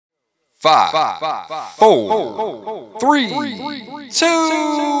5, 4, 3, 2, 1.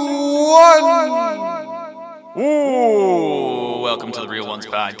 Ooh, welcome to the Real Ones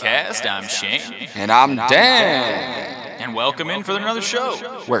Podcast. I'm Shane. And I'm Dan. And welcome in for another show.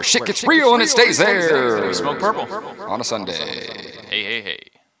 Where shit gets real and it stays there. We smoke purple. On a Sunday. Hey.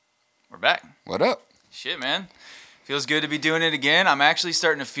 We're back. What up? Shit, man. Feels good to be doing it again. I'm actually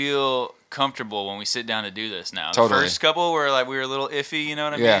starting to feel comfortable when we sit down to do this now. Totally. The first couple were like, we were a little iffy, you know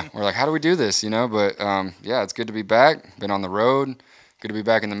what I mean? Yeah, we're like, how do we do this, But, yeah, it's good to be back. Been on the road. Good to be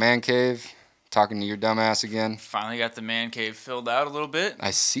back in the man cave. Talking to your dumbass again. Finally got the man cave filled out a little bit.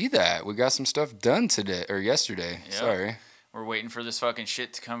 I see that. We got some stuff done today, or yesterday. Yep. Sorry. We're waiting for this fucking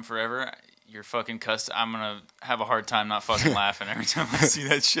shit to come forever. Your fucking I'm going to have a hard time not fucking laughing every time I see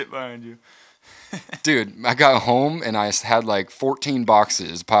that shit behind you. Dude, I got home and I had like 14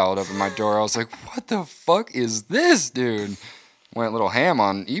 boxes piled up in my door. I was like, what the fuck is this, dude? Went a little ham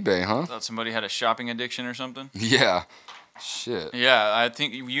on eBay, huh? Thought somebody had a shopping addiction or something? Yeah. Shit. Yeah, I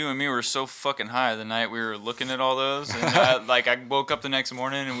think you and me were so fucking high the night we were looking at all those. And I woke up the next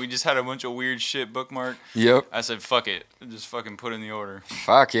morning and we just had a bunch of weird shit bookmarked. Yep. I said, fuck it. Just fucking put in the order.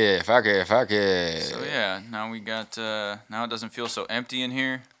 Fuck it. So yeah, now we got, now it doesn't feel so empty in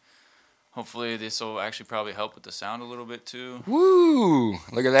here. Hopefully this will actually probably help with the sound a little bit too. Woo!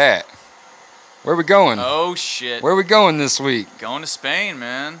 Look at that. Where are we going? Oh shit. Where are we going this week? Going to Spain,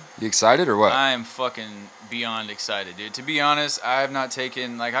 man. You excited or what? I am fucking beyond excited, dude. To be honest, I have not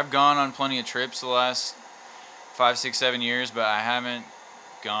taken, I've gone on plenty of trips the last 5, 6, 7 years, but I haven't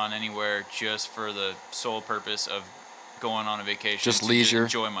gone anywhere just for the sole purpose of going on a vacation. Just leisure.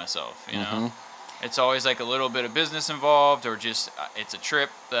 Enjoy myself, you know? It's always like a little bit of business involved, or just it's a trip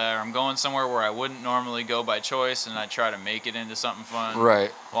that I'm going somewhere where I wouldn't normally go by choice, and I try to make it into something fun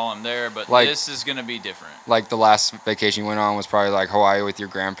while I'm there. But this is going to be different. Like the last vacation you went on was probably like Hawaii with your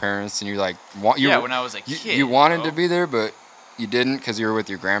grandparents, and you like when I was a kid. You wanted to be there, but you didn't because you were with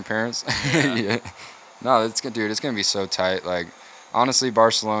your grandparents. Yeah. Yeah. No, it's gonna be so tight. Like honestly,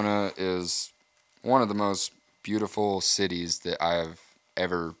 Barcelona is one of the most beautiful cities that I have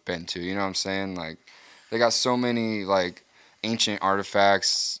ever been to. You know what I'm saying? Like they got so many like ancient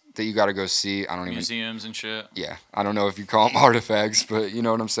artifacts that you got to go see. Museums and shit. Yeah, I don't know if you call them artifacts, but you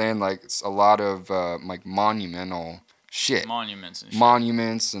know what I'm saying? Like it's a lot of like monumental shit.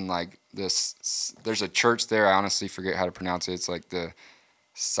 Monuments and like this. There's a church there. I honestly forget how to pronounce it. It's like the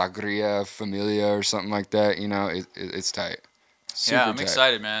Sagrada Familia or something like that. You know, it's tight. Super I'm tight.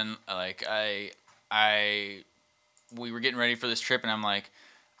 excited, man. Like we were getting ready for this trip, and I'm like,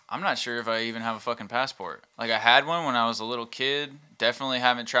 I'm not sure if I even have a fucking passport. Like, I had one when I was a little kid. Definitely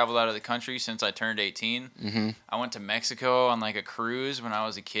haven't traveled out of the country since I turned 18. Mm-hmm. I went to Mexico on, like, a cruise when I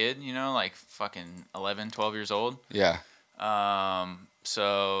was a kid, like, fucking 11, 12 years old. Yeah.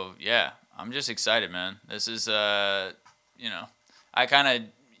 So, yeah, I'm just excited, man. This is,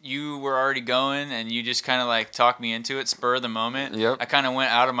 you were already going, and you just kind of, like, talked me into it, spur of the moment. Yep. I kind of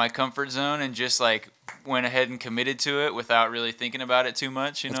went out of my comfort zone and just, like, went ahead and committed to it without really thinking about it too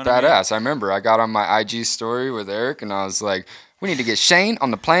much. You know what badass. I mean? I remember I got on my IG story with Eric, and I was like, we need to get Shane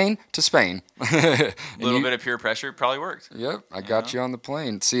on the plane to Spain. A little bit of peer pressure probably worked. Yep, I got you on the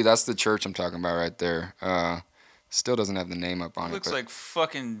plane. See, that's the church I'm talking about right there. Still doesn't have the name up on it. Looks like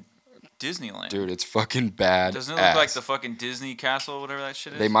fucking Disneyland. Dude, it's fucking bad. Doesn't it look like the fucking Disney castle, whatever that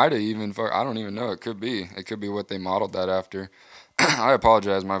shit is? They might have even, I don't even know. It could be. It could be what they modeled that after. I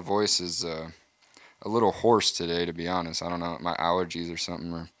apologize. My voice is a little hoarse today, to be honest. I don't know. My allergies or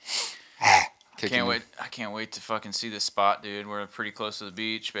something are kicking me. I can't wait to fucking see this spot, dude. We're pretty close to the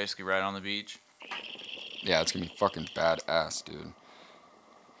beach, basically right on the beach. Yeah, it's going to be fucking badass, dude.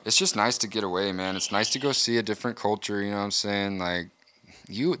 It's just nice to get away, man. It's nice to go see a different culture, you know what I'm saying? Like,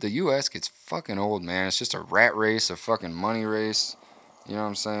 the U.S. gets fucking old, man. It's just a rat race, a fucking money race. You know what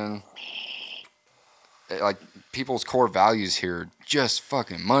I'm saying? Like, people's core values here are just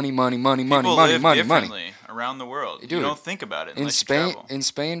fucking money. People live differently around the world. Dude, you don't think about it unless you travel. In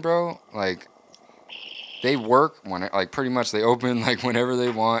Spain, bro, like, they work pretty much they open like whenever they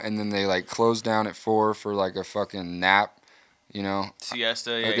want, and then they like close down at 4 for like a fucking nap, you know?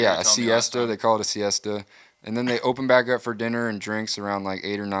 Siesta, a siesta. They call it a siesta. And then they open back up for dinner and drinks around like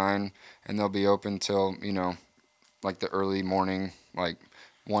 8 or 9, and they'll be open till, like the early morning, like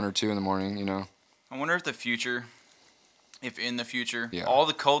 1 or 2 in the morning, I wonder if in the future, all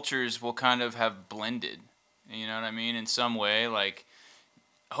the cultures will kind of have blended, you know what I mean, in some way. Like,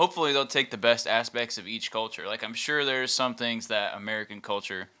 hopefully they'll take the best aspects of each culture. Like, I'm sure there's some things that American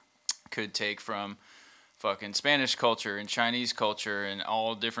culture could take from fucking Spanish culture and Chinese culture and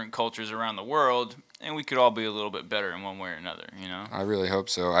all different cultures around the world, and we could all be a little bit better in one way or another, you know? I really hope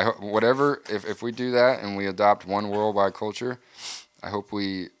so. I hope whatever, if we do that and we adopt one worldwide culture, I hope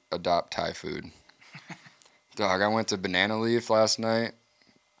we adopt Thai food. Dog, I went to Banana Leaf last night.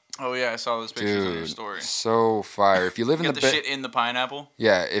 Oh yeah, I saw those pictures on your story. So fire. If you live in You the got the Bay, shit in the pineapple?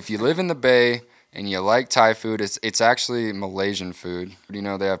 yeah, if you live in the Bay and you like Thai food, it's actually Malaysian food. You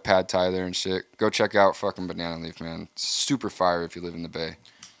know, they have pad Thai there and shit. Go check out fucking Banana Leaf, man. Super fire if you live in the Bay.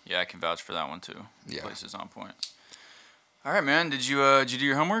 Yeah, I can vouch for that one too. The Yeah. place is on point. All right, man. Did you do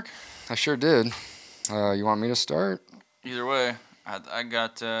your homework? I sure did. You want me to start? Either way, I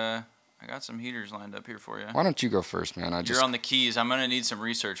got some heaters lined up here for you. Why don't you go first, man? You're on the keys. I'm gonna need some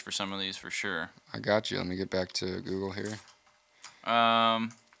research for some of these for sure. I got you. Let me get back to Google here.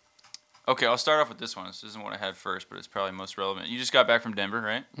 Okay, I'll start off with this one. This isn't what I had first, but it's probably most relevant. You just got back from Denver,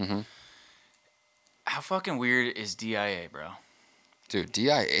 right? Mm-hmm. How fucking weird is DIA, bro? Dude,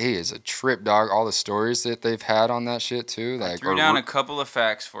 DIA is a trip, dog. All the stories that they've had on that shit, too. I Like, threw down a couple of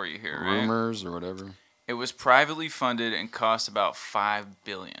facts for you here, right? rumors or whatever. It was privately funded and cost about $5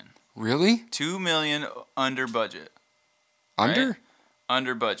 billion. Really? $2 million under budget. Under? Right?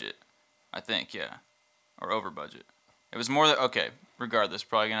 Under budget, I think, yeah, or over budget. It was more than okay. Regardless,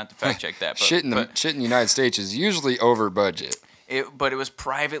 probably gonna have to fact check that. But, shit in the United States is usually over budget. But it was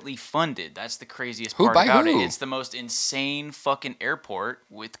privately funded. That's the craziest Who, part by about who? it. It's the most insane fucking airport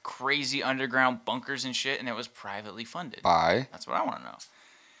with crazy underground bunkers and shit, and it was privately funded. By? That's what I want to know.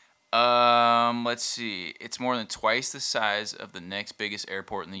 Let's see. It's more than twice the size of the next biggest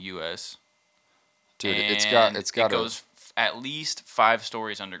airport in the U.S. Dude, it goes at least 5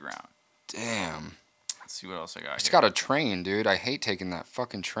 stories underground. Damn. Let's see what else I got. It's here. got a train, dude. I hate taking that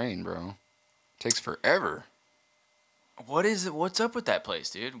fucking train, bro. Takes forever. What is it? What's up with that place,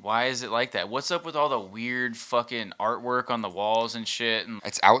 dude? Why is it like that? What's up with all the weird fucking artwork on the walls and shit? And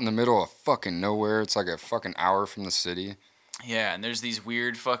It's out in the middle of fucking nowhere. It's like a fucking hour from the city. yeah, and there's these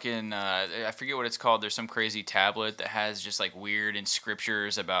weird fucking I forget what it's called. There's some crazy tablet that has just like weird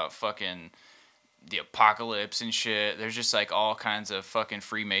inscriptures about fucking the apocalypse and shit. There's just like all kinds of fucking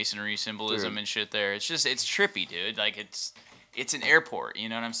Freemasonry symbolism and shit there. It's trippy, dude. Like it's an airport, you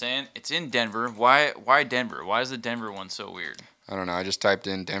know what I'm saying? It's in Denver. Why Denver? Why is the Denver one so weird? I don't know. I just typed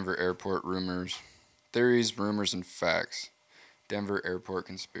in Denver airport rumors. Theories, rumors, and facts. Denver airport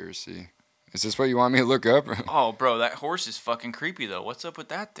conspiracy. Is this what you want me to look up? Oh, bro, that horse is fucking creepy though. What's up with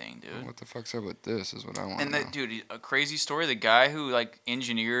that thing, dude? What the fuck's up with this is what I want to And know. that dude, a crazy story. The guy who like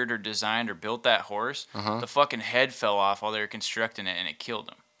engineered or designed or built that horse, the fucking head fell off while they were constructing it, and it killed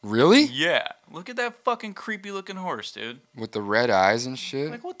him. Really? Yeah, look at that fucking creepy looking horse, dude. With the red eyes and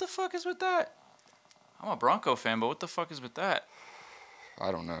shit? Like, what the fuck is with that? I'm a Bronco fan, but what the fuck is with that?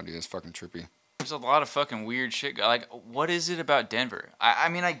 I don't know, dude. It's fucking trippy. There's a lot of fucking weird shit. Like, what is it about Denver? I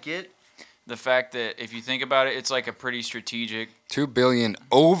mean, I get the fact that if you think about it, it's like a pretty strategic. $2 billion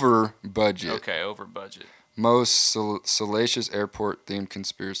over budget. Okay, over budget. Most salacious airport themed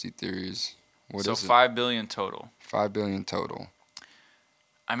conspiracy theories. What so is it? $5 billion total. $5 billion total.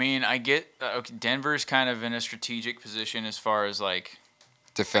 I mean, I get okay, Denver's kind of in a strategic position as far as like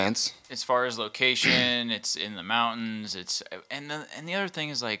Defense. as far as location. It's in the mountains. And the other thing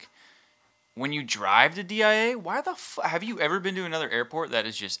is like when you drive to DIA, why the have you ever been to another airport that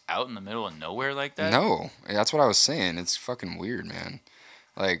is just out in the middle of nowhere like that? No, that's what I was saying. It's fucking weird, man.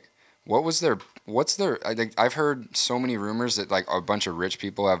 Like, what's their? I've heard so many rumors that like a bunch of rich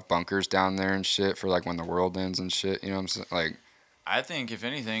people have bunkers down there and shit for like when the world ends and shit. You know what I'm saying? Like, I think if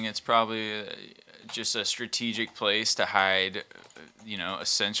anything, it's probably just a strategic place to hide,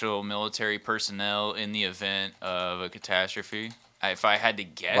 essential military personnel in the event of a catastrophe. If I had to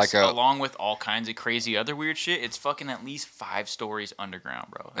guess, along with all kinds of crazy other weird shit, it's fucking at least 5 stories underground,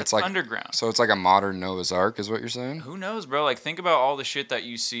 bro. It's like underground. So it's like a modern Noah's Ark, is what you're saying? Who knows, bro? Like, think about all the shit that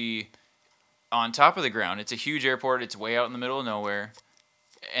you see on top of the ground. It's a huge airport. It's way out in the middle of nowhere.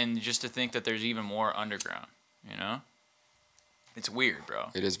 And just to think that there's even more underground, you know? It's weird, bro.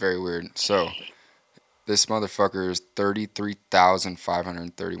 It is very weird. So, this motherfucker is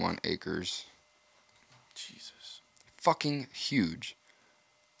 33,531 acres. Jesus. Fucking huge.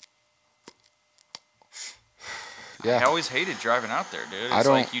 Yeah. I always hated driving out there, dude. It's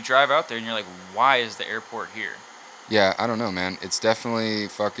like you drive out there and you're like, why is the airport here? Yeah, I don't know, man. It's definitely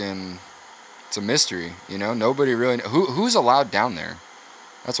fucking... It's a mystery, you know? Nobody really... Who's allowed down there?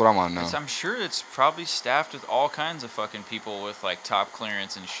 That's what I want to know. I'm sure it's probably staffed with all kinds of fucking people with like top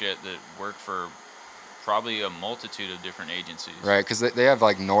clearance and shit that work for probably a multitude of different agencies. Right, because they have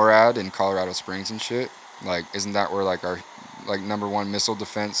like NORAD in Colorado Springs and shit. Like, isn't that where like our like #1 missile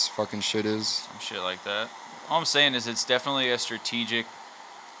defense fucking shit is. Some shit like that. All I'm saying is it's definitely a strategic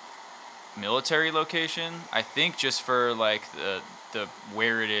military location. I think just for like the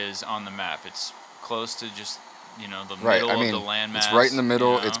where it is on the map. It's close to just, you know, the Right. middle I mean, of the landmass. it's right in the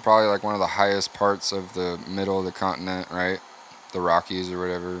middle. You know? It's probably like one of the highest parts of the middle of the continent, right? The Rockies or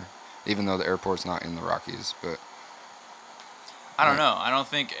whatever. Even though the airport's not in the Rockies, but I don't know. I don't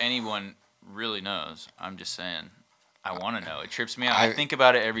think anyone really knows. I'm just saying. I want to know. It trips me out. I think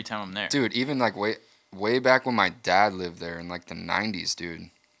about it every time I'm there. Dude, even like way back when my dad lived there in like the 90s,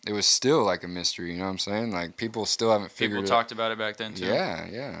 dude. It was still like a mystery, you know what I'm saying? Like people still haven't figured it out. People talked about it back then too.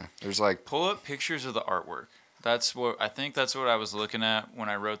 Yeah. There's like pull up pictures of the artwork. That's what I was looking at when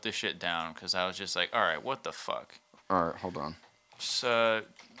I wrote this shit down, because I was just like, all right, what the fuck? All right, hold on. Just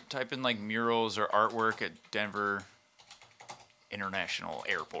type in like murals or artwork at Denver International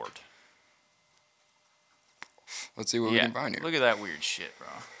Airport. Let's see what we can find here. Look at that weird shit, bro.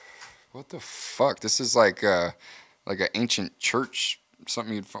 What the fuck? This is like an ancient church,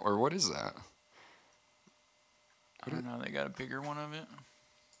 something you'd or what is that? I don't know. They got a bigger one of it.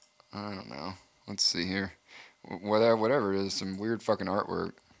 I don't know. Let's see here. Whatever it is, some weird fucking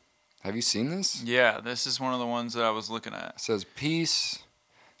artwork. Have you seen this? Yeah, this is one of the ones that I was looking at. It says Peace,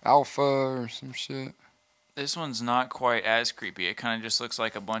 Alpha, or some shit. This one's not quite as creepy. It kind of just looks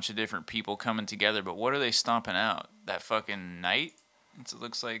like a bunch of different people coming together. But what are they stomping out? That fucking knight? It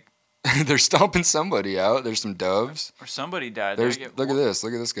looks like... They're stomping somebody out. There's some doves. Or somebody died. Look at this.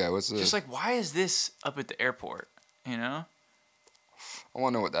 Look at this guy. What's this? Just like, why is this up at the airport? You know? I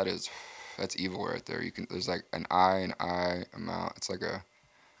want to know what that is. That's evil right there. There's like an eye amount. It's like a...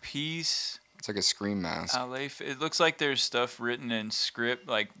 Peace. It's like a scream mask. It looks like there's stuff written in script,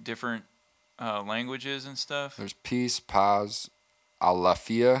 like different languages and stuff. There's Peace, Paz,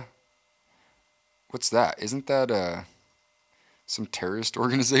 Alafia. What's that? Isn't that some terrorist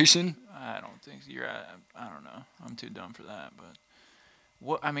organization? I don't think you're. I don't know. I'm too dumb for that. But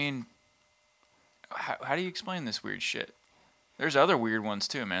what? I mean, how do you explain this weird shit? There's other weird ones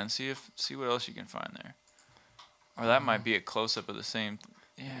too, man. See what else you can find there. Or that might be a close up of the same.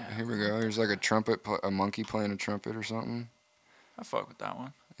 Yeah. Here we go. There's like a trumpet, a monkey playing a trumpet or something. I fuck with that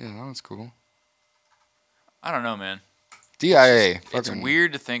one. Yeah, that one's cool. I don't know, man. DIA. It's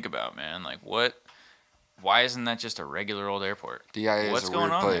weird to think about, man. Like, what? Why isn't that just a regular old airport? DIA What's is a going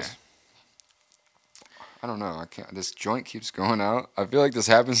weird on place. there? I don't know. I can't. This joint keeps going out. I feel like this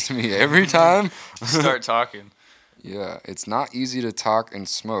happens to me every time. Start talking. Yeah, it's not easy to talk and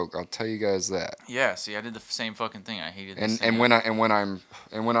smoke. I'll tell you guys that. Yeah, see, I did the same fucking thing. I hated this. And when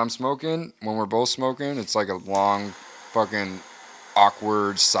I'm smoking, when we're both smoking, it's like a long, fucking,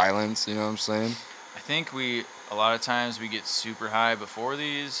 awkward silence. You know what I'm saying? I think a lot of times we get super high before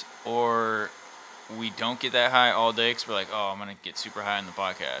these, or we don't get that high all day because we're like, oh, I'm gonna get super high in the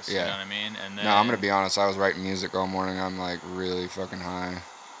podcast. Yeah. You know what I mean? And then No, I'm gonna be honest. I was writing music all morning. I'm like really fucking high.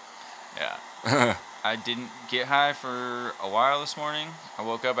 Yeah. I didn't get high for a while this morning. I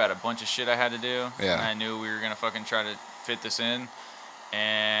woke up, I had a bunch of shit I had to do. Yeah. And I knew we were going to fucking try to fit this in.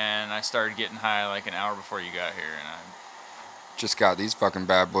 And I started getting high like an hour before you got here. And I just got these fucking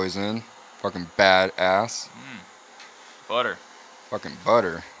bad boys in. Fucking badass. Butter. Fucking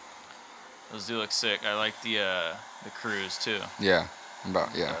butter. Those do look sick. I like the cruise too. Yeah.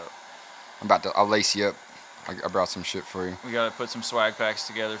 I'll lace you up. I brought some shit for you. We gotta put some swag packs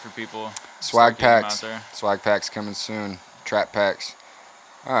together for people. Swag packs. Swag packs coming soon. Trap packs.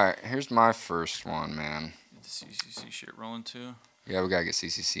 Alright, here's my first one, man. The CCC shit rolling too. Yeah, we gotta get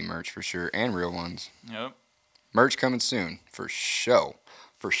CCC merch for sure. And real ones. Yep. Merch coming soon. For show.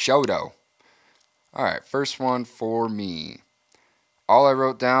 For show, though. Alright, first one for me. All I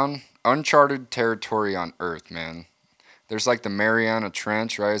wrote down, uncharted territory on Earth, man. There's like the Mariana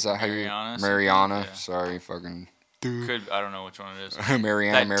Trench, right? Is that how you... Mariana. Yeah. Sorry, fucking... I don't know which one it is.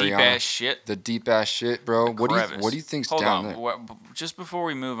 Mariana. Deep ass shit. The deep ass shit, bro. What do you think's down there? Just before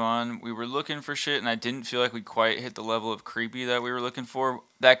we move on, we were looking for shit, and I didn't feel like we quite hit the level of creepy that we were looking for.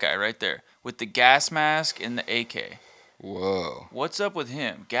 That guy right there with the gas mask and the AK. Whoa. What's up with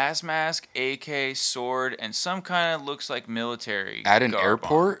him? Gas mask, AK, sword, and some kind of looks like military. At an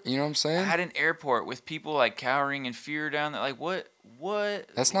airport? You know what I'm saying? At an airport with people like cowering in fear down there. Like, what?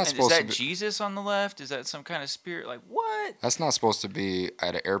 That's not supposed to be. Is that Jesus on the left? Is that some kind of spirit? Like, what? That's not supposed to be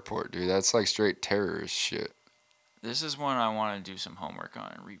at an airport, dude. That's like straight terrorist shit. This is one I want to do some homework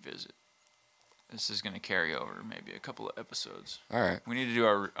on and revisit. This is going to carry over maybe a couple of episodes. All right. We need to do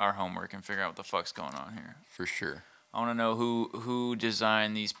our homework and figure out what the fuck's going on here. For sure. I want to know who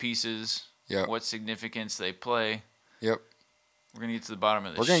designed these pieces. Yep. What significance they play. Yep. We're gonna get to the bottom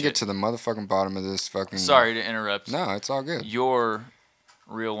of this. We're gonna shit. get to the motherfucking bottom of this fucking. Sorry to interrupt. No, it's all good. Your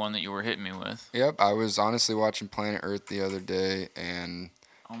real one that you were hitting me with. Yep, I was honestly watching Planet Earth the other day, and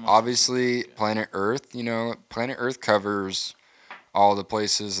obviously Planet Earth, Planet Earth covers all the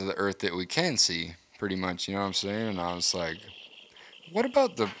places of the Earth that we can see, pretty much. You know what I'm saying? And I was like, what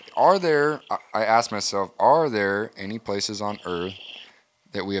about I asked myself, are there any places on Earth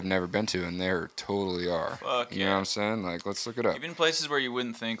that we have never been to? And there totally are. Fuck you know what I'm saying? Like, let's look it up. Even places where you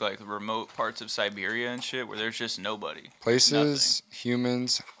wouldn't think, like remote parts of Siberia and shit, where there's just nobody. Places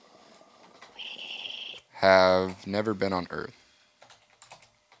humans have never been on Earth.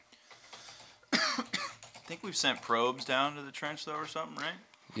 I think we've sent probes down to the trench, though, or something, right?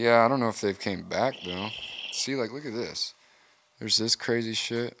 Yeah, I don't know if they've came back, though. See, like, look at this. There's this crazy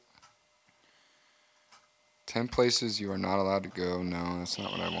shit. 10 places you are not allowed to go. No, that's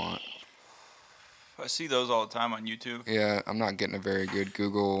not what I want. I see those all the time on YouTube. Yeah, I'm not getting a very good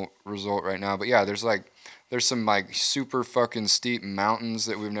Google result right now. But yeah, there's some like super fucking steep mountains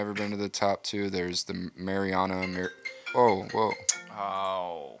that we've never been to the top to. There's the Mariana. Whoa.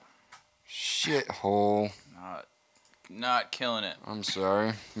 Oh. Shithole. Not killing it. I'm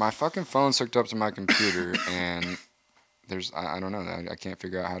sorry. My fucking phone's hooked up to my computer, and I don't know. I can't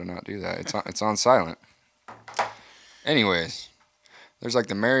figure out how to not do that. It's on silent. Anyways, there's like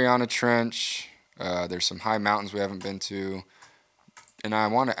the Mariana Trench. There's some high mountains we haven't been to, and I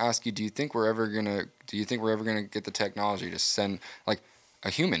want to ask you: do you think we're ever gonna get the technology to send like a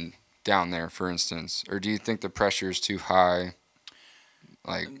human down there, for instance, or do you think the pressure is too high?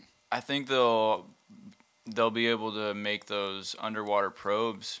 Like, I think they'll be able to make those underwater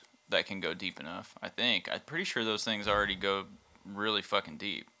probes that can go deep enough. I'm pretty sure those things already go really fucking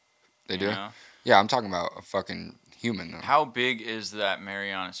deep. They do? Know? Yeah, I'm talking about a fucking human though. How big is that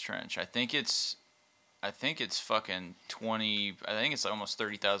Marianas Trench? I think it's fucking 20. I think it's almost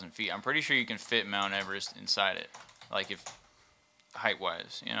 30,000 feet. I'm pretty sure you can fit Mount Everest inside it, like if height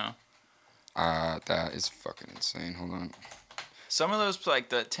wise, That is fucking insane. Hold on. Some of those, like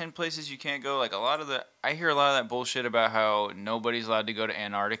the 10 places you can't go, like I hear a lot of that bullshit about how nobody's allowed to go to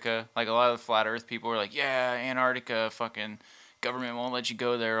Antarctica. Like a lot of the flat Earth people are like, yeah, Antarctica, fucking government won't let you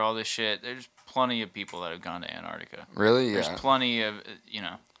go there. All this shit. There's plenty of people that have gone to Antarctica. Really? Yeah. There's plenty of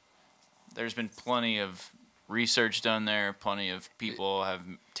There's been plenty of research done there. Plenty of people have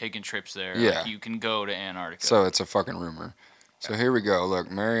taken trips there. Yeah. Like, you can go to Antarctica. So it's a fucking rumor. So here we go. Look,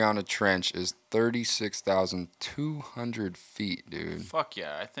 Mariana Trench is 36,200 feet, dude. Fuck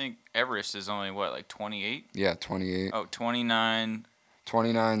yeah. I think Everest is only, what, like 28? Yeah, 28. Oh, 29.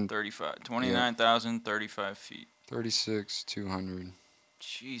 35. 29,035 feet. 36,200.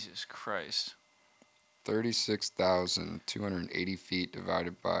 Jesus Christ. 36,280 feet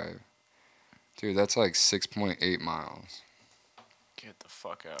divided by... Dude, that's like 6.8 miles. Get the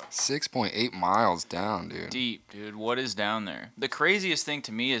fuck out. 6.8 miles down, dude. Deep, dude. What is down there? The craziest thing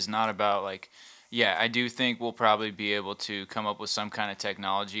to me is not about, like... Yeah, I do think we'll probably be able to come up with some kind of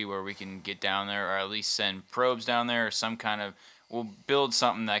technology where we can get down there, or at least send probes down there, or some kind of... We'll build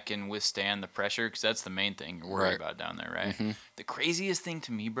something that can withstand the pressure, because that's the main thing you're worried about down there, right? Mm-hmm. The craziest thing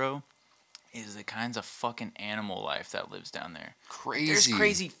to me, bro, is the kinds of fucking animal life that lives down there. Crazy. There's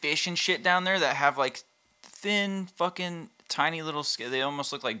crazy fish and shit down there that have, like, thin fucking tiny little... They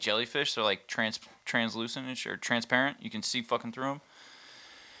almost look like jellyfish. They're, like, translucent or transparent. You can see fucking through them.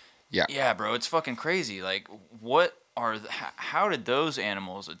 Yeah. Yeah, bro, it's fucking crazy. Like, how did those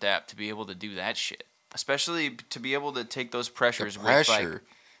animals adapt to be able to do that shit? Especially to be able to take those pressures with, like...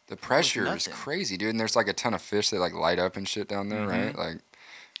 The pressure is crazy, dude. And there's, like, a ton of fish that, like, light up and shit down there, right? Like...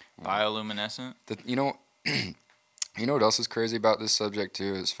 Bioluminescent? You know what else is crazy about this subject,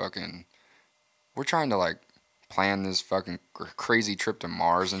 too, is fucking... We're trying to, like, plan this fucking crazy trip to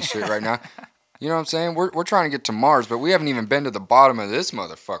Mars and shit right now. You know what I'm saying? We're trying to get to Mars, but we haven't even been to the bottom of this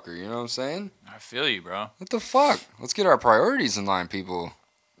motherfucker. You know what I'm saying? I feel you, bro. What the fuck? Let's get our priorities in line, people.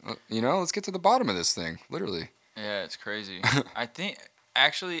 Let's get to the bottom of this thing, literally. Yeah, it's crazy. I think,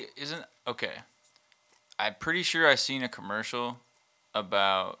 actually, okay. I'm pretty sure I seen a commercial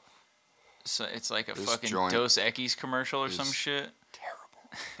about, so it's like a fucking Dos Equis commercial or some shit.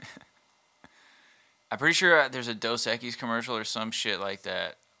 Terrible. I'm pretty sure there's a Dos Equis commercial or some shit like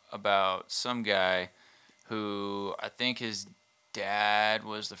that about some guy who I think his dad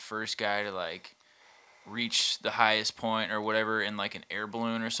was the first guy to, like, reach the highest point or whatever in, like, an air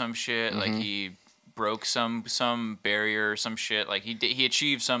balloon or some shit. Mm-hmm. Like, he broke some barrier or some shit. Like, he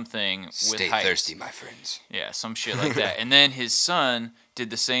achieved something with Stay height. thirsty, my friends. Yeah, some shit like that. And then his son did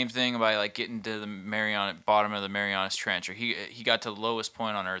the same thing by, like, getting to the bottom of the Marianas Trench, or he got to the lowest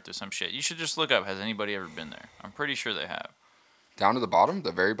point on Earth or some shit. You should just look up, has anybody ever been there? I'm pretty sure they have. Down to the bottom?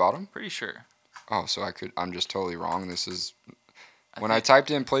 The very bottom? Pretty sure. Oh, so I'm just totally wrong. This is... When I typed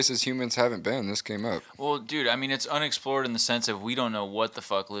in places humans haven't been, this came up. Well, dude, I mean, it's unexplored in the sense of we don't know what the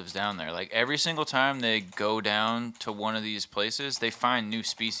fuck lives down there. Like, every single time they go down to one of these places, they find new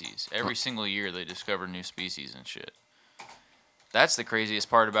species. Every single year they discover new species and shit. That's the craziest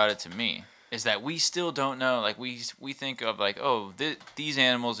part about it to me, is that we still don't know. Like, we think of, like, oh, these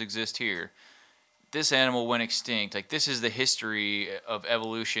animals exist here. This animal went extinct. Like, this is the history of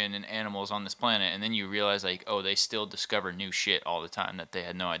evolution and animals on this planet. And then you realize, like, oh, they still discover new shit all the time that they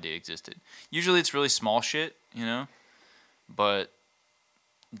had no idea existed. Usually it's really small shit, you know? But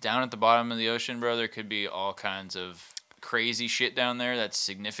down at the bottom of the ocean, bro, there could be all kinds of crazy shit down there that's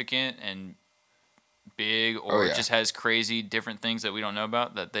significant and big, or it just has crazy different things that we don't know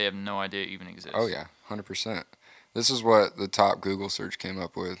about that they have no idea even exist. Oh, yeah, 100%. This is what the top Google search came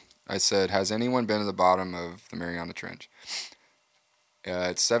up with. I said, has anyone been to the bottom of the Mariana Trench?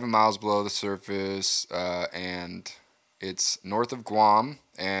 It's 7 miles below the surface, and it's north of Guam,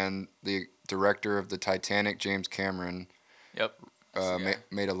 and the director of the Titanic, James Cameron,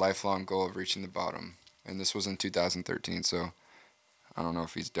 made a lifelong goal of reaching the bottom. And this was in 2013, so I don't know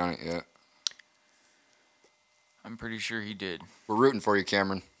if he's done it yet. I'm pretty sure he did. We're rooting for you,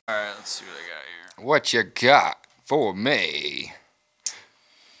 Cameron. All right, let's see what I got here. What you got for me?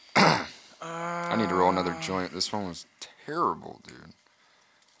 I need to roll another joint. This one was terrible, dude.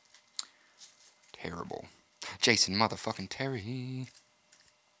 Terrible. Jason motherfucking Terry.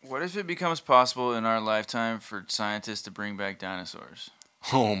 What if it becomes possible in our lifetime for scientists to bring back dinosaurs?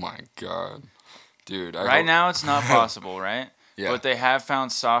 Oh my god. Dude, right now it's not possible, right? Yeah. But they have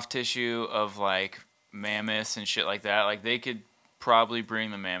found soft tissue of, like, mammoths and shit like that. Like, they could probably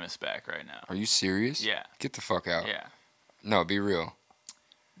bring the mammoths back right now. Are you serious? Yeah. Get the fuck out. Yeah. No, be real.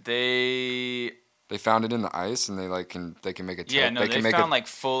 They found it in the ice, and they can make a yeah, no, they found like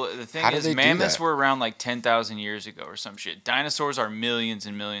full. The thing is, mammoths were around like 10,000 years ago or some shit. Dinosaurs are millions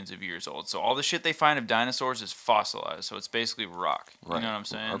and millions of years old. So all the shit they find of dinosaurs is fossilized. So it's basically rock. Right. You know what I'm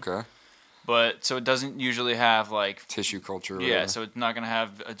saying? Okay. But so it doesn't usually have like tissue culture. Or yeah, whatever. so it's not gonna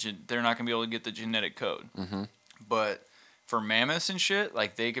have they're not gonna be able to get the genetic code. Mm-hmm. But for mammoths and shit,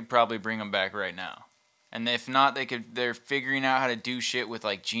 like they could probably bring them back right now. And if not, they're figuring out how to do shit with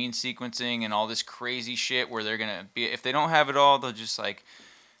like gene sequencing and all this crazy shit where they're gonna be, if they don't have it all, they'll just like,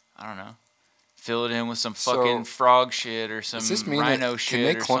 I don't know, fill it in with some fucking frog shit or some rhino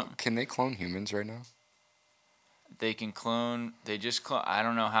shit or something. Can they clone humans right now? They can clone, I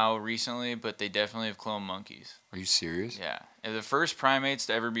don't know how recently, but they definitely have cloned monkeys. Are you serious? Yeah. And the first primates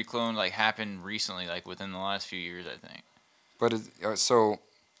to ever be cloned like happened recently, like within the last few years, I think. But so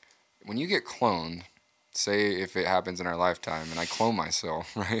when you get cloned, say if it happens in our lifetime and I clone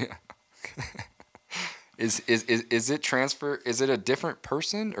myself, right? is it transfer? Is it a different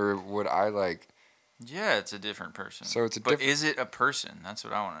person, or would I like? Yeah, it's a different person. So it's a. But is it a person? That's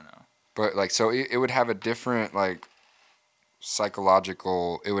what I want to know. But like, so it would have a different like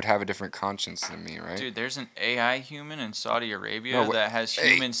psychological. It would have a different conscience than me, right? Dude, there's an AI human in Saudi Arabia that has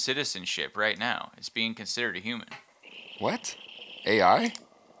human citizenship right now. It's being considered a human. What? AI?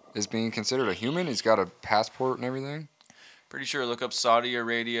 Is being considered a human? He's got a passport and everything? Pretty sure. Look up Saudi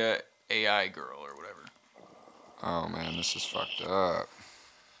Arabia AI girl or whatever. Oh, man, this is fucked up.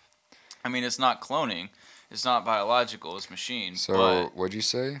 I mean, it's not cloning. It's not biological. It's machine. So, what'd you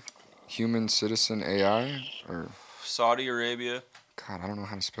say? Human citizen AI? Or Saudi Arabia. God, I don't know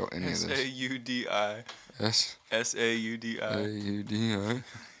how to spell any of this. S-A-U-D-I. S? S-A-U-D-I. A-U-D-I.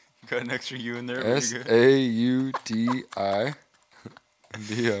 Got an extra U in there? S-A-U-D-I.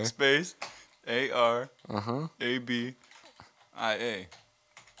 D-I. Space A-R A-B-I-A.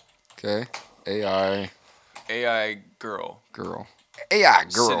 Okay. AI. AI girl. AI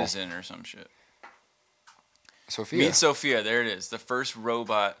girl. Citizen or some shit. Sophia. Meet Sophia. There it is. The first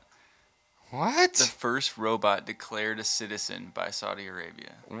robot. What? The first robot declared a citizen by Saudi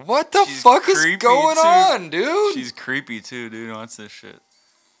Arabia. What the fuck is going on, dude? She's creepy too, dude. What's this shit?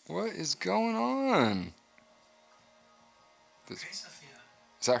 What is going on?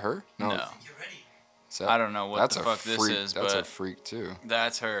 Is that her? No. I don't know what the fuck this is, but... That's a freak, too.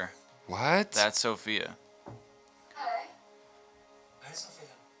 That's her. What? That's Sophia. Hello. Hi, Sophia.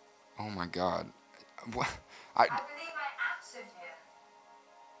 Oh, my God. What? I believe I am Sophia.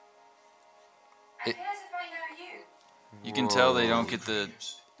 It appears if I know you. You can tell they don't get the...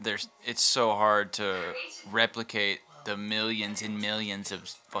 It's so hard to replicate the millions and millions of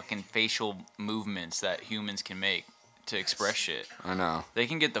fucking facial movements that humans can make to express shit. I know. They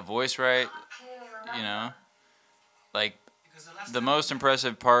can get the voice right, you know? Like, the most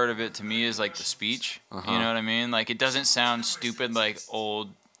impressive part of it to me is like the speech. Uh-huh. You know what I mean? Like it doesn't sound stupid like old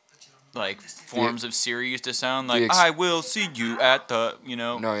like forms of Siri used to sound. Like I will see you at the, you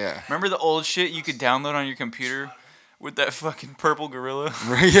know. No, yeah. Remember the old shit you could download on your computer with that fucking purple gorilla?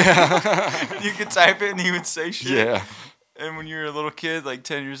 Yeah. You could type it and he would say shit. Yeah. And when you were a little kid, like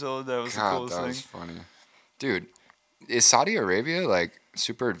 10 years old, that was the God, coolest that thing. was funny. Dude, is Saudi Arabia like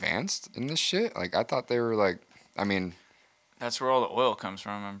super advanced in this shit? Like I thought they were like, I mean, That's where all the oil comes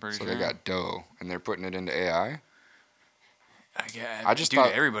from, I'm pretty so sure. they got dough and they're putting it into AI. I just dude,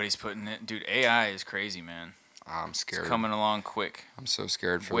 thought- everybody's putting it. Dude, AI is crazy, man. I'm scared. It's coming along quick. I'm so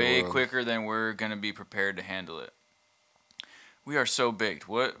scared for the Way world. quicker than we're gonna be prepared to handle it. We are so baked.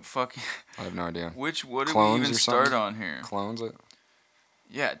 What fucking? I have no idea. What did we Clones even or start something? on here? Clones it?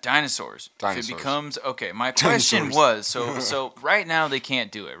 Yeah, dinosaurs. If Dinosaurs. it becomes okay, my question Dinosaurs. was so right now they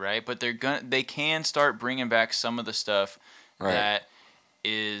can't do it, right? But they can start bringing back some of the stuff Right. that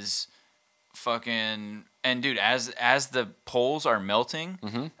is fucking. And dude, as the poles are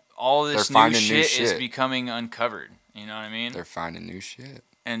melting, all this They're new finding new shit is shit. becoming uncovered. You know what I mean? They're finding new shit.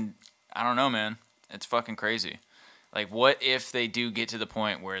 And I don't know, man. It's fucking crazy. Like, what if they do get to the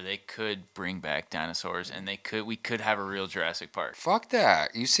point where they could bring back dinosaurs and we could have a real Jurassic Park? Fuck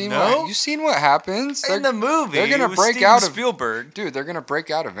that. You seen No? what happens? In the movie, they're gonna with break Steven out of Spielberg. Dude, they're gonna break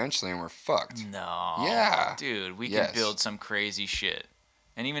out eventually and we're fucked. No. Yeah. Dude, we Yes. can build some crazy shit.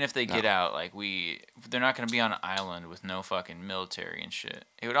 And even if they get out, like they're not gonna be on an island with no fucking military and shit.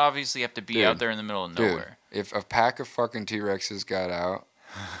 It would obviously have to be out there in the middle of nowhere. Dude, if a pack of fucking T-Rexes got out,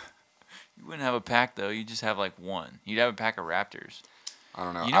 You wouldn't have a pack though. You just have like one. You'd have a pack of raptors. I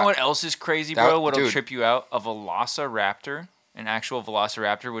don't know. You know what else is crazy, bro? What'll dude. trip you out? A velociraptor, an actual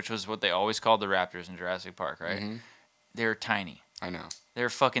velociraptor, which was what they always called the raptors in Jurassic Park, right? Mhm. They're tiny. I know. They're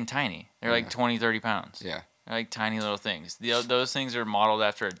fucking tiny. They're like 20, 30 pounds. Yeah. They're like tiny little things. Those things are modeled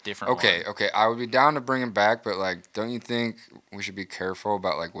after a different Okay, one. okay. I would be down to bring them back, but like, don't you think we should be careful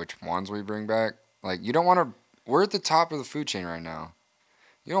about like which ones we bring back? Like, you don't want to. We're at the top of the food chain right now.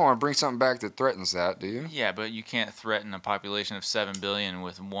 You don't want to bring something back that threatens that, do you? Yeah, but you can't threaten a population of 7 billion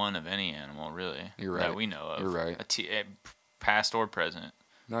with one of any animal, really. You're That right. we know of. You're right. Past or present.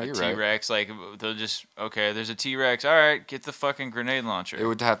 No, A you're right. T-Rex, like they'll just there's a T-Rex. All right, get the fucking grenade launcher. It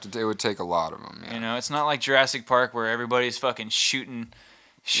would have to. It would take a lot of them. Yeah. You know, it's not like Jurassic Park where everybody's fucking shooting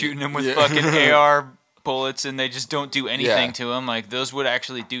them with Yeah. fucking AR bullets and they just don't do anything Yeah. to them. Like those would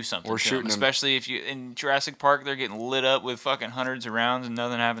actually do something. We're to shooting them, 'em. especially if you in Jurassic Park they're getting lit up with fucking hundreds of rounds and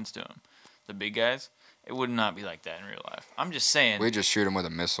nothing happens to them. The big guys, it would not be like that in real life. I'm just saying. We just shoot them with a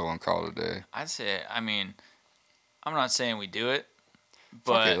missile and call it a day. I'd say. I mean, I'm not saying we do it, Okay,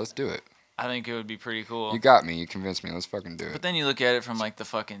 but let's do it. I think it would be pretty cool. You got me. You convinced me. Let's fucking do But it. then you look at it from like the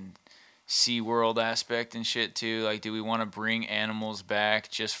fucking SeaWorld aspect and shit too. Like, do we want to bring animals back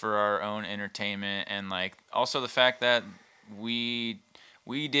just for our own entertainment? And like also the fact that we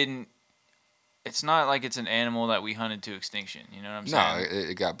didn't. It's not like it's an animal that we hunted to extinction. You know what I'm No,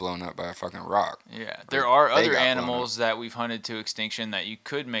 saying? it got blown up by a fucking rock. Yeah, there are They other got blown animals that we've hunted to extinction that you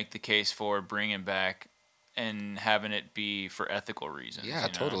could make the case for bringing back and having it be for ethical reasons. Yeah, you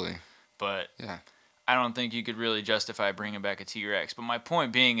know? totally. But Yeah. I don't think you could really justify bringing back a T-Rex. But my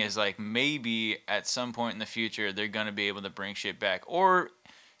point being is like maybe at some point in the future they're gonna be able to bring shit back, or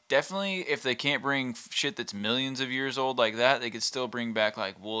definitely if they can't bring shit that's millions of years old like that, they could still bring back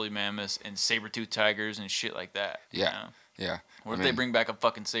like woolly mammoths and saber-toothed tigers and shit like that. Yeah. You know? Yeah. What I if they mean, bring back a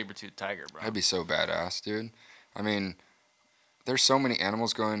fucking saber-toothed tiger, bro? That'd be so badass, dude. I mean, there's so many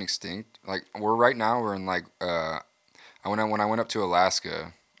animals going extinct. Like we're in like when I went up to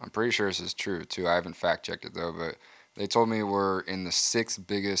Alaska, I'm pretty sure this is true too. I haven't fact checked it though, but they told me we're in the 6th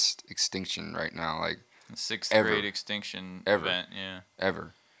biggest extinction right now, like Sixth Ever. grade extinction Ever. event, yeah.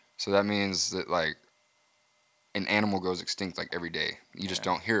 ever. So that means that like an animal goes extinct like every day. You just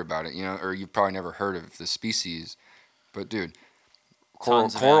don't hear about it, you know, or you've probably never heard of the species. But dude,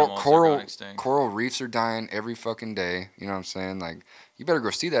 Tons of animals are going extinct. coral reefs are dying every fucking day. You know what I'm saying? Like, you better go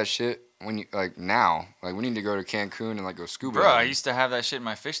see that shit when you like now. Like, we need to go to Cancun and like go scuba. Bro, I diving. used to have that shit in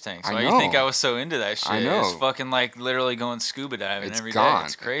my fish tank. So I why you think know. I was so into that shit? I know. It's fucking like literally going scuba diving It's every day. gone.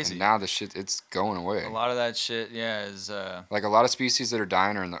 It's crazy. And now the shit, it's going away. A lot of that shit, yeah, is Like a lot of species that are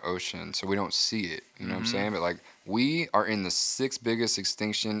dying are in the ocean, so we don't see it. You know what I'm saying? But like, we are in the 6th biggest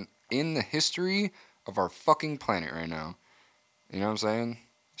extinction in the history of our fucking planet right now. You know what I'm saying?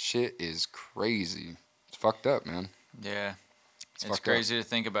 Shit is crazy. It's fucked up, man. yeah. It's fucked up. crazy to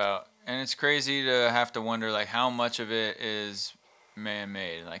think about. And it's crazy to have to wonder like how much of it is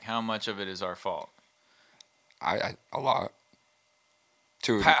man-made? Like how much of it is our fault? I a lot.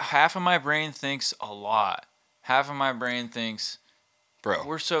 Two. Half of my brain thinks a lot. half of my brain thinks, Bro.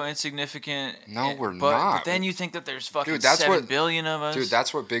 we're so insignificant. No, we're but, not. But then you think that there's fucking Dude, that's 7 what- billion of us. Dude,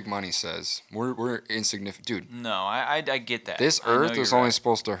 that's what big money says. We're insignificant. Dude, No, I get that. this I know Earth is you're only right.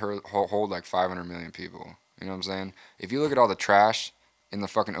 supposed to hold like 500 million people. You know what I'm saying? If you look at all the trash in the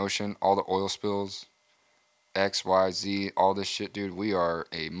fucking ocean, all the oil spills, X, Y, Z, all this shit, dude, we are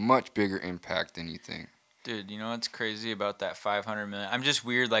a much bigger impact than you think. Dude, you know what's crazy about that 500 million? I'm just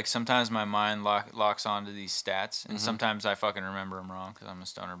weird. Like, sometimes my mind locks onto these stats, and sometimes I fucking remember them wrong because I'm a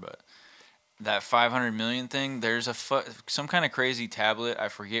stoner. But that 500 million thing, there's some kind of crazy tablet. I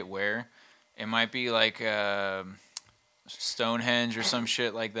forget where. It might be like Stonehenge or some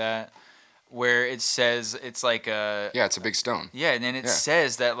shit like that, where it says it's like a... Yeah, it's a big stone. Yeah, and then it Yeah.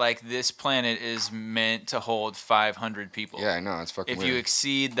 says that, like, this planet is meant to hold 500 people. Yeah, I know. It's fucking If weird. you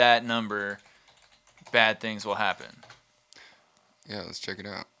exceed that number, bad things will happen. Yeah, let's check it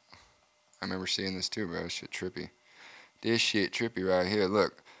out. I remember seeing this too, bro. This shit trippy. This shit trippy right here.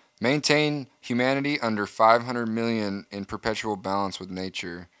 Look. Maintain humanity under 500 million in perpetual balance with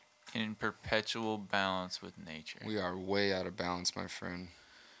nature. In perpetual balance with nature. We are way out of balance, my friend.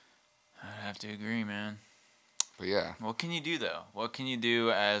 I'd have to agree, man. But yeah. What can you do, though? What can you do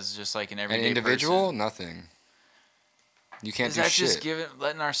as just like an everyday An individual? person? Nothing. You can't Is do that shit. just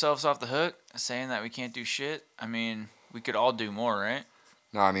letting ourselves off the hook? Saying that we can't do shit? I mean, we could all do more, right?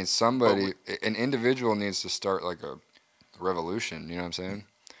 No, I mean, an individual needs to start like a revolution, you know what I'm saying?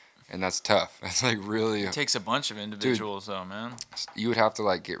 And that's tough. That's like really... It takes a bunch of individuals, though, man. You would have to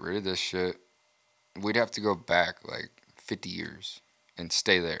like get rid of this shit. We'd have to go back like 50 years and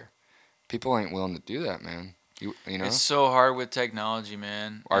stay there. People ain't willing to do that, man. You know? It's so hard with technology,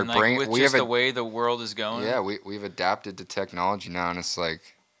 man. Our and like, brain- with we just have the way the world is going. Yeah, we've adapted to technology now, and it's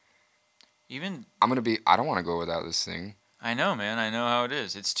like... Even... I don't want to go without this thing. I know, man. I know how it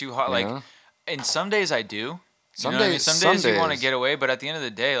is. It's too hot. You Like, know? and some days I do. Some You know what I mean? days- Some days some you want to days. get away, but at the end of the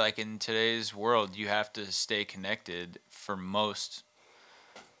day, like in today's world, you have to stay connected for most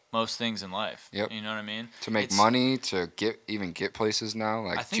things in life. Yep. You know what I mean? To make It's- money, to get places now,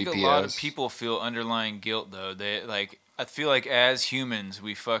 like I think GPS. a lot of people feel underlying guilt though. They like I feel like as humans,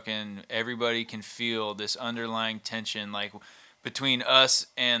 everybody can feel this underlying tension like between us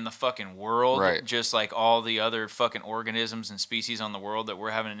and the fucking world, Right. just like all the other fucking organisms and species on the world that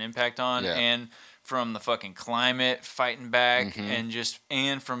we're having an impact on, Yeah. and from the fucking climate fighting back,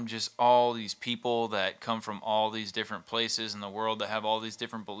 and from just all these people that come from all these different places in the world that have all these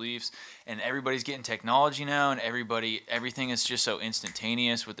different beliefs, and everybody's getting technology now, and everything is just so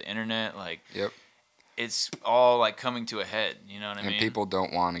instantaneous with the internet, like Yep. it's all like coming to a head, you know what I And mean? people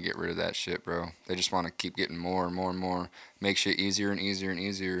don't want to get rid of that shit, bro. They just want to keep getting more and more and more. Make shit easier and easier and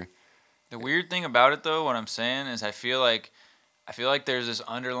easier. The weird thing about it, though, what I'm saying is I feel like there's this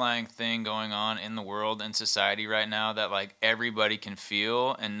underlying thing going on in the world and society right now that like everybody can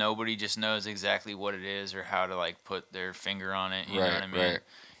feel, and nobody just knows exactly what it is or how to like put their finger on it. You know what I mean? Right.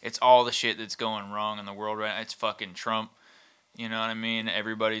 It's all the shit that's going wrong in the world right now. It's fucking Trump. You know what I mean?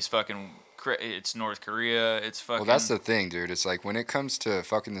 Everybody's fucking. It's North Korea. It's fucking. Well, that's the thing, dude. It's like when it comes to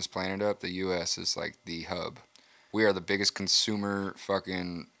fucking this planet up, the U.S. is like the hub. We are the biggest consumer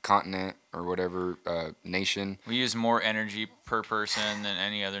fucking continent or whatever nation. We use more energy per person than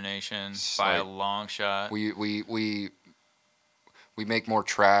any other nation by a long shot. We make more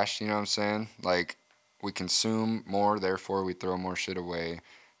trash. You know what I'm saying? Like we consume more, therefore we throw more shit away.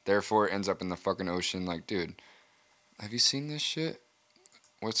 Therefore it ends up in the fucking ocean. Like, dude, have you seen this shit?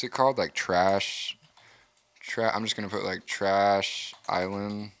 What's it called? Like trash. I'm just gonna put like trash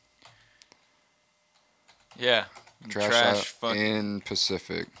island. Yeah. Trash fucking in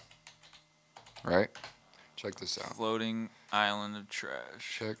Pacific. Right? Check this out. floating island of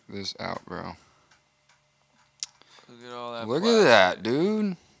trash. Check this out, bro. Look at all that. Look at plastic. that,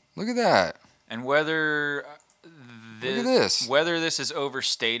 dude. Look at that. And whether Look at this. whether this is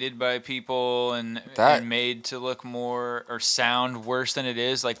overstated by people and made to look more or sound worse than it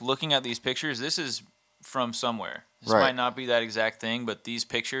is, like looking at these pictures, this is from somewhere. This Right. might not be that exact thing, but these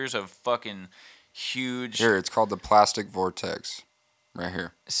pictures of fucking huge. Here, it's called the plastic vortex. Right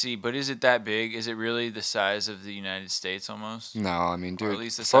here. See, but is it that big? Is it really the size of the United States almost? No, I mean, Or dude, at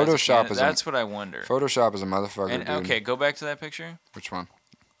least the size of Photoshop Canada? is That's what I wonder. Photoshop is a motherfucker, And dude. okay, go back to that picture. Which one?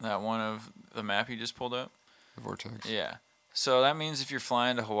 That one of the map you just pulled up. The vortex. Yeah. So that means if you're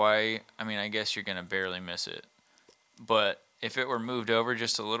flying to Hawaii, I mean, I guess you're gonna barely miss it. But if it were moved over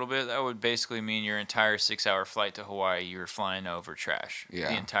just a little bit, that would basically mean your entire 6-hour flight to Hawaii, you were flying over trash Yeah.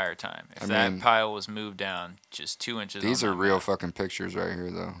 the entire time. If I that mean, pile was moved down just 2 inches. These on are that real map. fucking pictures right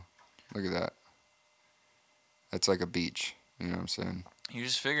here, though. Look at that. That's like a beach. You know what I'm saying? You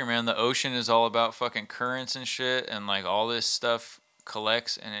just figure, man, the ocean is all about fucking currents and shit, and like all this stuff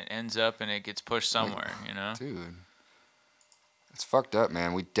collects and it ends up and it gets pushed somewhere, you know? Dude, it's fucked up,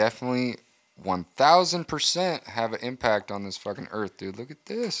 man. We definitely 1000% have an impact on this fucking earth, dude. Look at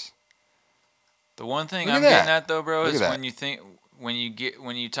this. The one thing Look at I'm getting that. at though, bro, Look is at that. when you think when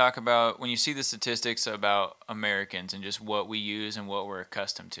you talk about when you see the statistics about Americans and just what we use and what we're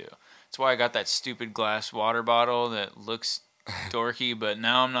accustomed to. That's why I got that stupid glass water bottle that looks dorky, but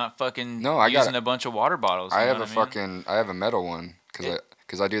now I'm not fucking No, I got using a bunch of water bottles. I you have know a what I mean? fucking I have a metal one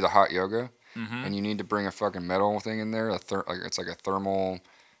cuz I do the hot yoga Mhm. and you need to bring a fucking metal thing in there, like it's like a thermal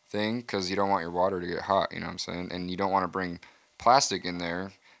thing cuz you don't want your water to get hot, you know what I'm saying? And you don't want to bring plastic in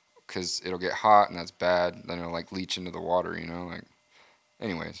there cuz it'll get hot and that's bad. Then it'll like leach into the water, you know, like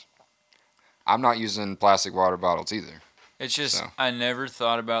anyways. I'm not using plastic water bottles either. It's just So. I never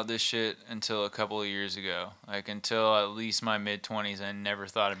thought about this shit until a couple of years ago. Like until at least my mid 20s, I never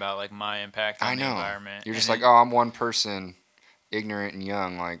thought about like my impact on I the know. environment. You're just And like, oh, I'm one person, ignorant and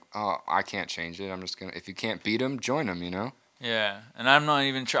young. Like, oh, I can't change it. I'm just gonna. If you can't beat them, join them. You know. yeah, and I'm not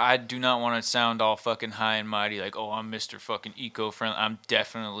even I do not want to sound all fucking high and mighty like, oh, I'm Mr. fucking eco-friendly. I'm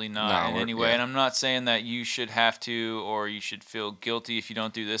definitely not in any way. Yeah. And I'm not saying that you should have to or you should feel guilty if you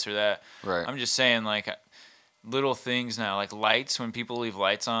don't do this or that. Right. I'm just saying like little things now, like lights. When people leave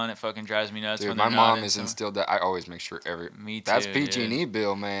lights on, it fucking drives me nuts. Dude, when my they're not mom in is some- instilled that. I always make sure Me too. That's dude. PG&E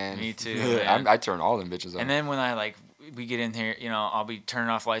bill, man. Me too, man. I turn all them bitches on. And then when we get in here, you know, I'll be turning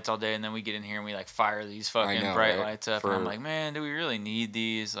off lights all day, and then we get in here and we like fire these fucking know, bright right? lights up, and I'm For- like, man, do we really need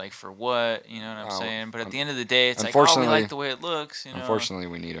these? Like for what? You know what I'm Oh, saying? But at the end of the day, it's like, oh, we unfortunately- like the way it looks. You know? Unfortunately,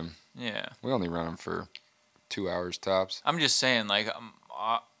 we need them. Yeah. We only run them for 2 hours tops. I'm just saying, like,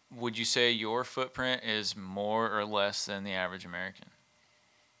 would you say your footprint is more or less than the average American?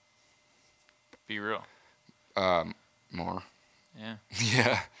 Be real. More. Yeah.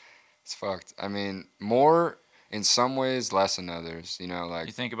 Yeah. It's fucked. I mean, more in some ways, less in others. You know, like.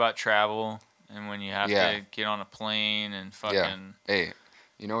 You think about travel and when you have Yeah. to get on a plane and fucking. Yeah. Hey,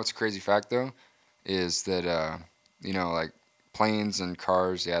 you know what's a crazy fact though, is that you know, like planes and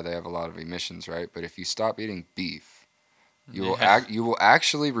cars, yeah, they have a lot of emissions, right? But if you stop eating beef, Yeah. you will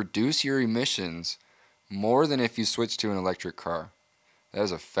actually reduce your emissions more than if you switch to an electric car. That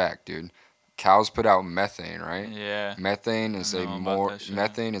is a fact, dude. Cows put out methane, right? Yeah. Methane is I know about that shit.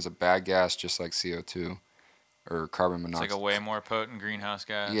 methane is a bad gas just like CO2 or carbon It's monoxide. like a way more potent greenhouse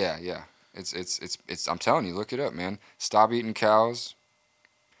gas. Yeah, yeah. It's I'm telling you, look it up, man. Stop eating cows.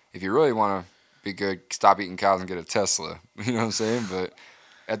 If you really want to be good, stop eating cows and get a Tesla. You know what I'm saying? But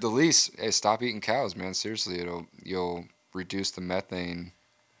at the least, hey, stop eating cows, man. Seriously, you'll reduce the methane.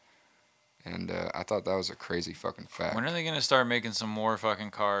 And I thought that was a crazy fucking fact. When are they gonna start making some more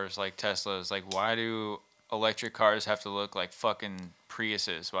fucking cars like Teslas? Like, why do electric cars have to look like fucking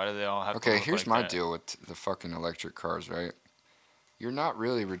Priuses? Why do they all have to Okay, look here's like my that? deal with the fucking electric cars, right? You're not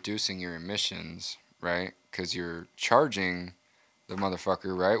really reducing your emissions, right? Because you're charging the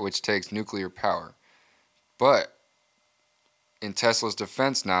motherfucker, right? Which takes nuclear power. But in Tesla's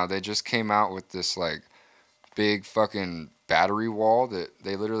defense now, they just came out with this like big fucking battery wall that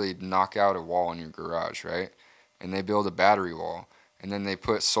they literally knock out a wall in your garage, right? And they build a battery wall. And then they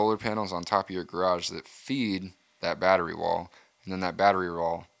put solar panels on top of your garage that feed that battery wall. And then that battery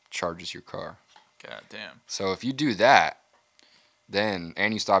wall charges your car. God damn. So if you do that, then,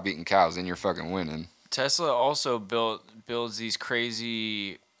 and you stop eating cows, then you're fucking winning. Tesla also builds these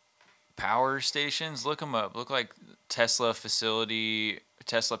crazy power stations. Look them up. Look like Tesla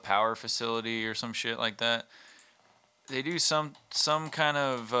power facility or some shit like that. They do some kind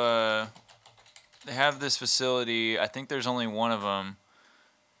of they have this facility. I think there's only one of them.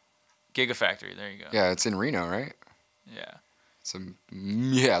 Gigafactory. There you go. Yeah, it's in Reno, right? Yeah.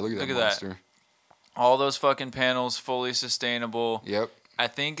 Yeah, look at Look that at that. monster. All those fucking panels fully sustainable. Yep. I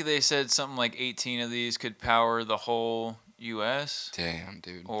think they said something like 18 of these could power the whole U.S. Damn,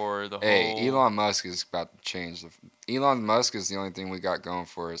 dude. or the Hey, whole. Elon Musk is about to change. Elon Musk is the only thing we got going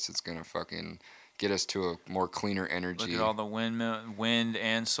for us. It's gonna fucking get us to a more cleaner energy. Look at all the wind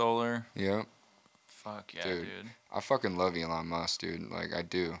and solar. Yep. Fuck yeah, Dude. dude. I fucking love Elon Musk, dude. Like, I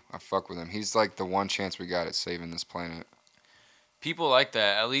do. I fuck with him. He's like the one chance we got at saving this planet. People like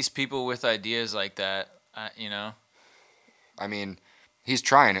that. At least people with ideas like that. You know. I mean, he's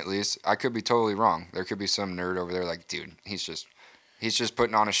trying at least. I could be totally wrong. There could be some nerd over there like, dude, he's just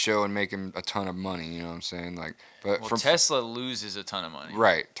putting on a show and making a ton of money. You know what I'm saying? Like, but Well, from Tesla loses a ton of money.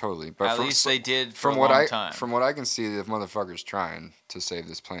 right, totally. But At from, least they did for from a what long I time. from what I can see, the motherfucker's trying to save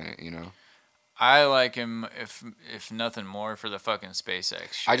this planet. You know. I like him if nothing more for the fucking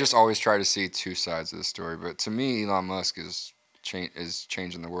SpaceX shit. I just always try to see two sides of the story, but to me, Elon Musk is is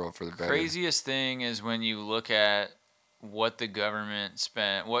changing the world for the better. Craziest thing is when you look at what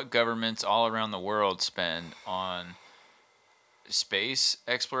what governments all around the world spend on space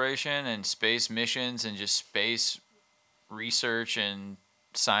exploration and space missions and just space research and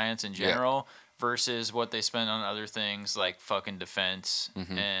science in general versus what they spend on other things like fucking defense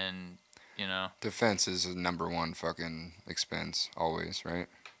and, you know. Defense is the #1 fucking expense always, right?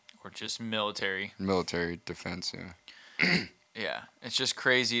 Or just military. Military defense, yeah. Yeah. It's just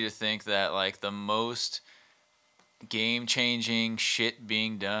crazy to think that, like, the most game-changing shit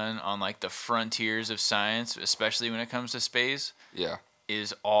being done on, like, the frontiers of science, especially when it comes to space,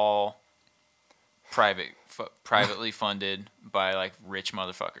 is all privately funded by, like, rich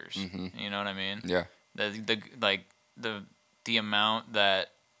motherfuckers. You know what I mean? Yeah. The amount that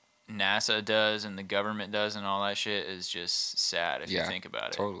NASA does and the government does and all that shit is just sad if you think about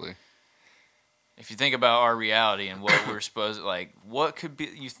it. Totally. If you think about our reality and what we're supposed, like, what could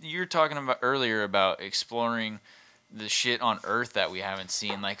be, you're talking about earlier about exploring the shit on Earth that we haven't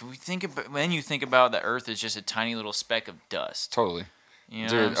seen. Like, when you think about the Earth is just a tiny little speck of dust. Totally. You know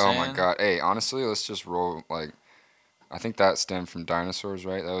Dude, what I'm saying? oh my god. Hey, honestly, let's just roll, like, I think that stemmed from Dinosaurs,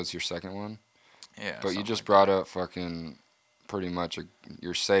 right? That was your second one? Yeah. But you just brought up fucking pretty much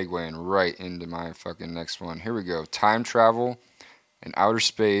you're segueing right into my fucking next one. Here we go. Time travel and outer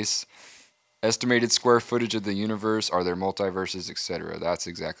space. Estimated square footage of the universe. Are there multiverses, etc.? That's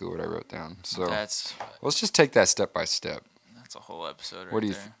exactly what I wrote down. So let's just take that step by step. That's a whole episode right What do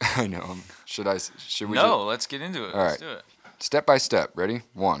you there. I know. Should we? No, let's get into it. All Let's right. do it. Step by step. Ready?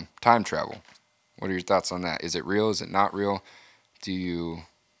 1. Time travel. What are your thoughts on that? Is it real? Is it not real? What do you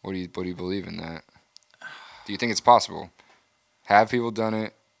believe in that? Do you think it's possible? Have people done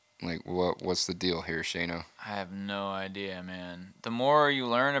it? Like, what's the deal here, Shano? I have no idea, man. The more you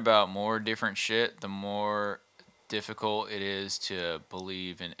learn about more different shit, the more difficult it is to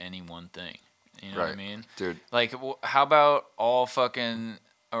believe in any one thing. You know what I mean? Dude. Like, how about all fucking,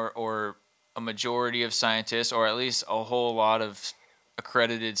 or a majority of scientists, or at least a whole lot of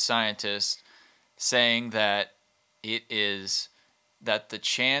accredited scientists saying that that the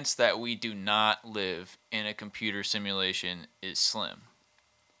chance that we do not live in a computer simulation is slim.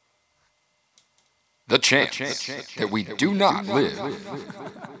 The chance that we do not live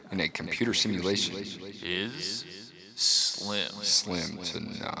in a computer simulation is slim. Slim to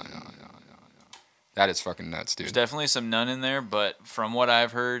none. That is fucking nuts, dude. There's definitely some none in there, but from what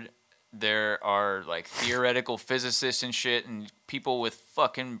I've heard, there are like theoretical physicists and shit and people with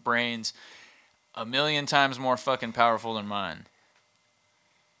fucking brains 1,000,000 times more fucking powerful than mine.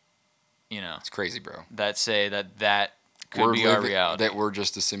 You know. It's crazy, bro. That say that could be our reality. That we're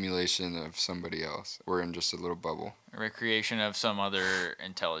just a simulation of somebody else. We're in just a little bubble. A recreation of some other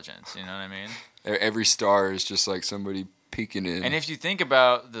intelligence, you know what I mean? Every star is just like somebody peeking in. And if you think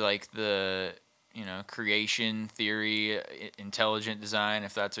about the you know, creation theory, intelligent design,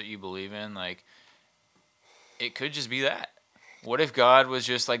 if that's what you believe in, like, it could just be that. What if God was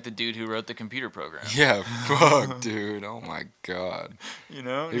just like the dude who wrote the computer program? Yeah, fuck, dude. Oh my god. You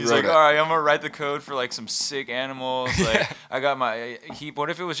know? He He's wrote like, it. all right, I'm going to write the code for like some sick animals. Like, I got my heap. What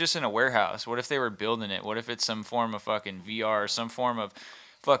if it was just in a warehouse? What if they were building it? What if it's some form of fucking VR, some form of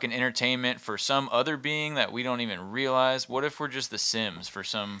fucking entertainment for some other being that we don't even realize? What if we're just the Sims for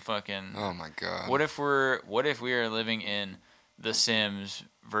some fucking... Oh my god. What if we are living in the Sims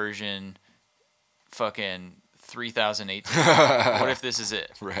version fucking 3018? What if this is it?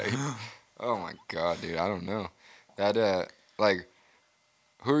 Right. Oh my god, dude. I don't know. That like,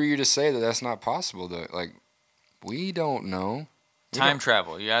 who are you to say that that's not possible? Though, like, we don't know. Time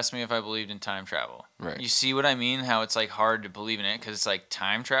travel. You asked me if I believed in time travel. Right. You see what I mean? How it's like hard to believe in it because it's like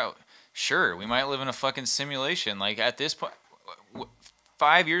time travel. Sure, we might live in a fucking simulation. Like at this point,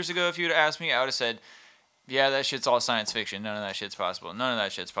 5 years ago, if you would have asked me, I would have said, "Yeah, that shit's all science fiction. None of that shit's possible. None of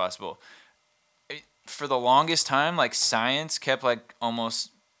that shit's possible." For the longest time, like science kept like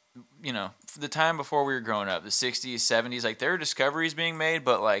almost, you know, the time before we were growing up, the 60s, 70s, like there were discoveries being made,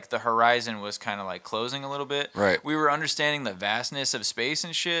 but like the horizon was kind of like closing a little bit. Right. We were understanding the vastness of space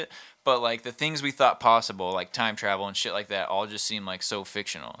and shit, but like the things we thought possible, like time travel and shit like that, all just seemed like so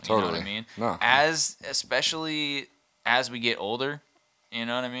fictional. You know what I mean? No. Especially as we get older, you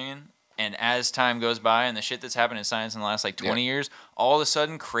know what I mean? And as time goes by and the shit that's happened in science in the last like 20 years, all of a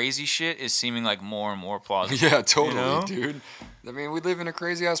sudden crazy shit is seeming like more and more plausible. Yeah, totally, you know? dude. I mean, we live in a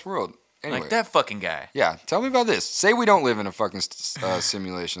crazy ass world. Anyway. Like that fucking guy. Yeah, tell me about this. Say we don't live in a fucking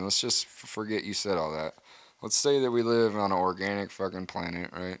simulation. Let's just forget you said all that. Let's say that we live on an organic fucking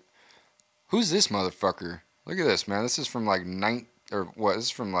planet, right? Who's this motherfucker? Look at this, man. This is from like This is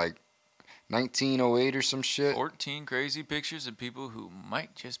from like 1908 or some shit. 14 crazy pictures of people who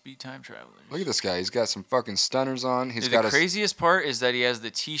might just be time travelers. Look at this guy. He's got some fucking stunners on. He's Dude, got the craziest part is that he has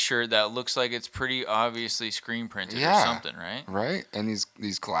the T-shirt that looks like it's pretty obviously screen printed or something, right? Right. And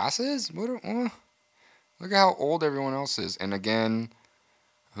these glasses. Look at how old everyone else is. And again,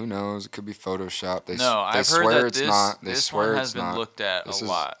 who knows? It could be photoshopped. I've heard that this one has been looked at a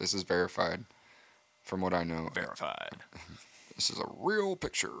lot. This is verified, from what I know. Verified. This is a real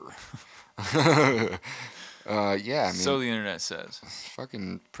picture. Yeah, I mean. So the internet says.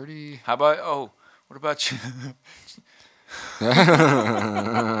 Fucking pretty. How about what about you?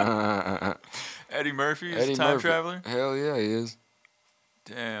 Eddie Murphy is a time traveler? Hell yeah, he is.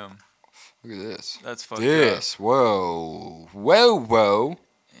 Damn. Look at this. That's fucked up. Whoa. Whoa.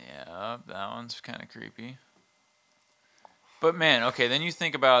 Yeah, that one's kind of creepy. But man, okay, then you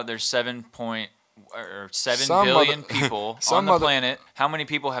think about there's 7 billion people on the planet. How many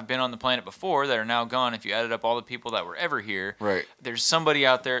people have been on the planet before that are now gone? If you added up all the people that were ever here, right? There's somebody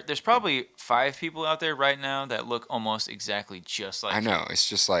out there. There's probably 5 people out there right now that look almost exactly just like. I know. You. It's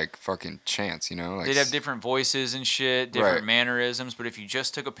just like fucking chance, you know. Like, they'd have different voices and shit, different mannerisms. But if you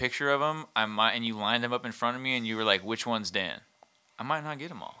just took a picture of them, and you lined them up in front of me, and you were like, "Which one's Dan?" I might not get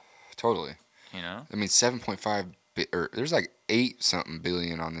them all. Totally. You know. I mean, 7.5. Or there's like 8 something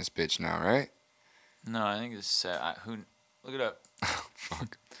billion on this bitch now, right? No, I think it's look it up.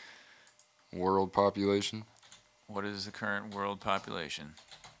 Fuck. World population. What is the current world population?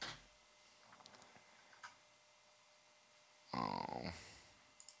 Oh.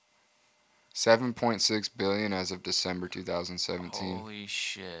 7.6 billion as of December 2017. Holy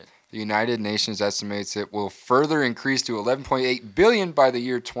shit. The United Nations estimates it will further increase to 11.8 billion by the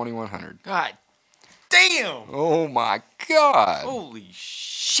year 2100. God damn! Oh my god. Holy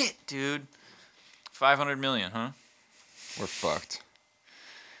shit, dude. 500 million, huh? We're fucked.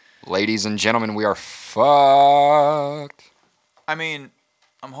 Ladies and gentlemen, we are fucked. I mean,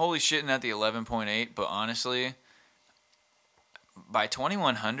 I'm holy shitting at the 11.8, but honestly, by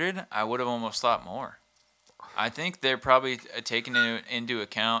 2100, I would have almost thought more. I think they're probably taking into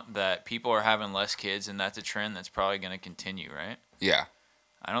account that people are having less kids, and that's a trend that's probably going to continue, right? Yeah.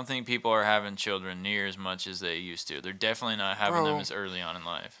 I don't think people are having children near as much as they used to. They're definitely not having them as early on in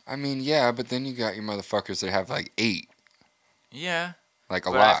life. I mean, yeah, but then you got your motherfuckers that have like 8. Yeah. Like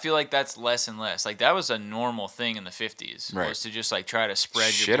a but lot. I feel like that's less and less. Like that was a normal thing in the 50s. Right. Was to just like try to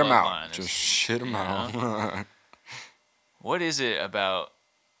spread shit your them out. bloodline. Just shit them out. What is it about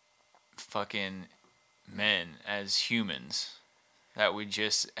fucking men as humans that we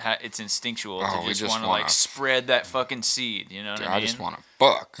just it's instinctual to just want to like spread that fucking seed, you know what I mean? I just want to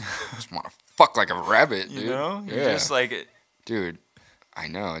fuck. I just want to fuck like a rabbit, dude. You know? You're just like it. Dude, I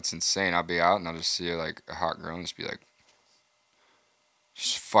know, it's insane. I'll be out and I'll just see like a hot girl and just be like,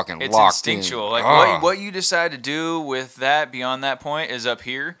 just fucking it's locked instinctual. in. Like what you decide to do with that beyond that point is up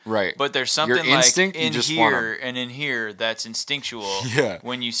here. Right. But there's something your instinct, like in here and in here that's instinctual. Yeah.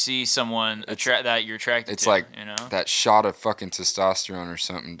 When you see someone that you're attracted to. It's like you know? that shot of fucking testosterone or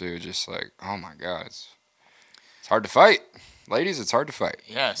something, dude. Just like, oh my god, it's hard to fight, ladies. It's hard to fight.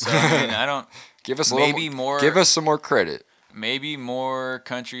 Yeah. So I mean, I don't. Give us more. Give us some more credit. Maybe more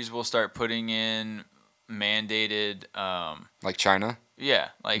countries will start putting in mandated. Like China. Yeah,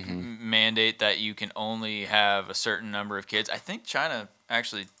 like mandate that you can only have a certain number of kids. I think China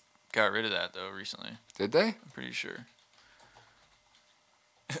actually got rid of that, though, recently. Did they? I'm pretty sure.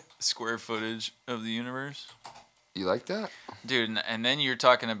 Square footage of the universe. You like that? Dude, and then you're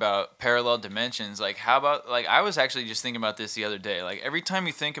talking about parallel dimensions. Like, how about, like, I was actually just thinking about this the other day. Like, every time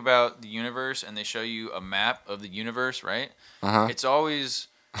you think about the universe and they show you a map of the universe, right? It's always,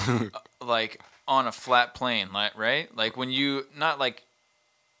 like, on a flat plane, right? Like, when you, not like,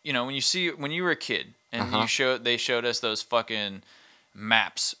 you know, when you were a kid and they showed us those fucking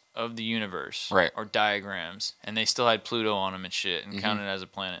maps of the universe, right, or diagrams, and they still had Pluto on them and shit and counted as a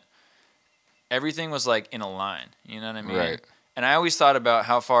planet. Everything was like in a line, you know what I mean? Right. And I always thought about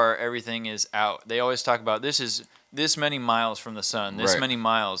how far everything is out. They always talk about this is this many miles from the sun, this many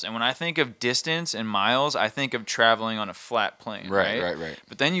miles. And when I think of distance and miles, I think of traveling on a flat plane, right?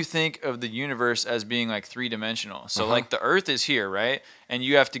 But then you think of the universe as being like 3-dimensional. So like the Earth is here, right? And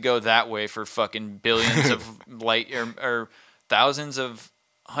you have to go that way for fucking billions of light or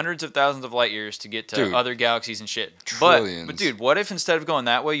hundreds of thousands of light years to get to other galaxies and shit. Trillions. But dude, what if instead of going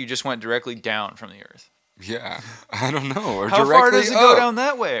that way, you just went directly down from the Earth? Yeah, I don't know. Or how far does it go down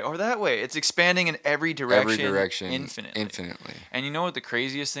that way or that way? It's expanding in every direction, infinitely. And you know what the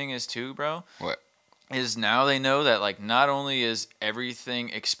craziest thing is too, bro? What? Is now they know that like not only is everything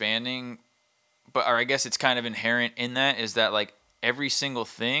expanding, or I guess it's kind of inherent in that, is that like every single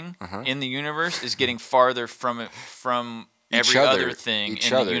thing Uh-huh. in the universe is getting farther from it from Each every other. other thing Each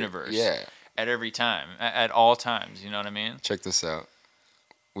in other. the universe. Yeah. At every time, at all times. You know what I mean? Check this out.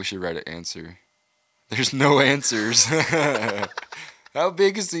 We should write an answer. There's no answers. How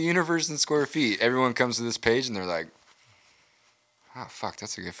big is the universe in square feet? Everyone comes to this page and they're like, oh, fuck,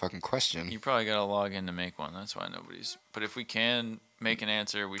 that's a good fucking question. You probably gotta log in to make one. That's why nobody's. But if we can make an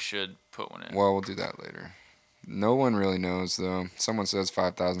answer, we should put one in. Well, we'll do that later. No one really knows, though. Someone says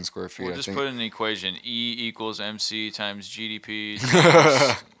 5,000 square feet. We'll I just think. put in an equation: E equals MC times GDP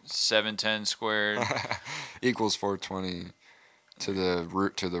times 710 squared, Equals 420 to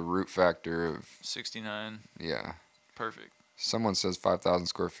the root factor of 69. yeah. Perfect. Someone says 5,000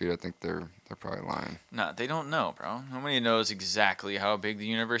 square feet. I think they're probably lying. Nah, they don't know, bro. Nobody knows exactly how big the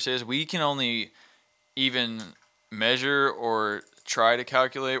universe is. We can only even measure or try to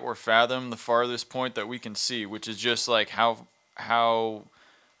calculate or fathom the farthest point that we can see, which is just like how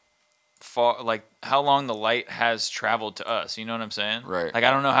far, like how long the light has traveled to us. You know what I'm saying? Right. Like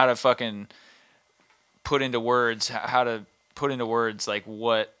I don't know how to fucking put into words how to put into words like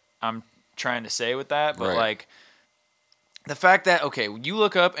what I'm trying to say with that, but Right. like the fact that, okay, you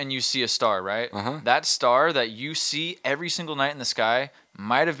look up and you see a star, right? Uh-huh. That star that you see every single night in the sky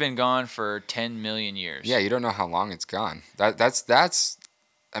might have been gone for 10 million years. Yeah, you don't know how long it's gone. That's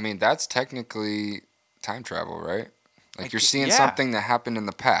I mean, that's technically time travel, right? Like you're seeing yeah. something that happened in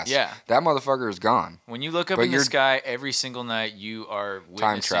the past. Yeah. That motherfucker is gone. When you look up But in the you're- sky every single night, you are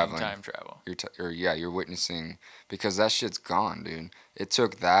witnessing traveling. time travel. You're witnessing because that shit's gone, dude. It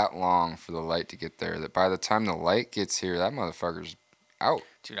took that long for the light to get there that by the time the light gets here, that motherfucker's out.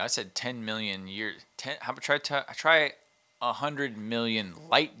 Dude, I said 10 million years. How about try 100 million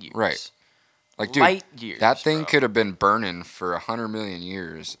light years? Right. Like, dude, light years. that thing bro. could have been burning for 100 million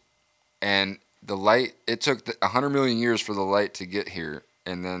years, and the light. It took 100 million years for the light to get here,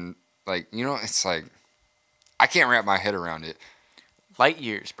 and then it's like I can't wrap my head around it. Light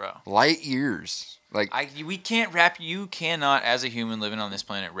years, bro. Light years. Like We can't wrap. You cannot, as a human living on this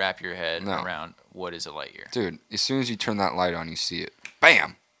planet, wrap your head No. around what is a light year. dude, as soon as you turn that light on, you see it.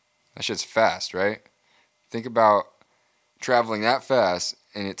 Bam! That shit's fast, right? Think about traveling that fast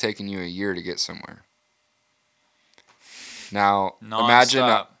and it taking you a year to get somewhere. Now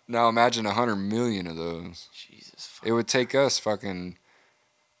Non-stop. imagine 100 million of those. Jesus. It would take us fucking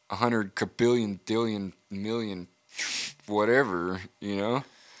 100 kabillion, dillion, million, whatever, you know?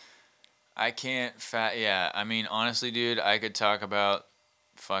 I can't yeah, I mean, honestly, dude, I could talk about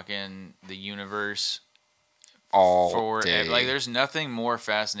fucking the universe All day like there's nothing more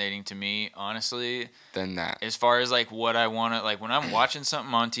fascinating to me, honestly, than that. as far as like what I want to, like when I'm watching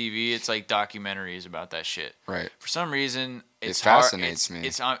something on TV, it's like documentaries about that shit. Right. For some reason, it's fascinates me.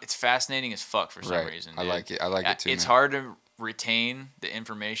 It's fascinating as fuck for some Right. reason. I dude. like it. I like it too. It's man. hard to retain the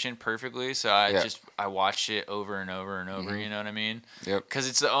information perfectly, so Yeah. I watch it over and over and over. You know what I mean? Yep.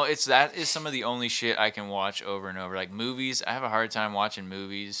 Because that is some of the only shit I can watch over and over. Like movies, I have a hard time watching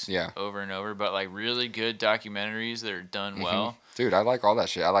movies. Yeah. Over and over, but like really good documentaries that are done well. Dude, I like all that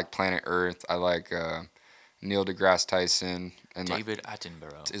shit. I like Planet Earth. I like Neil deGrasse Tyson and David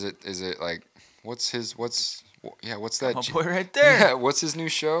Attenborough. Is it like what's that? My boy right there. Yeah, what's his new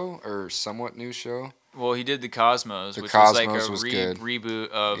show or somewhat new show? Well, he did the Cosmos, The which Cosmos was like was a good.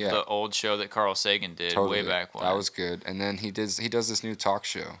 reboot of Yeah. the old show that Carl Sagan did way back when. That was good. And then he does this new talk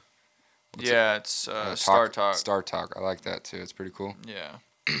show. it's Star Talk. Star Talk. I like that too. It's pretty cool. Yeah.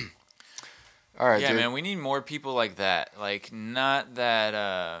 All right, Yeah, dude. man, we need more people like that. Like, not that,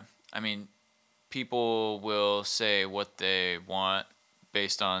 I mean, people will say what they want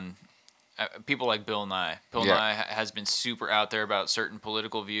based on people like Bill Nye. Bill Yeah. Nye has been super out there about certain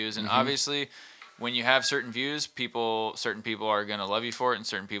political views, and obviously, when you have certain views, certain people are gonna love you for it, and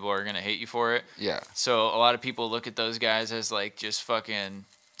certain people are gonna hate you for it. Yeah. So a lot of people look at those guys as like just fucking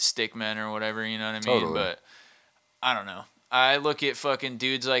stick men or whatever, you know what I mean? Totally. But I don't know. I look at fucking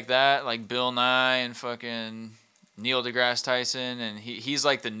dudes like that, like Bill Nye and fucking Neil deGrasse Tyson, and he's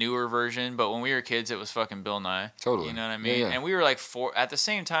like the newer version. But when we were kids, it was fucking Bill Nye. Totally. You know what I mean? Yeah, yeah. And we were like at the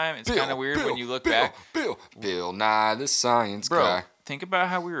same time. It's kind of weird when you look back. Bill Nye, the science Bro, guy. think about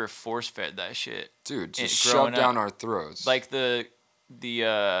how we were force fed that shit. Dude, just growing shoved down up. our throats. Like the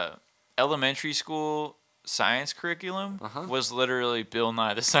elementary school science curriculum was literally Bill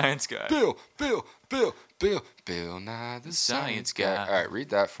Nye the science guy. Bill Nye, the science guy. All right, read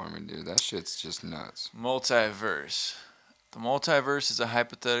that for me, dude. That shit's just nuts. Multiverse. The multiverse is a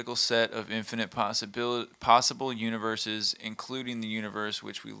hypothetical set of infinite possible universes, including the universe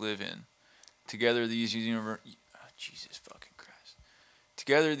which we live in. Together, these Jesus fucking Christ.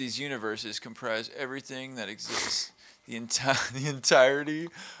 Together, these universes comprise everything that exists. the entirety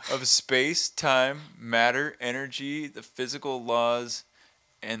of space, time, matter, energy, the physical laws,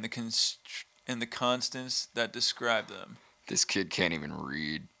 and the constants that describe them. This kid can't even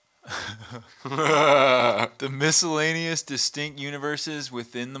read. The miscellaneous distinct universes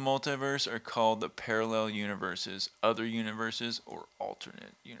within the multiverse are called the parallel universes, other universes, or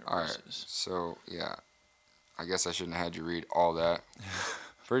alternate All right. universes. So yeah, I guess I shouldn't have had you read all that.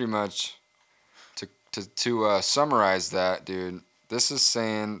 Pretty much, to summarize that, dude. This is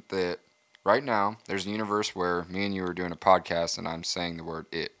saying that right now there's a universe where me and you are doing a podcast, and I'm saying the word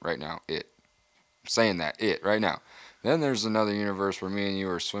 "it" right now. It. I'm saying that "it" right now. Then there's another universe where me and you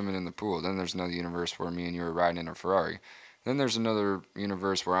are swimming in the pool. Then there's another universe where me and you are riding in a Ferrari. Then there's another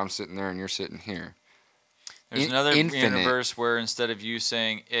universe where I'm sitting there and you're sitting here. There's another universe where instead of you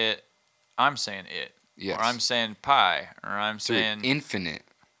saying it, I'm saying it. Yes. Or I'm saying pie. Or I'm Dude, saying... infinite.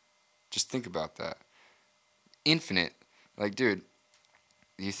 Just think about that. Infinite. Like, dude,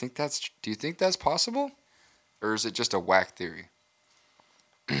 do you think that's possible? Or is it just a whack theory?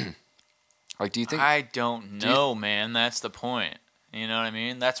 Like, do you think... I don't know, man. That's the point. You know what I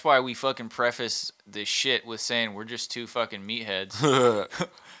mean? That's why we fucking preface this shit with saying we're just two fucking meatheads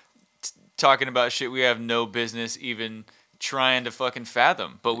talking about shit we have no business even trying to fucking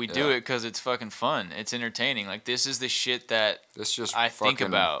fathom. But we do it because it's fucking fun. It's entertaining. Like, this is the shit that I think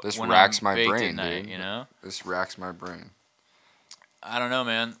about this when racks I'm my baked brain, at night, dude. you know? This racks my brain. I don't know,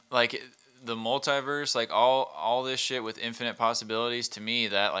 man. Like, the multiverse, like all this shit with infinite possibilities, to me,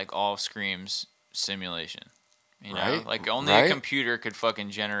 that like all screams simulation. You know, Right? like only Right? a computer could fucking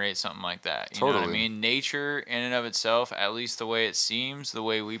generate something like that. You know what I Totally. mean? Nature, in and of itself, at least the way it seems, the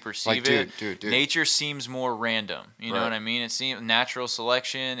way we perceive Like, it, dude. nature seems more random. You know Right. what I mean? It seems natural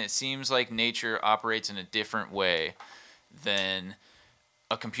selection. It seems like nature operates in a different way than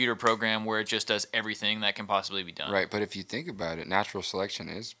a computer program where it just does everything that can possibly be done. Right, but if you think about it, natural selection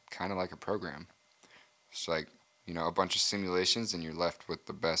is kind of like a program. It's like, you know, a bunch of simulations and you're left with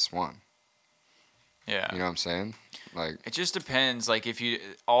the best one. Yeah. You know what I'm saying? Like, It just depends. Like, if you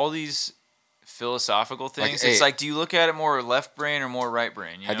all these philosophical things, hey, it's like, do you look at it more left brain or more right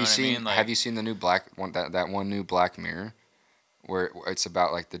brain? You know what I mean? Like, have you seen the new that one new Black Mirror where it's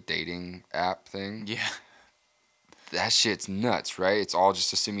about like the dating app thing? yeah, That shit's nuts, right? It's all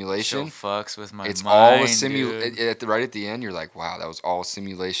just a simulation. so fucks with my It's mind, all a dude. right at the end, you're like, wow, that was all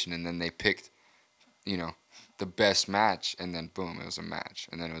simulation, and then they picked, you know, the best match, and then boom, it was a match,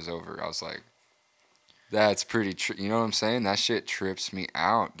 and then it was over. I was like, that's pretty. You know what I'm saying? That shit trips me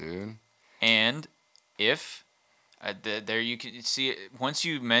out, dude. And if there you can see it, once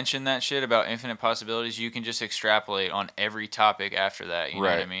you mention that shit about infinite possibilities, you can just extrapolate on every topic after that. You know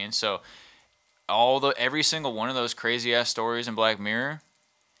what I Right. mean? So every single one of those crazy ass stories in Black Mirror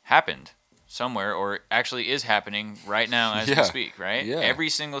happened somewhere, or actually is happening right now as we Yeah. speak, right? Yeah. Every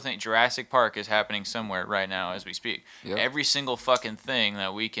single thing. Jurassic Park is happening somewhere right now as we speak. Yep. Every single fucking thing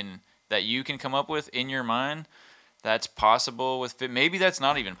that you can come up with in your mind that's possible with maybe that's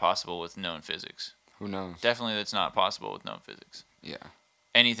not even possible with known physics. Who knows? Definitely that's not possible with known physics. Yeah.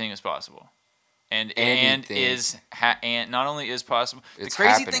 Anything is possible. And Anything. and not only is possible. It's the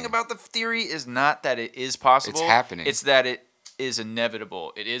crazy happening. thing about the theory is not that it is possible. It's happening. It's that it is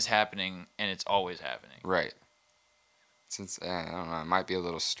inevitable. It is happening, and it's always happening. Right. Since I don't know, it might be a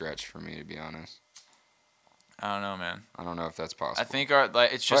little stretch for me, to be honest. I don't know, man. I don't know if that's possible. I think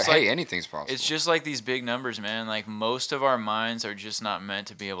it's just but like hey, anything's possible. it's just like these big numbers, man. Like, most of our minds are just not meant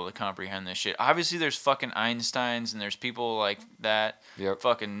to be able to comprehend this shit. Obviously, there's fucking Einsteins and there's people like that. Yep.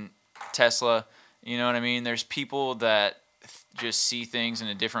 Fucking Tesla. You know what I mean? There's people that just see things in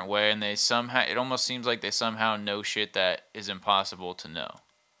a different way, and it almost seems like they somehow know shit that is impossible to know.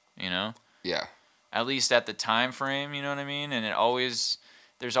 You know? Yeah. At least at the time frame, you know what I mean? And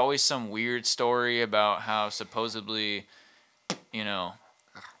there's always some weird story about how supposedly, you know,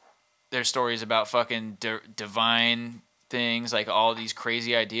 there's stories about fucking divine things, like all these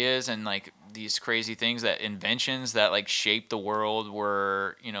crazy ideas and like these crazy things, that inventions that like shape the world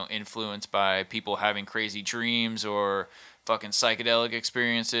were, you know, influenced by people having crazy dreams or fucking psychedelic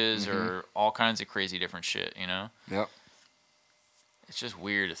experiences or all kinds of crazy different shit, you know? Yep. It's just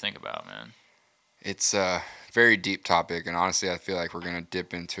weird to think about, man. It's a very deep topic, and honestly, I feel like we're gonna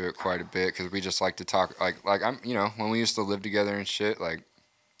dip into it quite a bit because we just like to talk. Like I'm, you know, when we used to live together and shit, like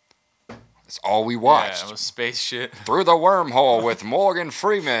it's all we watched. Yeah, it was space shit. Through the Wormhole with Morgan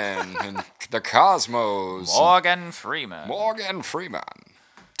Freeman and the Cosmos. Morgan Freeman. Morgan Freeman.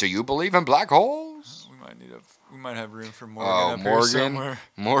 Do you believe in black holes? We might have room for Morgan Oh, up here Morgan. somewhere.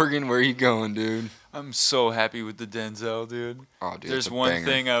 Morgan, where you going, dude? I'm so happy with the Denzel, dude. Oh, dude, There's it's a one banger.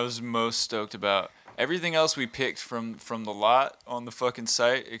 thing I was most stoked about. Everything else we picked from the lot on the fucking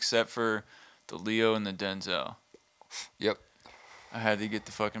site except for the Leo and the Denzel. Yep. I had to get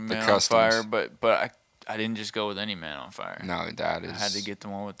the fucking The Man on customs. Fire, but I didn't just go with any Man on Fire. No, that is. I had to get the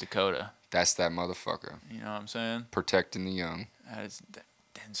one with Dakota. That's that motherfucker. You know what I'm saying? Protecting the young.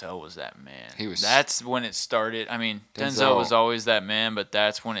 Denzel was that man. He was. That's when it started. I mean, Denzel was always that man, but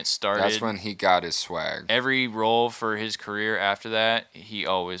that's when it started. That's when he got his swag. Every role for his career after that, he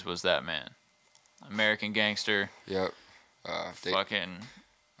always was that man. American Gangster. Yep. Fucking.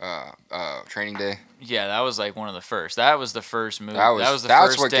 Training Day. Yeah, that was like one of the first. That was the first movie. That was the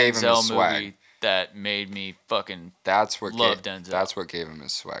that's first what gave him his Denzel swag. movie that made me fucking That's what love Denzel. That's what gave him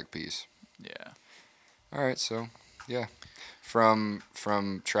his swag piece. Yeah. All right, so yeah, from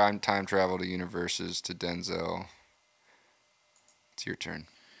time travel to universes to Denzel. It's your turn.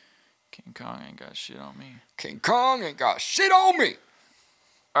 King Kong ain't got shit on me. King Kong ain't got shit on me.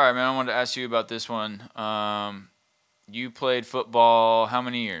 All right, man. I wanted to ask you about this one. You played football how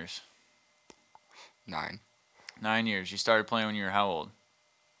many years? 9. 9 years. You started playing when you were how old?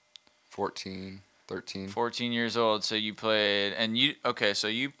 14, 13. 14 years old. So you played, and so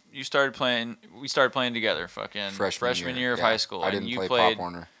you started playing. We started playing together. Fucking freshman year of high school. I didn't and you play played Pop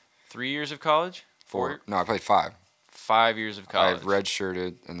Warner. 3 years of college. 4. No, I played 5. 5 years of college. I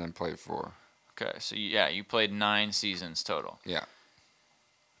redshirted and then played 4. Okay, so you played 9 seasons total. Yeah.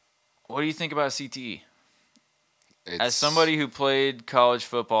 What do you think about CTE? It's, As somebody who played college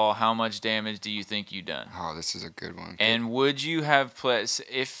football, how much damage do you think you done? Oh, this is a good one. And would you have played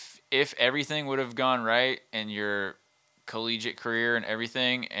if everything would have gone right in your collegiate career and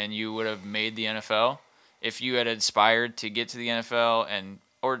everything, and you would have made the NFL? If you had aspired to get to the NFL,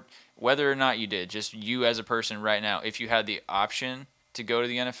 or whether or not you did, just you as a person right now, if you had the option to go to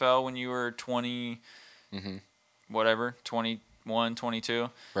the NFL when you were 20, whatever, 21, 22,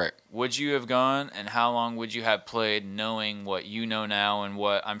 right? Would you have gone, and how long would you have played knowing what you know now and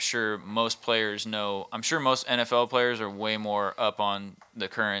what I'm sure most players know? I'm sure most NFL players are way more up on the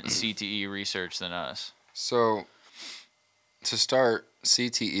current CTE research than us. So, to start,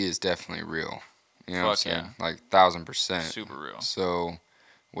 CTE is definitely real. You know what I'm saying? Yeah. Like 1000%. Super real. So,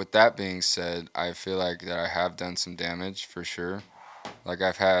 with that being said, I feel like that I have done some damage for sure. Like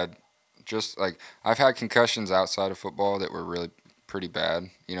I've had concussions outside of football that were really pretty bad.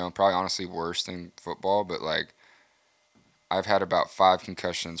 You know, probably honestly worse than football, but like I've had about 5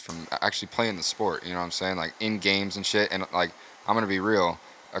 concussions from actually playing the sport, you know what I'm saying? Like in games and shit, and like I'm going to be real,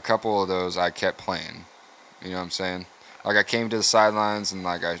 a couple of those I kept playing. You know what I'm saying? Like I came to the sidelines and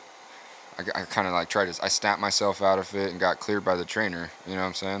like I kind of like I snapped myself out of it and got cleared by the trainer, you know what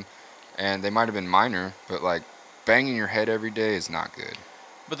I'm saying? And they might have been minor, but like banging your head every day is not good.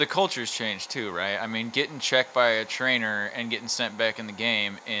 But the culture's changed too, right? I mean, getting checked by a trainer and getting sent back in the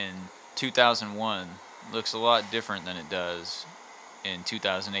game in 2001 looks a lot different than it does in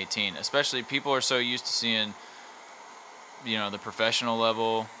 2018. Especially people are so used to seeing, you know, the professional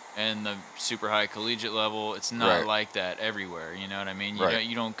level and the super high collegiate level. It's not like that everywhere, you know what I mean?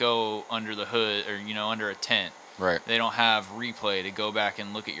 You don't go under the hood or, you know, under a tent. Right. They don't have replay to go back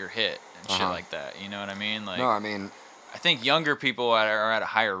and look at your hit and shit like that. You know what I mean? Like, no, I mean, I think younger people are at a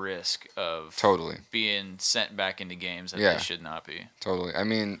higher risk of totally being sent back into games that they should not be. Totally. I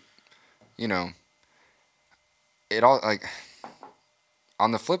mean, you know, it all, like,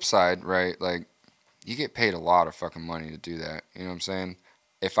 on the flip side, right, like, you get paid a lot of fucking money to do that. You know what I'm saying?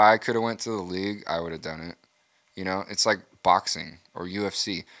 If I could have went to the league, I would have done it. You know, it's like boxing or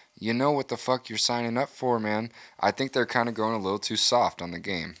UFC. You know what the fuck you're signing up for, man. I think they're kind of going a little too soft on the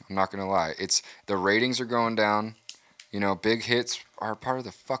game. I'm not going to lie. The ratings are going down. You know, big hits are part of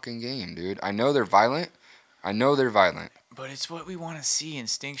the fucking game, dude. I know they're violent. But it's what we want to see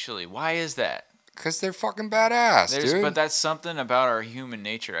instinctually. Why is that? Because they're fucking badass, dude. But that's something about our human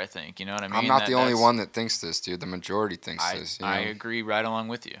nature, I think. You know what I mean? I'm not the only one that thinks this, dude. The majority thinks this. You know? I agree right along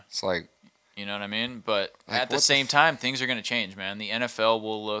with you. It's like... You know what I mean? But at the same time, things are going to change, man. The NFL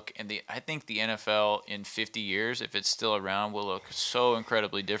will look... I think the NFL in 50 years, if it's still around, will look so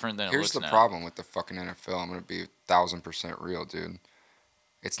incredibly different than it looks now. Here's the problem with the fucking NFL. I'm going to be 1000% real, dude.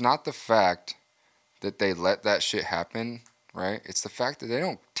 It's not the fact that they let that shit happen, right? It's the fact that they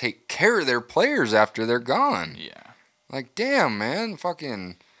don't take care of their players after they're gone. Yeah. Like, damn, man.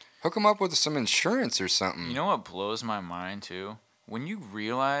 Fucking hook them up with some insurance or something. You know what blows my mind, too? When you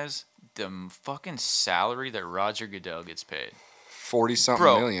realize the fucking salary that Roger Goodell gets paid. 40-something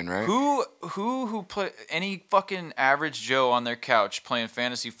Bro, million, right? who play any fucking average Joe on their couch playing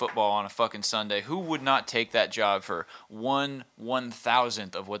fantasy football on a fucking Sunday? Who would not take that job for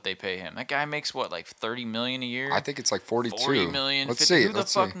 1/1000th of what they pay him? That guy makes what, like 30 million a year? I think it's like 42. 40 million. Let's 50, see. who the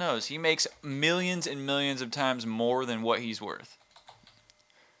fuck knows? He makes millions and millions of times more than what he's worth.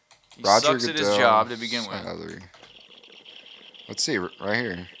 He sucks at his job to begin with. Let's see right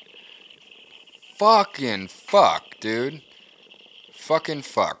here. Fucking fuck, dude. Fucking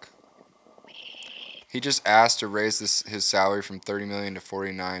fuck. He just asked to raise his salary from 30 million to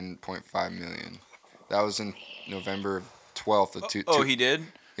 49.5 million. That was in November 12th of he did?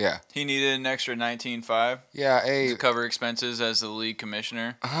 Yeah. He needed an extra 19.5 Yeah, to cover expenses as the league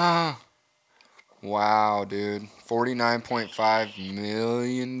commissioner. Wow, dude. $49.5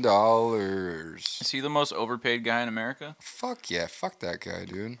 million. Is he the most overpaid guy in America? Fuck yeah. Fuck that guy,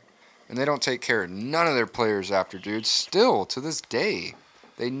 dude. And they don't take care of none of their players after, dude. Still, to this day.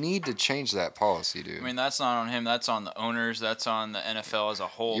 They need to change that policy, dude. I mean, that's not on him. That's on the owners. That's on the NFL as a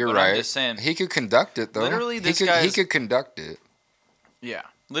whole. You're but right. I'm just saying. He could conduct it, though. Literally, he could conduct it. Yeah.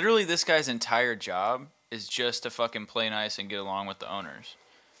 Literally, this guy's entire job is just to fucking play nice and get along with the owners.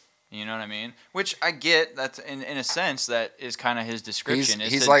 You know what I mean? Which I get. That's in a sense that is kind of his description.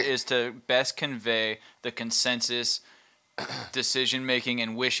 Is to best convey the consensus decision making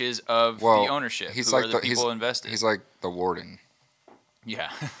and wishes of the ownership. He's who like are the people invested. He's like the warden.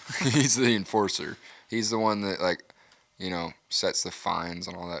 Yeah. He's the enforcer. He's the one that, like, sets the fines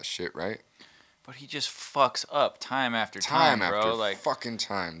and all that shit, right? But he just fucks up time after time, bro. Like fucking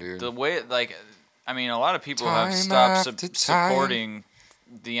time, dude. The way, like, I mean, a lot of people have stopped supporting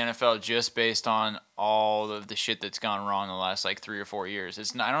the NFL just based on all of the shit that's gone wrong in the last like 3 or 4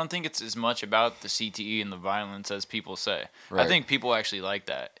 years. I don't think it's as much about the CTE and the violence as people say. Right. I think people actually like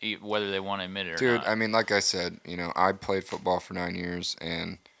that, whether they want to admit it or not. Dude, I mean, like I said, I played football for 9 years,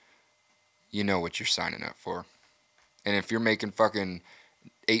 and you know what you're signing up for. And if you're making fucking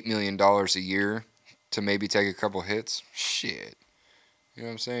 $8 million a year to maybe take a couple hits, shit. You know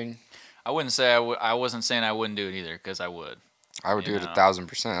what I'm saying? I wouldn't say I wasn't saying I wouldn't do it either, because I would. I would do it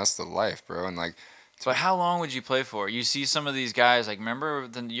 1,000%. That's the life, bro. And like, but how long would you play for? You see some of these guys, like, remember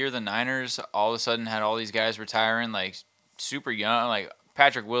the year the Niners all of a sudden had all these guys retiring, like, super young. Like,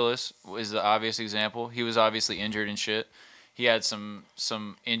 Patrick Willis is the obvious example. He was obviously injured and shit. He had some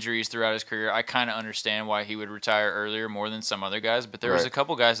injuries throughout his career. I kind of understand why he would retire earlier more than some other guys, but there was a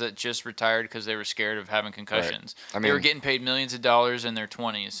couple guys that just retired because they were scared of having concussions. Right. I mean, they were getting paid millions of dollars in their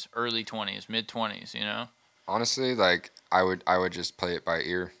 20s, early 20s, mid 20s, you know? Honestly, like, I would just play it by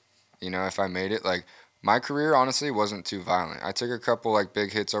ear. If I made it, like, my career honestly wasn't too violent. I took a couple like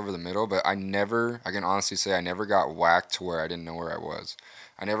big hits over the middle, but I can honestly say I never got whacked to where I didn't know where I was.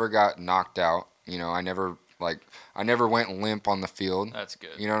 I never got knocked out. I never went limp on the field. That's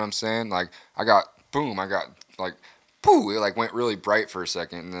good. You know what I'm saying? Like, I got like, pooh, it like went really bright for a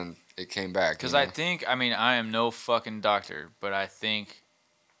second, and then it came back. Because I am no fucking doctor, but I think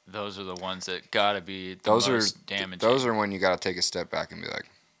those are the ones that gotta be most damaging. Those are when you gotta take a step back and be like,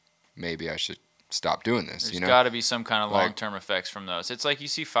 maybe I should stop doing this. There's gotta be some kind of long-term effects from those. It's like you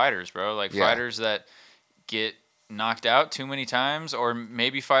see fighters, bro. Like fighters that get knocked out too many times, or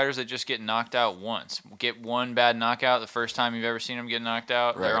maybe fighters that just get knocked out once. Get one bad knockout the first time you've ever seen them get knocked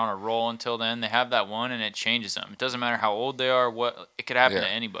out. Right. They're on a roll until then. They have that one, and it changes them. It doesn't matter how old they are. It could happen to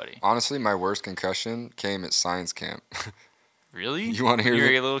anybody. Honestly, my worst concussion came at science camp. Really? You want to hear?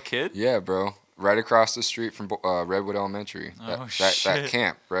 You're a little kid? Yeah, bro. Right across the street from Redwood Elementary. That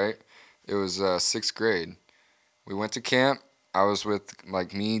camp, right? It was 6th grade. We went to camp. I was with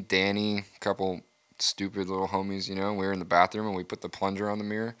like me, Danny, a couple stupid little homies. We were in the bathroom and we put the plunger on the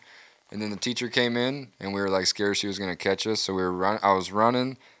mirror. And then the teacher came in and we were like scared she was gonna catch us. So I was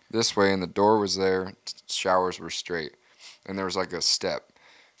running this way and the door was there. Showers were straight, and there was like a step.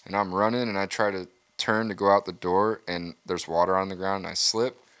 And I'm running and I try to turn to go out the door and there's water on the ground and I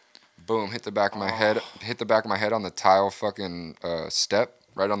slip, boom, hit the back of my head on the tile fucking step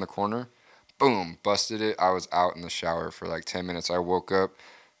right on the corner, boom, busted it. I was out in the shower for like 10 minutes. I woke up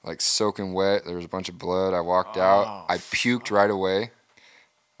like soaking wet. There was a bunch of blood. I walked out. I puked right away.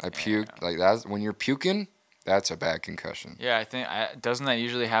 I puked. Like, that's when you're puking, that's a bad concussion. Yeah, I think doesn't that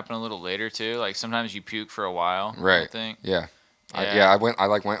usually happen a little later too? Like sometimes you puke for a while. Right. I think. Yeah. I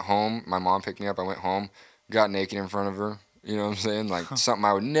went home. My mom picked me up. I went home, got naked in front of her. You know what I'm saying? Like something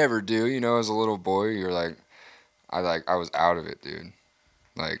I would never do. As a little boy, you're like, I was out of it, dude.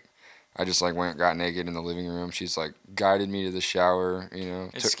 Like, I just like went, got naked in the living room. She's like guided me to the shower.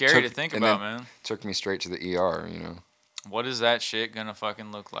 It's scary to think about, man. Took me straight to the ER. What is that shit gonna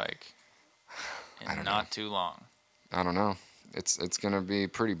fucking look like? Not too long. I don't know. it's gonna be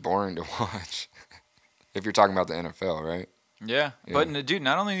pretty boring to watch. If you're talking about the NFL, right? Yeah, but dude,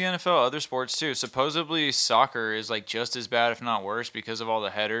 not only the NFL, other sports too. Supposedly, soccer is like just as bad, if not worse, because of all the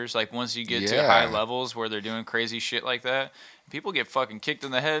headers. Like once you get to high levels where they're doing crazy shit like that, people get fucking kicked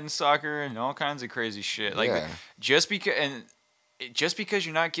in the head in soccer and all kinds of crazy shit. Like just because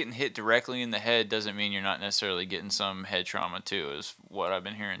you're not getting hit directly in the head doesn't mean you're not necessarily getting some head trauma too. Is what I've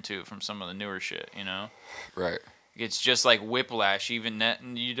been hearing too from some of the newer shit. You know. Right. It's just like whiplash. Even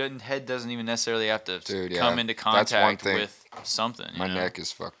head doesn't even necessarily have to come into contact with something. My neck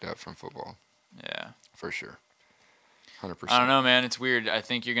is fucked up from football. Yeah, for sure. 100%. I don't know, man. It's weird. I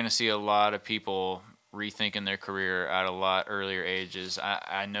think you're gonna see a lot of people rethinking their career at a lot earlier ages.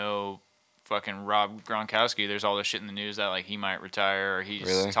 I know, fucking Rob Gronkowski. There's all this shit in the news that like he might retire or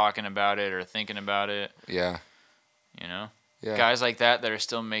he's talking about it or thinking about it. Yeah. You know. Yeah. Guys like that are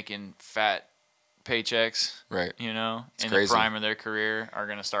still making fat paychecks, right? You know, it's in crazy. The prime of their career are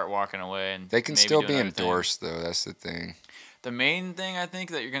going to start walking away, and they can still be endorsed though. That's the thing. The main thing I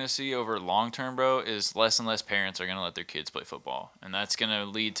think that you're going to see over long term, bro, is less and less parents are going to let their kids play football, and that's going to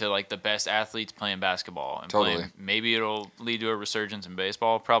lead to like the best athletes playing basketball and playing. Maybe it'll lead to a resurgence in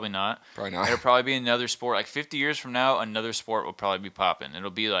baseball. Probably not. Probably not. It'll probably be another sport. Like 50 years from now, another sport will probably be popping. It'll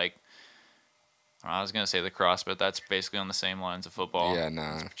be like. I was going to say lacrosse, but that's basically on the same lines of football. Yeah,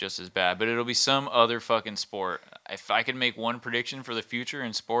 no. It's just as bad. But it'll be some other fucking sport. If I could make one prediction for the future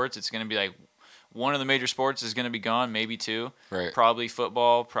in sports, it's going to be like one of the major sports is going to be gone, maybe two. Right. Probably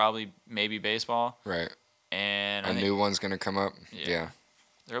football, probably maybe baseball. Right. And a new one's going to come up. Yeah.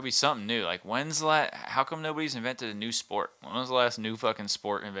 There'll be something new. Like, how come nobody's invented a new sport? When was the last new fucking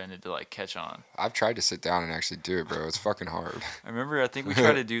sport invented to, like, catch on? I've tried to sit down and actually do it, bro. It's fucking hard. I think we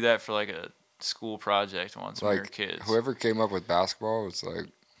tried to do that for, like, a school project once when we were kids. Whoever came up with basketball was like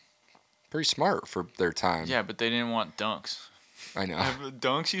pretty smart for their time. Yeah, but they didn't want dunks. I know.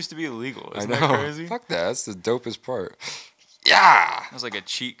 Dunks used to be illegal. Isn't that crazy? Fuck that. That's the dopest part. Yeah. It was like a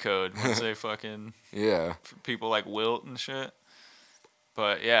cheat code once they fucking people like Wilt and shit.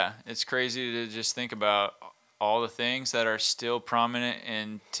 But yeah, it's crazy to just think about all the things that are still prominent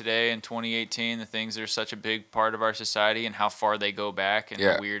in today in 2018, the things that are such a big part of our society and how far they go back and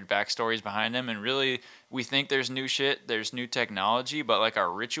the weird backstories behind them. And really, we think there's new shit, there's new technology, but like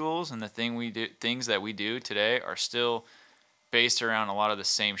our rituals and the things that we do today are still based around a lot of the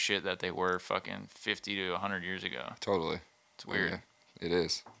same shit that they were fucking 50 to 100 years ago. Totally. It's weird. Yeah, it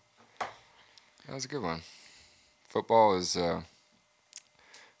is. That was a good one. Football is...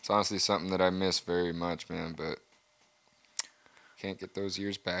 it's honestly something that I miss very much, man, but can't get those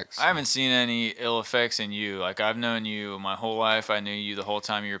years back. So. I haven't seen any ill effects in you. Like, I've known you my whole life. I knew you the whole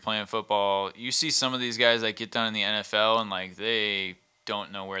time you were playing football. You see some of these guys that get done in the NFL, and, like, they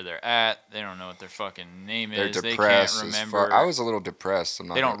don't know where they're at. They don't know what their fucking name is. They're depressed. They can't remember. I was a little depressed.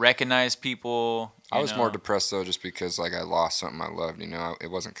 They don't recognize people. I was more depressed, though, just because, like, I lost something I loved, you know.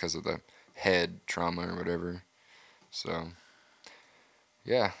 It wasn't because of the head trauma or whatever. So...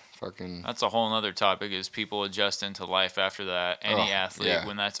 yeah, fucking... That's a whole nother topic, is people adjusting to life after that. Any athlete,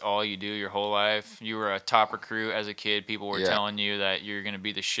 when that's all you do your whole life. You were a top recruit as a kid. People were telling you that you're going to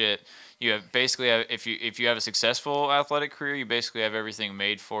be the shit. You have basically, if you have a successful athletic career, you basically have everything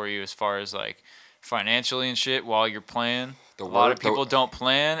made for you as far as, like, financially and shit while you're playing. A lot of people don't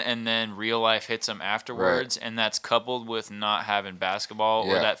plan, and then real life hits them afterwards, and that's coupled with not having basketball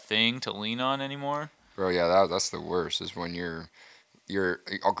or that thing to lean on anymore. Bro, yeah, that's the worst, is when you're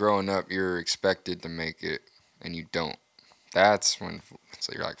growing up, you're expected to make it, and you don't. That's when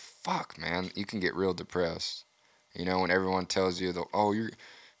you're like, fuck, man. You can get real depressed. You know, when everyone tells you,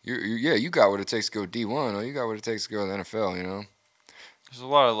 you got what it takes to go D1, or you got what it takes to go to the NFL, you know? There's a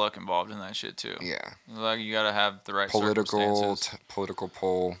lot of luck involved in that shit, too. Yeah. Like, you got to have the right political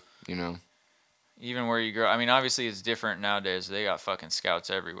pull, you know? Even where you grow. I mean, obviously, it's different nowadays. They got fucking scouts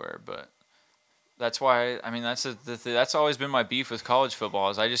everywhere, but... that's why, I mean, that's always been my beef with college football,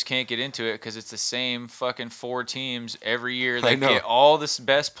 is I just can't get into it because it's the same fucking 4 teams every year that get all the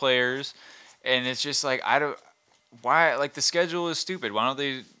best players, and it's just like, why, like, the schedule is stupid. Why don't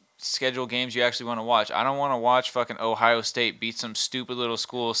they schedule games you actually want to watch? I don't want to watch fucking Ohio State beat some stupid little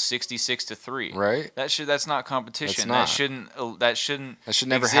school 66-3. Right? That's not competition. That shouldn't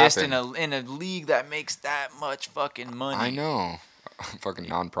never exist happen in a league that makes that much fucking money. I know. Fucking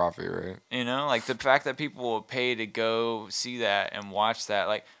non-profit, right? You know, like, the fact that people will pay to go see that and watch that,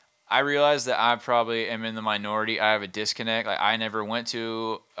 like, I realize that I probably am in the minority. I have a disconnect. Like, I never went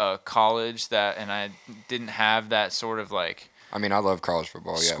to a college and I didn't have that sort of, like... I mean, I love college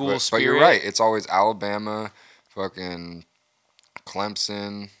football, school but you're right. It's always Alabama, fucking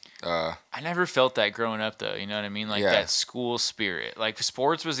Clemson. I never felt that growing up, though. You know what I mean? Like Yeah. that school spirit. Like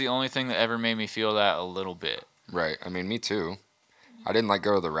sports was the only thing that ever made me feel that a little bit. Right. I mean, me too. I didn't like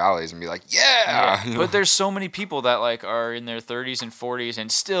go to the rallies and be like, yeah. You know? But there's so many people that like are in their 30s and 40s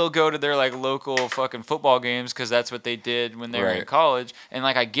and still go to their like local fucking football games because that's what they did when they were in Right. college. And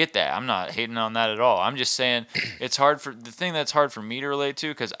like I get that. I'm not hating on that at all. I'm just saying it's hard for the thing that's hard for me to relate to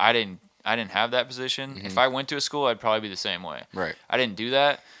because I didn't have that position. If I went to a school, I'd probably be the same way. Right. I didn't do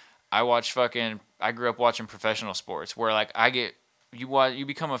that. I grew up watching professional sports where like you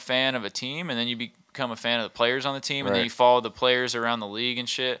become a fan of a team and then you become a fan of the players on the team and then Right. you follow the players around the league and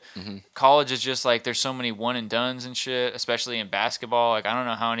shit. College is just like there's so many one and dones and shit, especially in basketball. Like I don't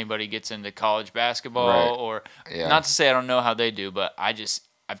know how anybody gets into college basketball Right. or Yeah. not to say I don't know how they do, but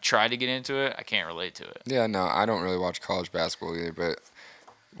I've tried to get into it. I can't relate to it. Yeah, no, I don't really watch college basketball either, but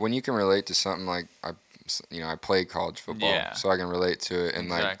when you can relate to something like I played college football, Yeah. so I can relate to it. And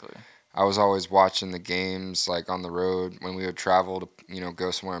like Exactly. I was always watching the games like on the road when we would travel to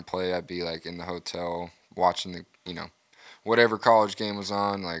go somewhere and play. I'd be like in the hotel watching the whatever college game was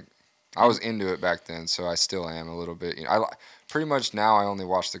on. Like I was into it back then, so I still am a little bit. Pretty much now I only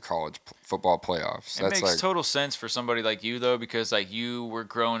watch the college football playoffs. It makes total sense for somebody like you though, because like you were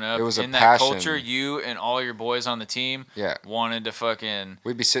growing up It was a in that passion. culture. You and all your boys on the team Yeah. wanted to fucking.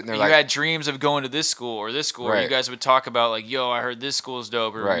 We'd be sitting there You like had dreams of going to this school or this school. Or you Right. guys would talk about like, yo, I heard this school's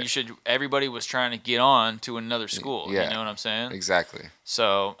dope, or Right. you should. Everybody was trying to get on to another school. Yeah. You know what I'm saying? exactly.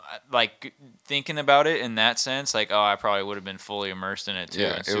 So like thinking about it in that sense, like I probably would have been fully immersed in it too.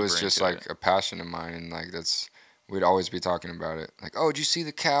 Yeah, and it was super just into like a passion of mine, and like we'd always be talking about it. Like, oh, did you see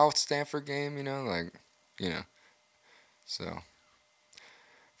the Cal Stanford game? So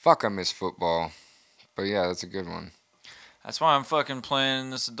fuck, I miss football, but yeah, that's a good one. That's why I'm fucking playing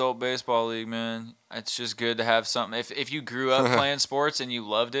this adult baseball league, man. It's just good to have something. If you grew up playing sports and you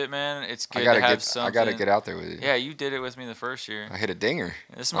loved it, man, it's good to have something. I gotta get out there with you. Yeah, you did it with me the first year. I hit a dinger.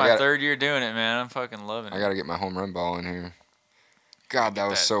 This is my third year doing it, man. I'm fucking loving it. I gotta get my home run ball in here. God, that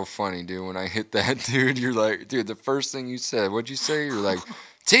was that. so funny, dude. When I hit that, dude, you're like, dude, the first thing you said, what'd you say? You're like,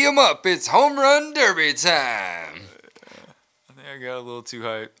 tee 'em up, it's home run derby time. I think I got a little too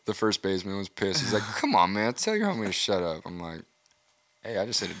hyped. The first baseman was pissed. He's like, come on, man, tell your homie to shut up. I'm like, hey, I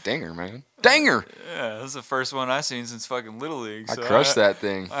just hit a dinger, man. Dinger! Yeah, this is the first one I've seen since fucking Little League. I So crushed that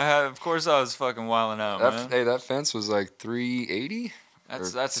thing. Of course, I was fucking wilding out, man. Hey, that fence was like 380.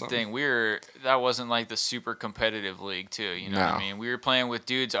 That's or the something. thing. That wasn't like the super competitive league too. You know what I No. mean? We were playing with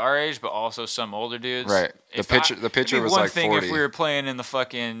dudes our age, but also some older dudes. Right. The pitcher it'd be was one like thing 40. if we were playing in the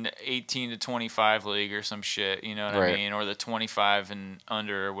fucking 18 to 25 league or some shit. You know what I Right. mean? Or the 25 and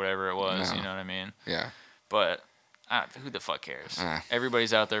under or whatever it was. No. You know what I mean? Yeah. But who the fuck cares? Ah.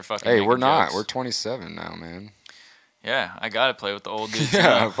 Everybody's out there fucking. Hey, we're making not. jokes. We're 27 now, man. Yeah, I gotta play with the old dudes. Yeah,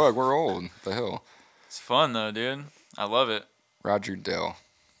 now. fuck, we're old. The hell. It's fun though, dude. I love it. Roger Dell.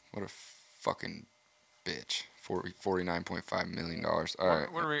 What a fucking bitch. $49.5 million. All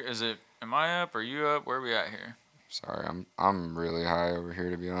right. What are we? Is it? Am I up? Are you up? Where are we at here? Sorry, I'm really high over here,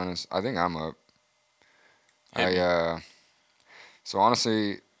 to be honest. I think I'm up. Hit me. So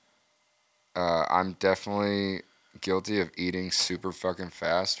honestly, I'm definitely guilty of eating super fucking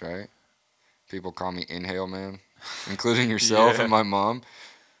fast, right? People call me Inhale Man, including yourself Yeah. and my mom.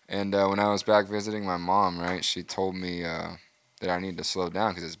 And when I was back visiting my mom, right, she told me that I need to slow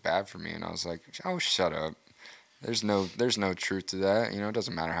down because it's bad for me. And I was like, oh, shut up. There's no truth to that. It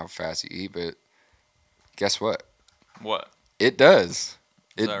doesn't matter how fast you eat, but guess what? What? It does.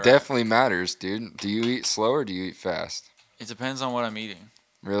 Is It that right? definitely matters, dude. Do you eat slow or do you eat fast? It depends on what I'm eating.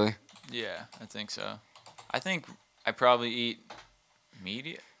 Really? Yeah, I think so. I think I probably eat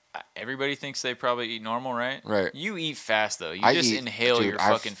medium. Everybody thinks they probably eat normal, right? Right. You eat fast though. You I just eat, inhale dude, your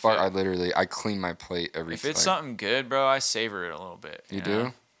fucking food. I clean my plate every. If it's like, something good, bro, I savor it a little bit. You know? do? A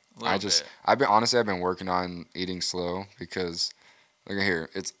little bit. I've been working on eating slow because, look at here,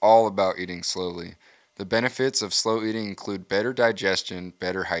 it's all about eating slowly. The benefits of slow eating include better digestion,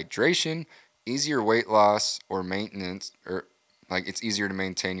 better hydration, easier weight loss or maintenance, or like it's easier to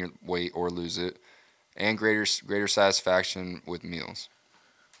maintain your weight or lose it, and greater satisfaction with meals.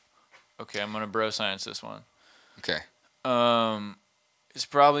 Okay, I'm gonna bro science this one. Okay. It's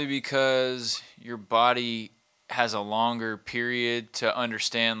probably because your body has a longer period to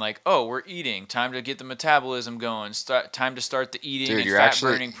understand, like, oh, we're eating. Time to get the metabolism going. Time to start the eating Dude, and you're fat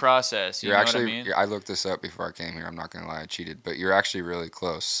actually- burning process. You You're know actually, what I mean? I looked this up before I came here. I'm not going to lie, I cheated. But you're actually really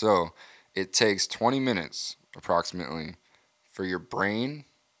close. So it takes 20 minutes approximately for your brain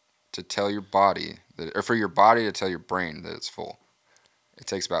to tell your body, or for your body to tell your brain that it's full. It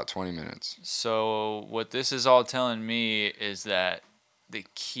takes about 20 minutes. So what this is all telling me is that the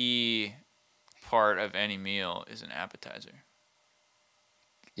key part of any meal is an appetizer.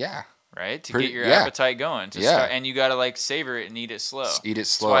 Yeah. Right? To Pretty- get your yeah. appetite going. And you got to like savor it and eat it slow. Eat it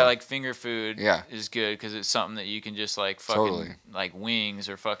slow. That's why like finger food Yeah. is good because it's something that you can just like fucking Totally. like wings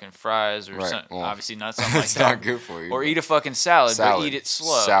or fucking fries or Right. something. Well, Obviously not something like it's that. not good for you. Or but eat a fucking salad, but salad. eat it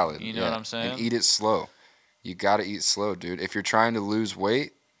slow. Salad. You know yeah. what I'm saying? And eat it slow. You gotta eat slow, dude. If you're trying to lose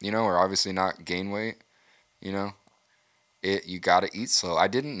weight, you know, or obviously not gain weight, you know, you gotta eat slow. I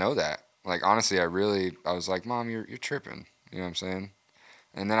didn't know that. Like honestly, I was like, Mom, you're tripping. You know what I'm saying?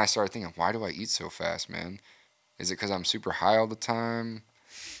 And then I started thinking, why do I eat so fast, man? Is it because I'm super high all the time?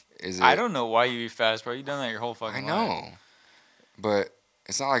 Is it? I don't know why you eat fast, bro. You've done that your whole fucking I know, life. but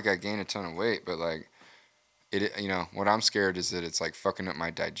it's not like I gained a ton of weight. But like, you know, what I'm scared is that it's like fucking up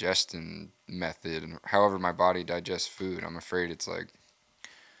my digestion method and however my body digests food. I'm afraid it's like,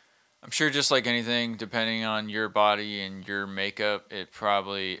 I'm sure just like anything, depending on your body and your makeup, it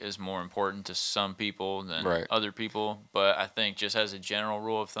probably is more important to some people than Right. other people. But I think just as a general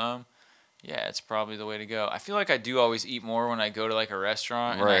rule of thumb, yeah, it's probably the way to go. I feel like I do always eat more when I go to like a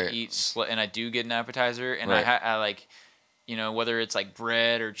restaurant and I Right. eat and I do get an appetizer and Right. I like, you know, whether it's like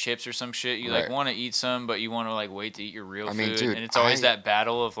bread or chips or some shit, you like Right. want to eat some, but you want to like wait to eat your real I mean, food. dude, And it's always I- that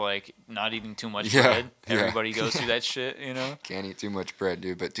battle of like not eating too much Yeah, bread. yeah. Everybody goes through that shit, you know? can't eat too much bread,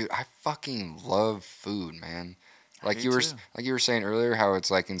 dude. But dude, I fucking love food, man. Like do you were too. like you were saying earlier, how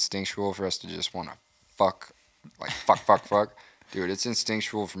it's like instinctual for us to just want to fuck, like fuck. Dude, it's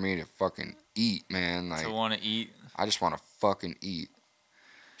instinctual for me to fucking eat, man. Like To want to eat. I just want to fucking eat.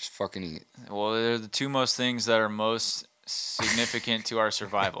 Just fucking eat. Well, they're the two most things that are most significant to our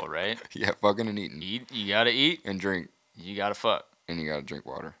survival, right? Yeah, fucking and eating. Eat, you gotta eat, And drink. you gotta fuck. And you gotta drink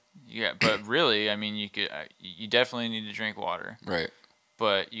water. Yeah, but really, I mean, you definitely need to drink water, Right.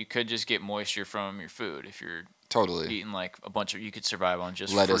 but you could just get moisture from your food if you're Totally. eating like a bunch of. You could survive on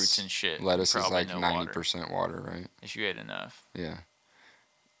just Lettuce. fruits and shit. Lettuce is Probably like no 90% water, right? if you ate enough. Yeah.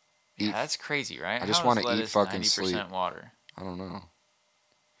 Yeah, Eat- that's crazy, right? I just How want is to eat lettuce fucking 90% sleep. water. I don't know.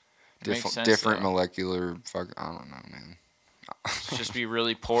 It makes sense, Different though. molecular fuck. I don't know, man. Just be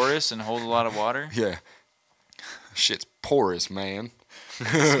really porous and hold a lot of water. Yeah. Shit's porous, man.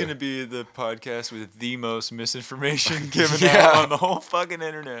 It's gonna be the podcast with the most misinformation given Yeah. out on the whole fucking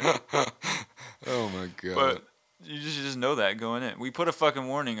internet. Oh my god. But you just know that going in. We put a fucking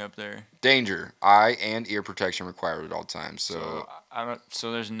warning up there, Danger. Eye and ear protection required at all times. So, so I don't.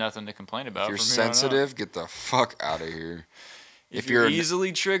 So there's nothing to complain about. if you're from here on out. sensitive, get the fuck out of here. if you're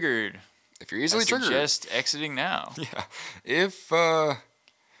easily triggered, if you're easily triggered, suggest exiting now. yeah. If you're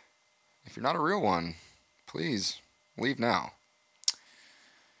not a real one, please leave now.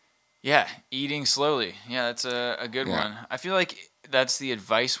 Yeah, eating slowly. Yeah, that's a good Yeah. one. I feel like that's the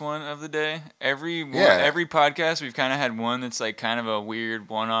advice one of the day. Every Yeah. podcast we've kind of had one that's like kind of a weird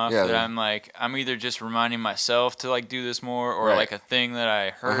one-off Yeah, that the- I'm either just reminding myself to like do this more or Right. like a thing that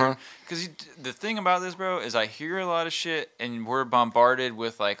I heard. Uh-huh. Because the thing about this, bro, is I hear a lot of shit and we're bombarded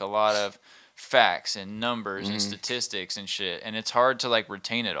with like a lot of facts and numbers and statistics and shit, and it's hard to like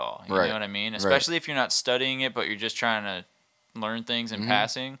retain it all. You Right. know what I mean? Right. Especially if you're not studying it, but you're just trying to learn things in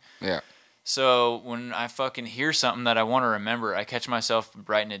passing. Yeah. So when I fucking hear something that I want to remember, I catch myself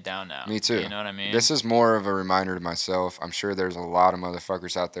writing it down now. Me too. You know what I mean? This is more of a reminder to myself. I'm sure there's a lot of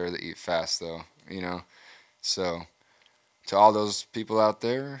motherfuckers out there that eat fast, though. You know, so to all those people out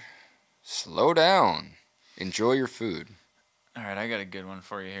there, slow down. Enjoy your food. All right, I got a good one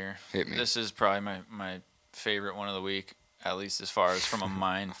for you here. Hit me. This is probably my favorite one of the week, at least as far as from a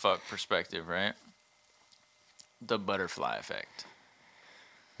mind fuck perspective, right? The butterfly effect.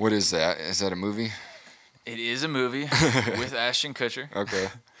 What is that? Is that a movie? It is a movie with Ashton Kutcher, Okay.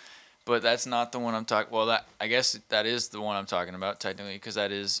 but that's not the one I'm talking. Well, I guess that is the one I'm talking about technically, because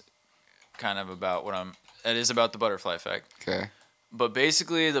that is kind of about that is about the butterfly effect. Okay. But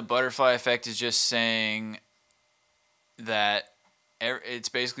basically, the butterfly effect is just saying that it's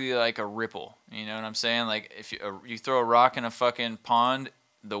basically like a ripple. You know what I'm saying? Like if you throw a rock in a fucking pond,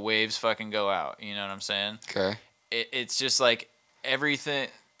 the waves fucking go out. You know what I'm saying? Okay. It's just like everything.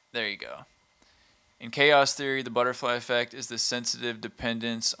 There you go. In chaos theory, the butterfly effect is the sensitive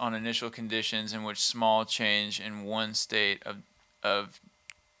dependence on initial conditions in which small change in one state of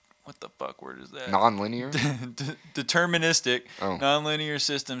what the fuck word is that? Non-linear? Deterministic, Oh. nonlinear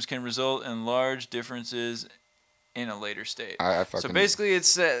systems can result in large differences in a later state. I So fucking... basically,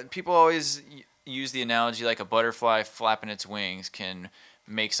 it's people always use the analogy like a butterfly flapping its wings can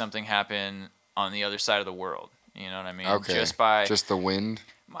make something happen on the other side of the world. You know what I mean? Okay. Just the wind?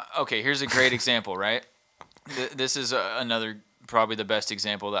 Okay, here's a great example, right? This is another, probably the best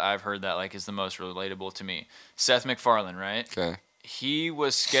example that I've heard that like is the most relatable to me. Seth MacFarlane, right? Okay. he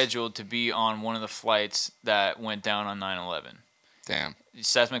was scheduled to be on one of the flights that went down on 9/11. Damn.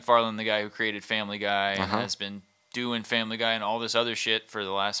 Seth MacFarlane, the guy who created Family Guy and has been doing Family Guy and all this other shit for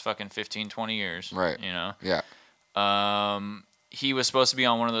the last fucking 15, 20 years. Right. You know? Yeah. He was supposed to be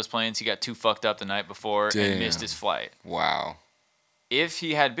on one of those planes. He got too fucked up the night before and missed his flight. Wow. If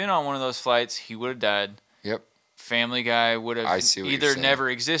he had been on one of those flights, he would have died. Yep. Family Guy would have either never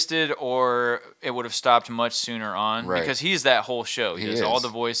existed or it would have stopped much sooner on. Right. Because he's that whole show. He does all the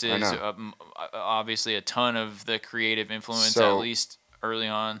voices, I obviously a ton of the creative influence, So, at least early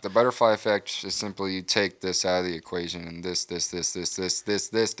on. The butterfly effect is simply you take this out of the equation and this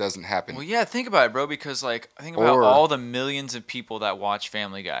doesn't happen. Well, yeah, think about it, bro, because, like, think about all the millions of people that watch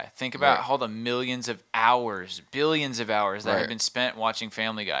Family Guy. Think about all the millions of hours, billions of hours that have been spent watching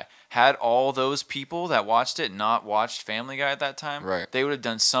Family Guy. Had all those people that watched it not watched Family Guy at that time, they would have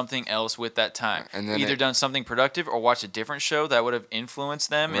done something else with that time. And then either done something productive or watched a different show that would have influenced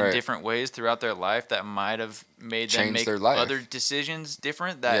them in different ways throughout their life that might have made them make other decisions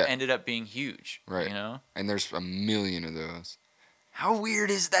different that ended up being huge. Right. You know? And there's a million of those. How weird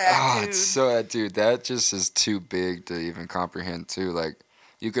is that, dude? It's so, dude, that just is too big to even comprehend, too. Like,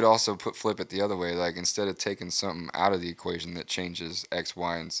 you could also flip it the other way. Like, instead of taking something out of the equation that changes X,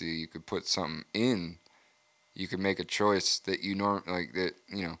 Y, and Z, you could put something in. You could make a choice that you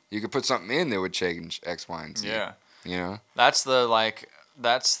you could put something in that would change X, Y, and Z. Yeah. You know? That's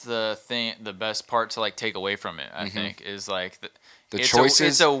the thing, the best part to, like, take away from it, I think, is, like, the choices.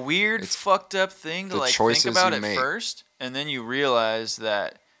 It's a weird, fucked up thing to, like, think about at first, and then you realize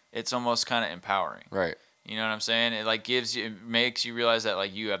that it's almost kind of empowering. Right. You know what I'm saying? It, like, makes you realize that,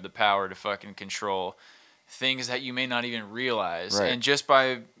 like, you have the power to fucking control things that you may not even realize. Right. And just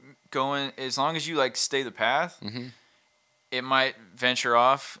by going, as long as you, like, stay the path, it might venture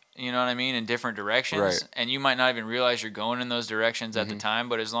off, you know what I mean, in different directions. Right. And you might not even realize you're going in those directions at the time,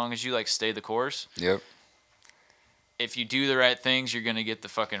 but as long as you, like, stay the course. Yep. If you do the right things, you're going to get the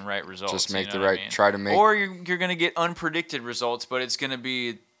fucking right results. Just make the right, try to make. Or you're going to get unpredicted results, but it's going to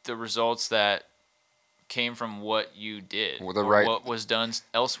be the results that came from what you did or what was done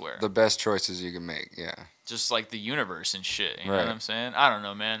elsewhere. The best choices you can make, yeah. Just like the universe and shit, you know what I'm saying? I don't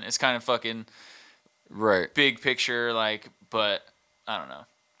know, man. It's kind of fucking big picture, like, but I don't know.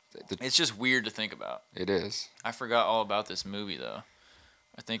 It's just weird to think about. It is. I forgot all about this movie, though.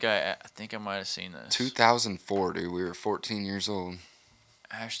 I think I might have seen this. 2004, dude. We were 14 years old.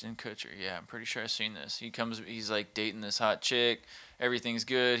 Ashton Kutcher. Yeah, I'm pretty sure I've seen this. He's like dating this hot chick. Everything's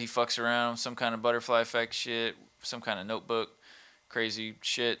good. He fucks around, some kind of butterfly effect shit, some kind of notebook, crazy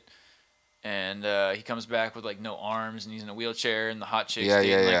shit. And he comes back with, like, no arms, and he's in a wheelchair, and the hot chick's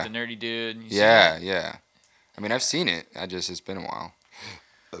dating like the nerdy dude. Yeah. I mean, I've seen it. It's been a while.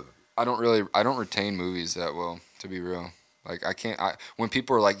 I don't retain movies that well, to be real. Like, when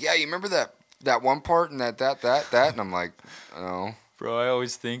people are like, yeah, you remember that one part and that, and I'm like, no. Bro, I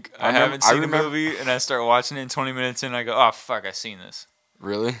always think I haven't seen a movie, and I start watching it in 20 minutes, and I go, oh, fuck, I've seen this.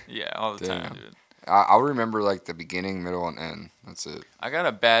 Really? Yeah, all the time, dude. I'll remember, like, the beginning, middle, and end. That's it. I got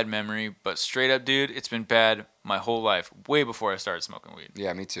a bad memory, but straight up, dude, it's been bad my whole life, way before I started smoking weed.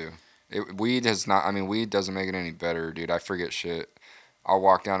 Yeah, me too. Weed doesn't make it any better, dude. I forget shit. I'll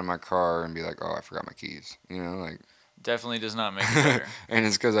walk down to my car and be like, oh, I forgot my keys. You know, like. Definitely does not make it better. And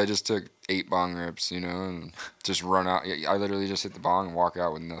it's because I just took 8 bong rips, you know, and just run out. I literally just hit the bong and walk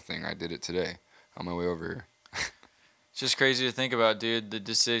out with nothing. I did it today on my way over here. It's just crazy to think about, dude, the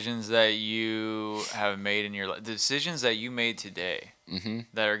decisions that you have made in your life, the decisions that you made today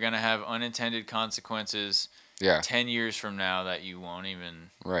that are going to have unintended consequences 10 years from now that you won't even.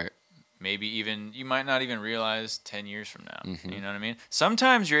 Right. Maybe even, you might not even realize 10 years from now. You know what I mean?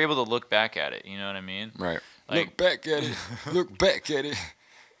 Sometimes you're able to look back at it, you know what I mean? Right. Like, look back at it. Look back at it.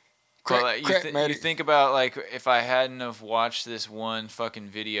 You think about, like, if I hadn't have watched this one fucking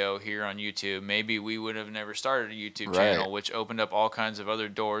video here on YouTube, maybe we would have never started a YouTube channel, which opened up all kinds of other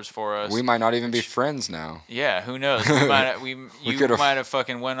doors for us. We might not even be friends now. Yeah, who knows? You might have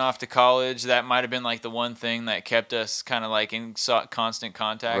fucking went off to college. That might have been, like, the one thing that kept us kind of, like, in constant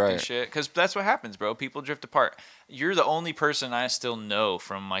contact and shit. Because that's what happens, bro. People drift apart. You're the only person I still know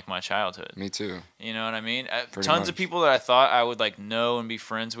from, like, my childhood. Me too. You know what I mean? Tons of people that I thought I would, like, know and be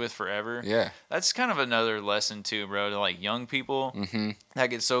friends with forever. Yeah. That's kind of another lesson too, bro, to, like, young people that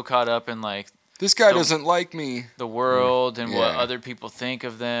get so caught up in, like, this guy doesn't like me, the world and what other people think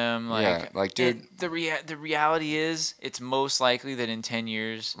of them. Like, dude, the reality is, it's most likely that in 10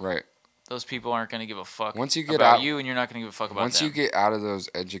 years, those people aren't going to give a fuck about you, and you're not going to give a fuck about them. Once you get out of those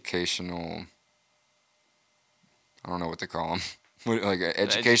educational, I don't know what to call them, like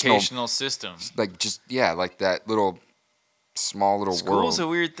educational systems, like, just like that little small little School's world.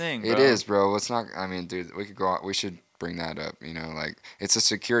 a weird thing, bro. It is, bro. Let's not. I mean, dude, we could go out. We should bring that up. You know, like it's a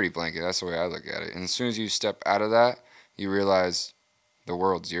security blanket. That's the way I look at it. And as soon as you step out of that, you realize the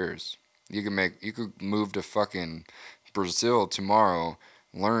world's yours. You could move to fucking Brazil tomorrow,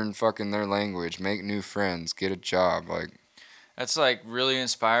 learn fucking their language, make new friends, get a job. Like That's like really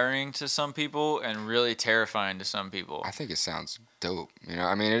inspiring to some people and really terrifying to some people. I think it sounds dope. You know,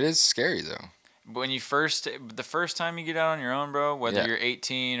 I mean, it is scary though. When the first time you get out on your own, bro, whether Yeah. you're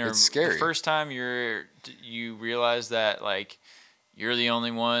 18 or It's scary. the first time you realize that like you're the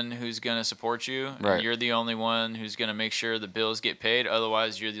only one who's gonna support you, and Right. you're the only one who's gonna make sure the bills get paid.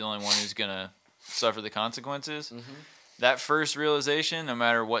 Otherwise, you're the only one who's gonna suffer the consequences. That first realization, no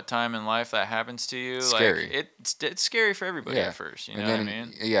matter what time in life that happens to you, Scary. like it's scary for everybody Yeah. at first. You And know then, what I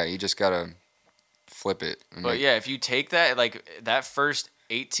mean? yeah, you just gotta flip it. And But like, yeah, if you take that, like that first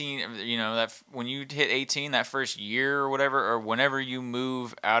 18, you know, when you hit 18, that first year or whatever, or whenever you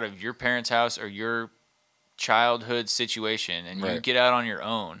move out of your parents' house or your childhood situation and you Right. get out on your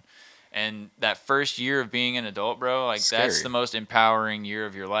own, and that first year of being an adult, bro, like that's Scary. the most empowering year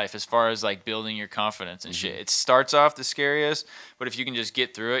of your life as far as like building your confidence and Mm-hmm. shit. It starts off the scariest, but if you can just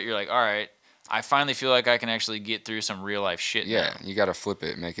get through it, you're like, all right, I finally feel like I can actually get through some real life shit yeah, now. you gotta flip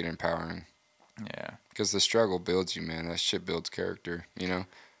it, make it empowering. Yeah. Because the struggle builds you, man. That shit builds character. You know.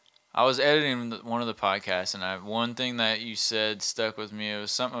 I was editing one of the podcasts, and one thing that you said stuck with me. It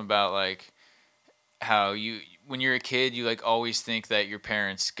was something about like how when you're a kid, you like always think that your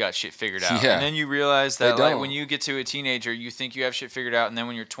parents got shit figured out, Yeah. and then you realize They that like don't. when you get to a teenager, you think you have shit figured out, and then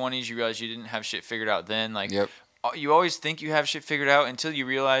when you're 20s, you realize you didn't have shit figured out. Then like Yep. you always think you have shit figured out until you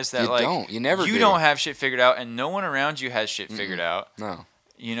realize that You like don't. You never you do. don't have shit figured out, and no one around you has shit figured out. No.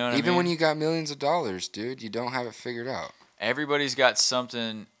 You know what I mean? Even when you got millions of dollars, dude, you don't have it figured out. Everybody's got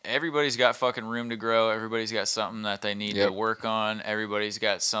something. Everybody's got fucking room to grow. Everybody's got something that they need to Yep. work on. Everybody's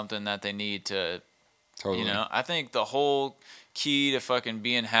got something that they need to, Totally. you know. I think the whole key to fucking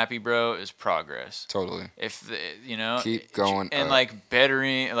being happy, bro, is progress. Totally. You know, Keep going and up. like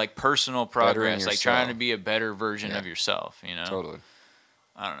bettering, like personal progress, like trying yourself. to be a better version Yeah. of yourself. You know, Totally.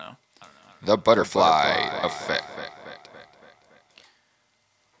 I don't know. The butterfly effect.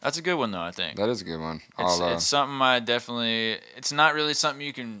 That's a good one though. I think That is a good one. it's something I definitely. It's not really something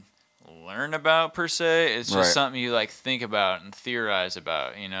you can learn about per se. It's just Right. something you like think about and theorize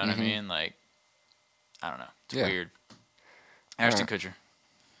about. You know what I Mhm. mean? Like, I don't know. It's Yeah. weird. Ashton Alright. Kutcher.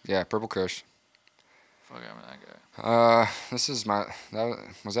 Yeah, Purple Kush. Fuck, I'm that guy. This is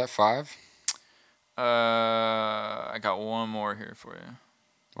was that 5? I got one more here for you.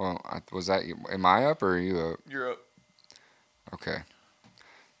 Well, was that am I up or are you up? You're up. Okay.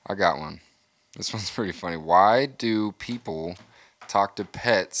 I got one. This one's pretty funny. Why do people talk to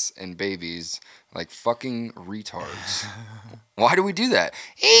pets and babies like fucking retards? Why do we do that?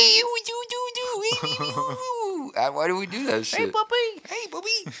 Hey, you do. Why do we do that shit? Hey, puppy. Hey,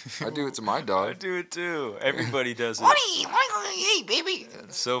 puppy. I do it to my I dog. do it too. Everybody does it. Hey, baby.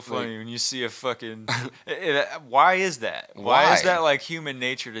 It's so funny when you see a fucking. Why is that? Why Why? is that like human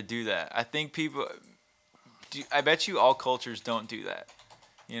nature to do that? I think people. I bet you all cultures don't do that.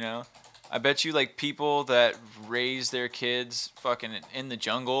 You know, I bet you like people that raise their kids fucking in the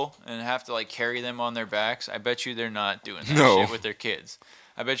jungle and have to like carry them on their backs. I bet you they're not doing that No. shit with their kids.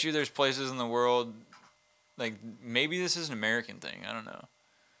 I bet you there's places in the world, like maybe this is an American thing. I don't know.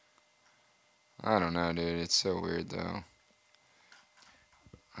 I don't know, dude. It's so weird, though.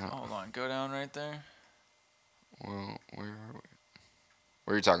 Hold on, go down right there. Well, where are we?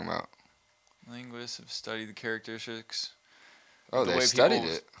 What are you talking about? Linguists have studied the characteristics. Oh, The they way studied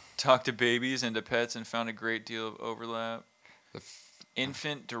people it. Talk to babies and to pets and found a great deal of overlap. The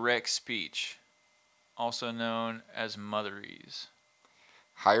Infant direct speech, also known as motherese.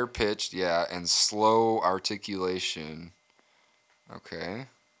 Higher pitched, yeah, and slow articulation. Okay.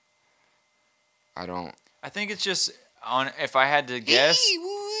 I think it's just if I had to guess,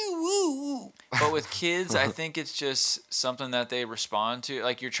 but with kids, I think it's just something that they respond to.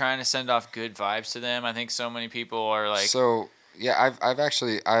 Like you're trying to send off good vibes to them. I think so many people are like, So yeah,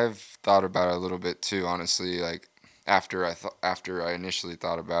 I've thought about it a little bit too, honestly. Like after I initially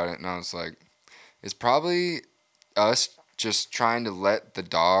thought about it, and I was like, it's probably us just trying to let the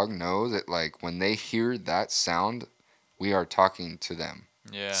dog know that like when they hear that sound, we are talking to them.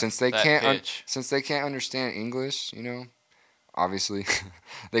 yeah, Since they that can't pitch. since they can't understand English, you know, obviously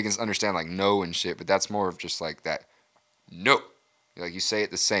they can understand like no and shit, but that's more of just like that no. Like you say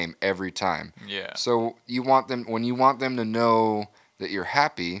it the same every time. Yeah. So when you want them to know that you're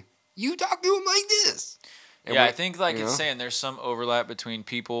happy, you talk to them like this. And yeah, we- I think like you it's know? saying there's some overlap between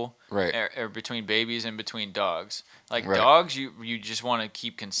people, Right. or between babies and between dogs. Like Right. dogs, you just want to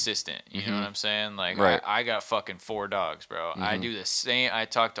keep consistent. You know what I'm saying? Like Right. I got fucking 4 dogs, bro. I do the same. I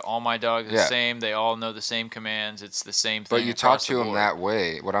talk to all my dogs the Yeah. same. They all know the same commands. It's the same thing. But you talk across to the them board. that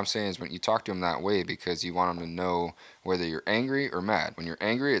way. What I'm saying is, when you talk to them that way, because you want them to know whether you're angry or mad. When you're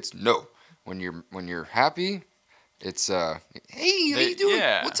angry, it's no. When you're happy, it's hey, how you doing?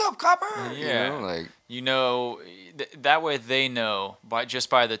 yeah. What's up, copper? Yeah. You know, like You know, that way they know just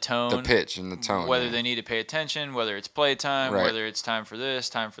by the tone, the pitch and the tone. whether yeah. they need to pay attention, whether it's playtime, Right. whether it's time for this,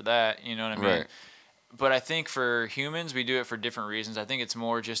 time for that. You know what I mean? Right. But I think for humans, we do it for different reasons. I think it's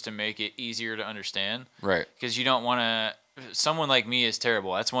more just to make it easier to understand. Right. Because you don't want to. Someone like me is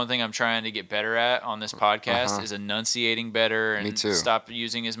terrible. That's one thing I'm trying to get better at on this podcast is enunciating better and Me too. stop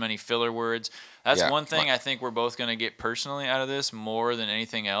using as many filler words. That's Yeah, one thing I think we're both going to get personally out of this more than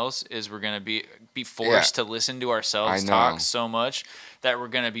anything else is we're going to be forced to listen to ourselves I know. talk so much that we're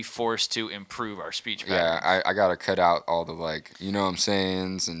going to be forced to improve our speech patterns. Yeah, I gotta cut out all the like, you know what I'm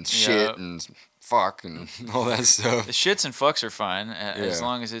saying, and shit Yep. and fuck and all that stuff. The shits and fucks are fine as Yeah.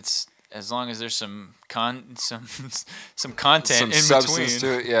 long as there's some some content Some in substance between.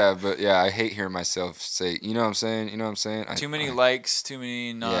 to it, yeah. But yeah, I hate hearing myself say, you know what I'm saying, you know what I'm saying. Too many I, likes, too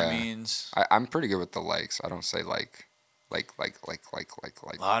many non-means. I'm pretty good with the likes. I don't say like.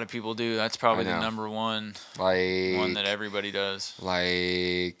 A lot of people do. That's probably I the know. number one Like that everybody does.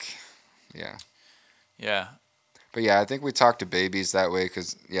 like, yeah. Yeah. But yeah, I think we talk to babies that way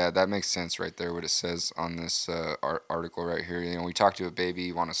because, yeah, that makes sense right there, what it says on this article right here. You know, we talk to a baby,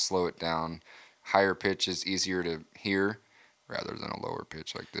 you want to slow it down. Higher pitch is easier to hear rather than a lower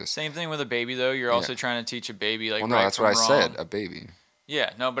pitch like this. Same thing with a baby though. You're also trying to teach a baby like Well, no, right that's from what I said, wrong. a baby.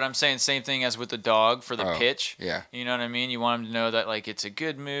 Yeah, no, but I'm saying same thing as with the dog for the Oh, pitch. yeah. You know what I mean? You want them to know that like it's a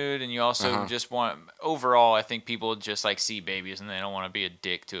good mood, and you also Uh-huh. just want overall. I think people just like see babies and they don't want to be a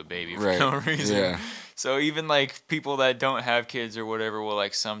dick to a baby for Right. no reason. Yeah. So even like people that don't have kids or whatever will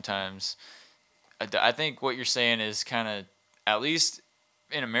like sometimes. I think what you're saying is kind of at least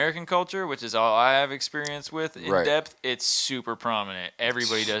in American culture, which is all I have experience with in Right. depth. It's super prominent.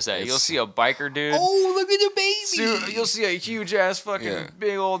 Everybody does that. You'll It's- see a biker dude. Oh, look at the baby! You'll see a huge ass fucking Yeah.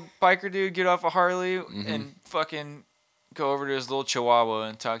 big old biker dude get off a Harley and fucking go over to his little chihuahua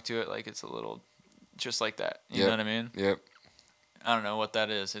and talk to it like it's a little, just like that. You know Yep. what I mean? Yep. I don't know what that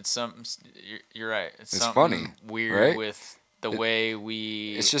is. It's something. You're right. It's something funny, weird right? with the way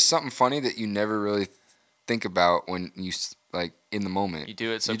we. It's just something funny that you never really think about when you, like, in the moment. You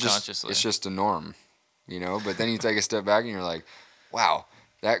do it You just- subconsciously. it's just a norm, you know? But then you take a step back and you're like, wow,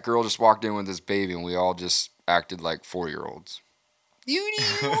 that girl just walked in with this baby and we all just acted like 4-year-olds. Hey,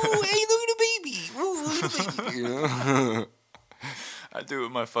 look at the baby. Ooh, look at the baby. You know? I do it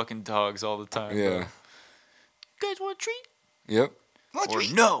with my fucking dogs all the time. Yeah. Bro. You guys want a treat? Yep. Or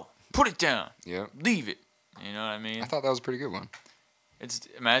no, put it down. Yep. Leave it. You know what I mean? I thought that was a pretty good one. It's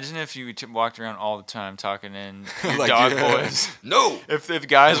imagine if you walked around all the time talking in your Like, dog yeah. voice. No. If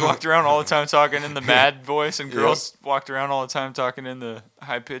guys walked around all the time talking in the mad voice and girls walked around all the time talking in the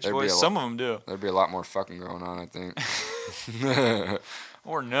high pitched There'd be voice, a some of them do, There'd be a lot more fucking going on, I think.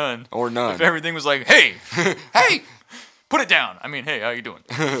 or none. Or none. If everything was like, "Hey, Hey! put it down." I mean, hey, how you doing?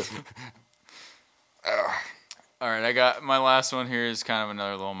 All right, I got my last one here is kind of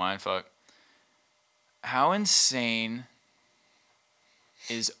another little mindfuck. How insane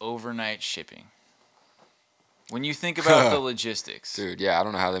is overnight shipping? When you think about the logistics. Dude, yeah, I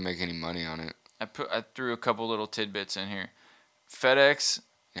don't know how they make any money on it. I threw a couple little tidbits in here. FedEx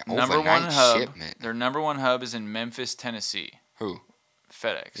Yeah, number one overnight hub. shipment. Their number one hub is in Memphis, Tennessee. Who?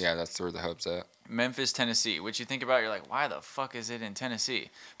 FedEx. Yeah, that's where the hub's at. Memphis, Tennessee. Which you think about, you're like, why the fuck is it in Tennessee?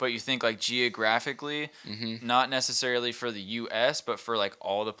 But you think like geographically, not necessarily for the U.S., but for like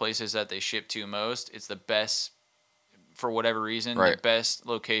all the places that they ship to most, it's the best, for whatever reason, the Right. best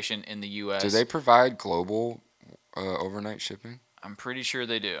location in the U.S. Do they provide global overnight shipping? I'm pretty sure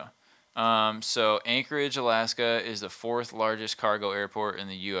they do. So Anchorage, Alaska is the 4th largest cargo airport in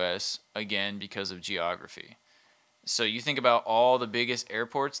the U.S., again, because of geography. So you think about all the biggest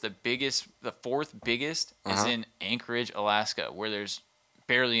airports, the 4th biggest is in Anchorage, Alaska, where there's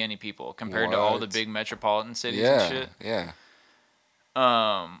barely any people compared to all the What? big metropolitan cities Yeah, and shit. yeah.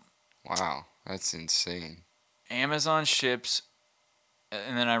 Um, Wow, that's insane. Amazon ships,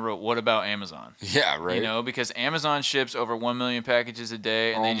 and then I wrote, what about Amazon? Yeah, right. You know, because Amazon ships over 1 million packages a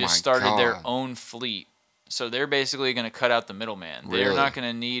day, and Oh they just my started their God. own fleet. So they're basically going to cut out the middleman. They're Really? not going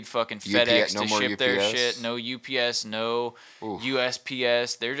to need fucking UPS FedEx no to more ship their UPS? shit. No UPS, no Oof.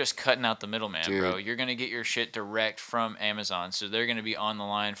 USPS. They're just cutting out the middleman, bro. Dude. You're going to get your shit direct from Amazon. So they're going to be on the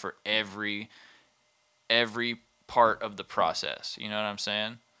line for every every part of the process. You know what I'm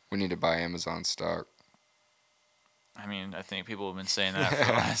saying? We need to buy Amazon stock. I mean, I think people have been saying that for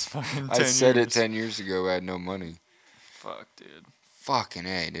the last fucking 10 I said years. it 10 years ago. I had no money. Fuck, dude. Fucking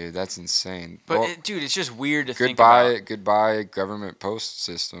A, dude. That's insane. But, Well, dude, it's just weird to think about. Goodbye, government post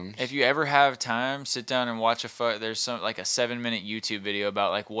systems. If you ever have time, sit down and watch there's some like a 7-minute YouTube video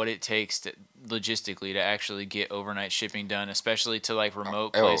about like what it takes to logistically to actually get overnight shipping done, especially to like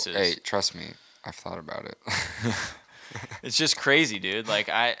remote places. Hey, trust me. I've thought about it. It's just crazy, dude. Like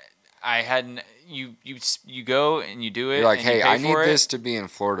I hadn't you go and you do it. You're like, and you hey, pay I for need it, this to be in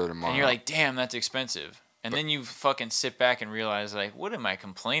Florida tomorrow. and you're like, damn, that's expensive. And then you fucking sit back and realize, like, what am I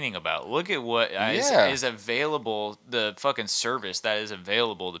complaining about? Look at what is available, the fucking service that is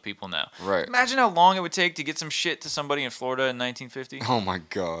available to people now. Right. Imagine how long it would take to get some shit to somebody in Florida in 1950. Oh my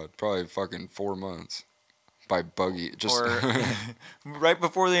God, probably fucking 4 months by buggy. Just Or right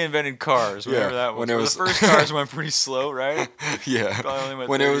before they invented cars, whatever that was. when it was the first cars went pretty slow, right? yeah. Probably only went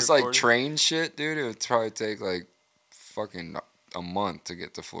When it 30 was or like 40. train shit, dude, it would probably take like fucking a month to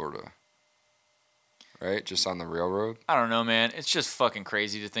get to Florida. Right? Just on the railroad. I don't know, man. It's just fucking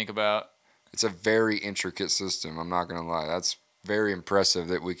crazy to think about. It's a very intricate system. I'm not going to lie. That's very impressive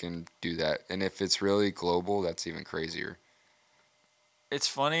that we can do that. And if it's really global, that's even crazier. It's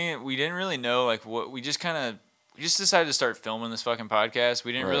funny. We didn't really know, like, what we just decided to start filming this fucking podcast.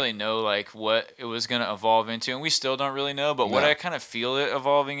 We didn't really know, like, what it was going to evolve into. And we still don't really know. But what I kind of feel it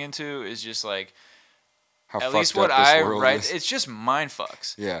evolving into is just, like, How at least fucked what up this I world write, is. it's just mind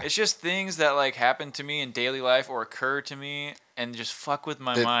fucks. Yeah. It's just things that like happen to me in daily life or occur to me and just fuck with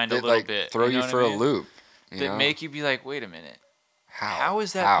my mind a little like, bit. Throw you know for what I a mean? loop. That make you be like, wait a minute. How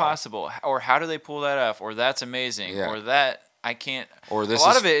is that possible? Or how do they pull that off? Or that's amazing. Yeah. Or that I can't. Or this a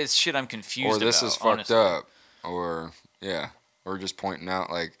lot is, of it is shit I'm confused about. Or this is fucked honestly. up. Or or just pointing out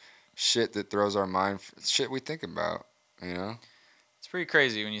like shit that throws our mind. Shit we think about. You know. It's pretty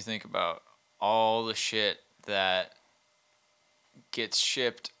crazy when you think about all the shit that gets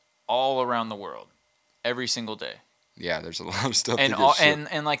shipped all around the world every single day. Yeah, there's a lot of stuff. And that gets shipped.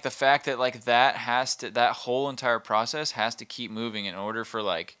 and like the fact that like that whole entire process has to keep moving in order for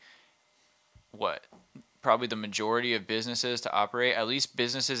like what probably the majority of businesses to operate, at least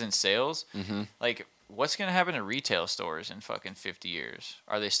businesses in sales. Mm-hmm. Like what's gonna happen to retail stores in fucking 50 years?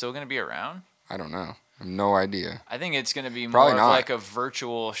 Are they still gonna be around? I don't know. I have no idea. I think it's gonna be Probably more of not. like a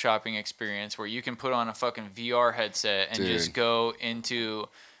virtual shopping experience where you can put on a fucking VR headset and just go into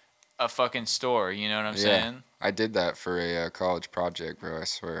a fucking store. You know what I'm saying? I did that for a college project, bro. I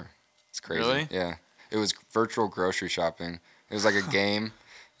swear, it's crazy. Really? Yeah, it was virtual grocery shopping. It was like a game,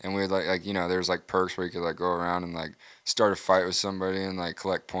 and we would like there's like perks where you could like go around and like start a fight with somebody and like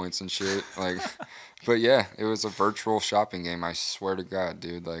collect points and shit. Like, but yeah, it was a virtual shopping game. I swear to God,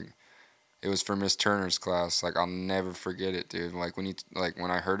 dude. Like, it was for Miss Turner's class. Like, I'll never forget it, dude. Like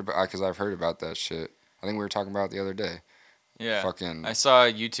when I heard about, because I've heard about that shit. I think we were talking about it the other day. Yeah. Fucking. I saw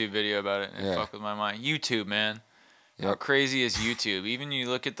a YouTube video about it and it Yeah. fucked with my mind. YouTube, man. How Yep. crazy is YouTube? Even you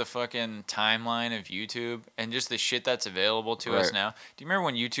look at the fucking timeline of YouTube and just the shit that's available to us Right. now. Do you remember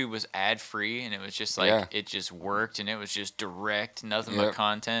when YouTube was ad free and it was just like it just worked and it was just direct, nothing but Yep.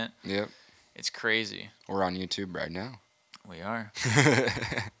 content? Yep. It's crazy. We're on YouTube right now. We are.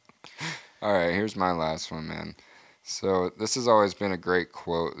 All right, here's my last one, man. So this has always been a great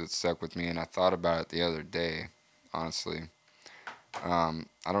quote that stuck with me, and I thought about it the other day, honestly.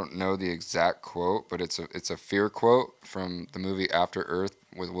 I don't know the exact quote, but it's a fear quote from the movie After Earth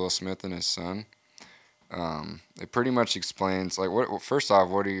with Will Smith and his son. It pretty much explains like first off,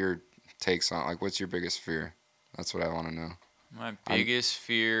 what are your takes on like what's your biggest fear? That's what I want to know. My biggest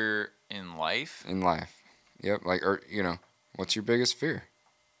fear in life? In life. Yep, like what's your biggest fear?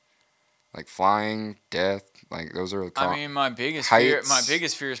 Like flying, death, like those are. I mean, my biggest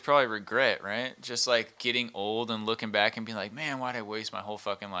fear is probably regret, right? Just like getting old and looking back and being like, man, why did I waste my whole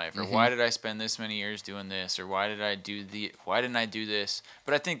fucking life? Or why did I spend this many years doing this? Or why didn't I do this?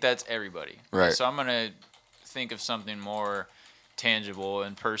 But I think that's everybody. Right. So I'm gonna think of something more tangible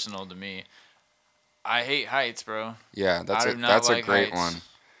and personal to me. I hate heights, bro. Yeah, that's like a great heights. one.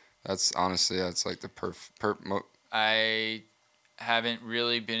 That's honestly like the I haven't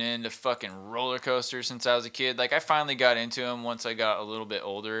really been into fucking roller coasters since I was a kid. Like, I finally got into them once I got a little bit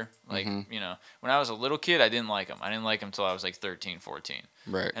older. Like, when I was a little kid, I didn't like them. I didn't like them until I was like 13, 14.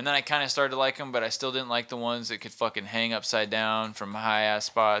 Right. And then I kind of started to like them, but I still didn't like the ones that could fucking hang upside down from high-ass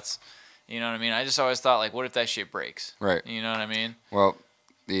spots. You know what I mean? I just always thought, like, what if that shit breaks? Right. You know what I mean? Well,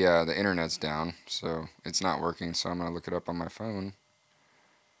 the internet's down, so it's not working, so I'm going to look it up on my phone.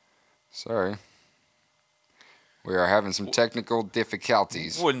 Sorry. We are having some technical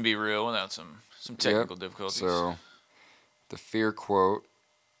difficulties. Wouldn't be real without some Some technical difficulties. So, the fear quote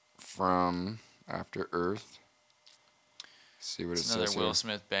from After Earth. See what it's it says another here. Will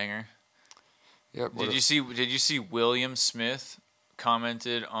Smith banger. Yep. Did you see William Smith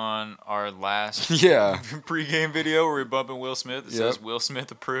commented on our last Yeah. pregame video where we're bumping Will Smith? It Yep. says Will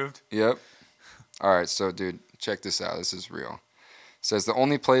Smith approved. Yep. All right, so dude, check this out. This is real. It says the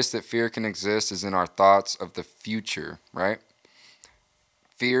only place that fear can exist is in our thoughts of the future, right?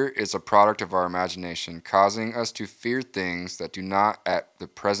 Fear is a product of our imagination, causing us to fear things that do not at the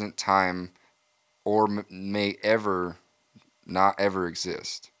present time or may ever not ever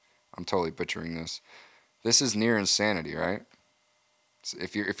exist. I'm totally butchering this. This is near insanity, right? So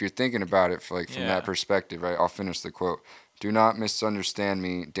if you're thinking about it from that perspective, right? I'll finish the quote. Do not misunderstand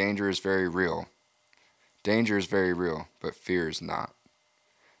me. Danger is very real. Danger is very real, but fear is not.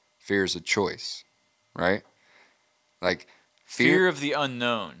 Fear is a choice, right? Like fear of the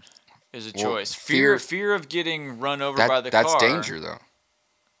unknown is a choice. Fear of getting run over by the car. That's danger, though.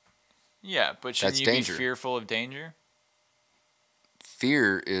 Yeah, but shouldn't you be fearful of danger?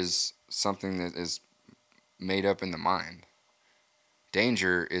 Fear is something that is made up in the mind.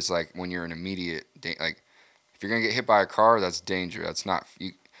 Danger is like when you're in immediate like if you're gonna get hit by a car, that's danger. That's not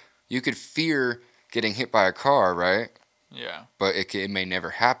you. You could fear getting hit by a car, right? Yeah. But it may never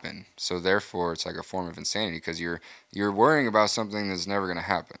happen. So therefore, it's like a form of insanity because you're worrying about something that's never gonna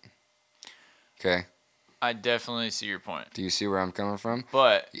happen. Okay. I definitely see your point. Do you see where I'm coming from?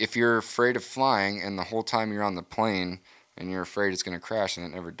 But if you're afraid of flying and the whole time you're on the plane and you're afraid it's gonna crash and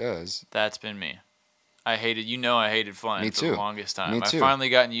it never does. That's been me. I hated flying for the longest time. Me too. I've finally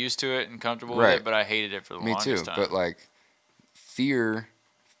gotten used to it and comfortable with it, but I hated it for the longest time. But like fear,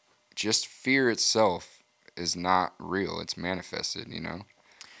 just fear itself is not real. It's manifested, you know?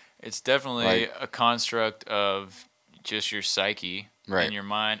 It's definitely a construct of just your psyche and your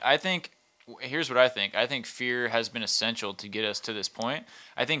mind. I think, here's what I think. I think fear has been essential to get us to this point.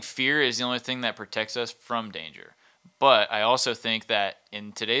 I think fear is the only thing that protects us from danger. But I also think that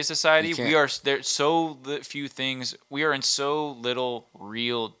in today's society, there's so few things. We are in so little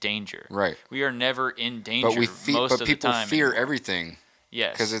real danger. Right. We are never in danger most of the time. But people fear everything.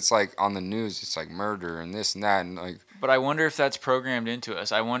 Yes. Because it's like on the news, it's like murder and this and that and like. But I wonder if that's programmed into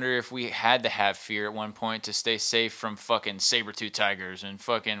us. I wonder if we had to have fear at one point to stay safe from fucking saber-tooth tigers and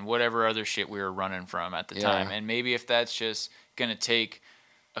fucking whatever other shit we were running from at the time. And maybe if that's just gonna take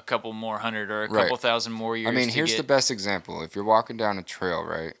a couple more hundred or a couple thousand more years. I mean, here's the best example. If you're walking down a trail,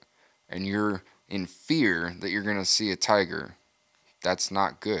 right, and you're in fear that you're going to see a tiger, that's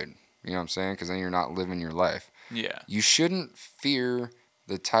not good. You know what I'm saying? Because then you're not living your life. Yeah. You shouldn't fear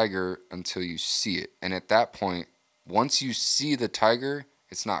the tiger until you see it. And at that point, once you see the tiger,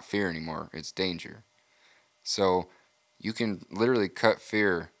 it's not fear anymore. It's danger. So you can literally cut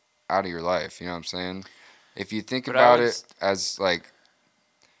fear out of your life. You know what I'm saying? If you think about it as like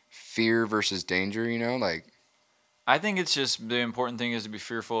fear versus danger, you know, like I think it's just the important thing is to be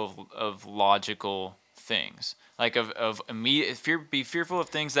fearful of logical things, like of immediate be fearful of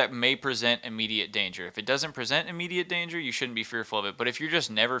things that may present immediate danger. If it doesn't present immediate danger, you shouldn't be fearful of it. But if you're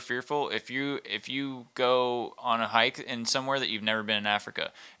just never fearful, if you go on a hike in somewhere that you've never been in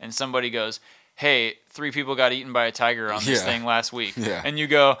Africa and somebody goes, hey, 3 people got eaten by a tiger on this thing last week, and you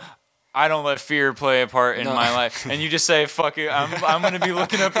go, I don't let fear play a part in my life. And you just say, fuck it, I'm going to be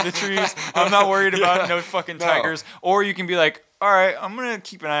looking up at the trees. I'm not worried about no fucking tigers. Or you can be like, all right, I'm going to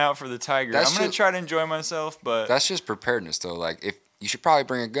keep an eye out for the tiger. I'm going to try to enjoy myself, but... That's just preparedness, though. Like, if you should probably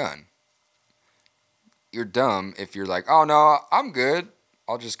bring a gun. You're dumb if you're like, oh, no, I'm good.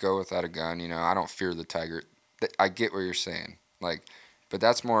 I'll just go without a gun. You know, I don't fear the tiger. I get what you're saying. Like... But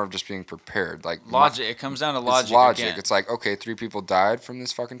that's more of just being prepared. Like logic. It comes down to logic. It's logic. Again. It's like, okay, 3 people died from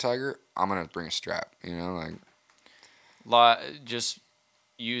this fucking tiger. I'm gonna bring a strap. You know, like. Just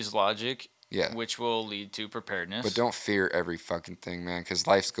use logic. Yeah. Which will lead to preparedness. But don't fear every fucking thing, man, because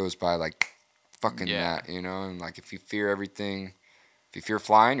life goes by like fucking that. You know, and like if you fear everything, if you fear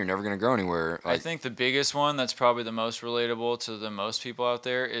flying, you're never gonna go anywhere. Like, I think the biggest one that's probably the most relatable to the most people out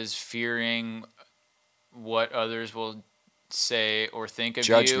there is fearing what others will say or think of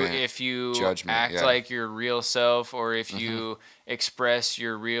you if you act like your real self or if you express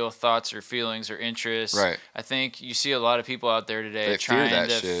your real thoughts or feelings or interests. Right. I think you see a lot of people out there today trying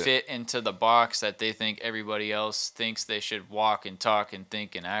to fit into the box that they think everybody else thinks they should walk and talk and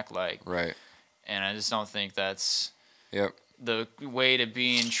think and act like. Right. And I just don't think that's the way to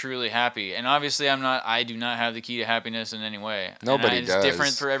being truly happy. And obviously I do not have the key to happiness in any way. Nobody does. It's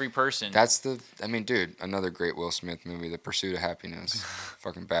different for every person. I mean, dude, another great Will Smith movie, The Pursuit of Happiness.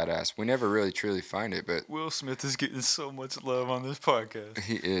 Fucking badass. We never really truly find it, but... Will Smith is getting so much love on this podcast.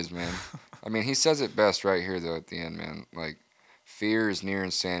 He is, man. I mean, he says it best right here, though, at the end, man. Like, fear is near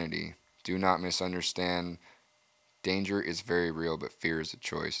insanity. Do not misunderstand. Danger is very real, but fear is a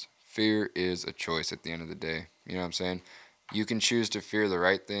choice. Fear is a choice at the end of the day. You know what I'm saying? You can choose to fear the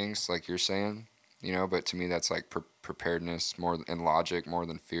right things, like you're saying, you know, but to me, that's like preparedness more and logic more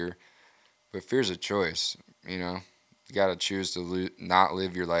than fear. But fear's a choice, you know? You got to choose to not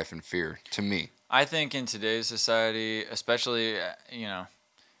live your life in fear, to me. I think in today's society, especially,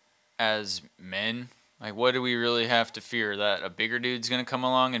 as men, like, what do we really have to fear? That a bigger dude's going to come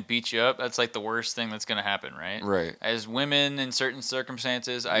along and beat you up? That's like the worst thing that's going to happen, right? Right. As women in certain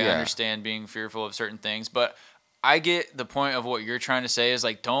circumstances, I Yeah. understand being fearful of certain things, but I get the point of what you're trying to say is,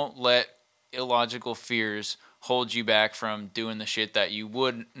 like, don't let illogical fears hold you back from doing the shit that you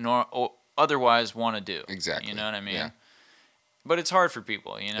would otherwise want to do. Exactly. You know what I mean? Yeah. But it's hard for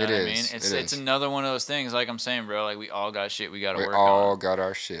people, you know It what I is, mean? it It's is. another one of those things, like I'm saying, bro, like we all got shit we got to We work all on. got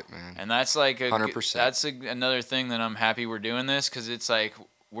our shit, man. And that's like 100%. that's another thing that I'm happy we're doing this, because it's like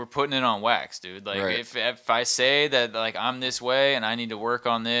we're putting it on wax, dude. Like, Right. if I say that, like, I'm this way and I need to work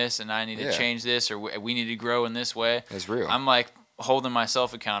on this and I need to Yeah. change this, or we need to grow in this way, That's real. I'm like holding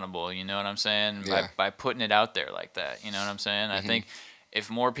myself accountable, you know what I'm saying? Yeah. By putting it out there like that, you know what I'm saying? I Mhm. think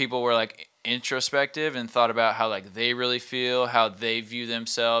if more people were like introspective and thought about how, like, they really feel, how they view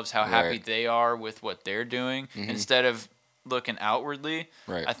themselves, how happy Right. they are with what they're doing, Mhm. instead of looking outwardly,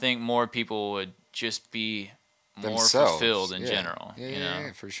 Right. I think more people would just be more Themselves. fulfilled in Yeah. general. Yeah, you yeah, know?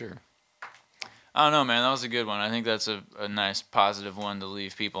 yeah, for sure. I don't know, man. That was a good one. I think that's a nice positive one to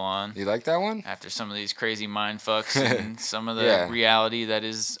leave people on You like that one? after some of these crazy mind fucks and some of the Yeah. reality that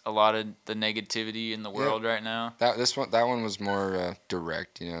is a lot of the negativity in the world right now. That one was more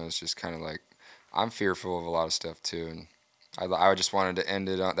direct. You know, it's just kind of like I'm fearful of a lot of stuff too, and I just wanted to end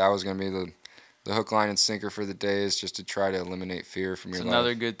it on that was gonna be the hook, line, and sinker for the day is just to try to eliminate fear from It's your another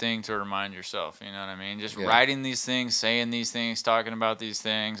life. good thing to remind yourself, you know what I mean? Just Yeah. writing these things, saying these things, talking about these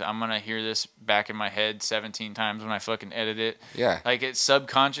things. I'm going to hear this back in my head 17 times when I fucking edit it. Yeah, Like, it's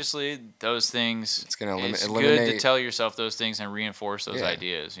subconsciously, those things, it's gonna it's good to eliminate tell yourself those things and reinforce those Yeah.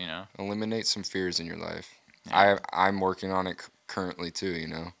 ideas, you know? eliminate some fears in your life. Yeah. I'm working on it currently too. You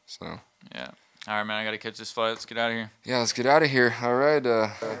know, so. Yeah. All right, man, I got to catch this flight. Let's get out of here. Yeah, let's get out of here. All right.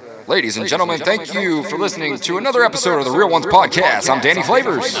 Ladies and gentlemen, thank you for listening to another episode of the Real Ones Podcast. I'm Danny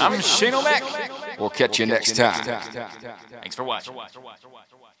Flavors. I'm Shane O'Mac. We'll catch you next time. Thanks for watching.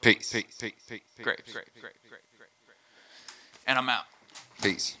 Peace. Great. And I'm out.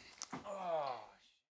 Peace.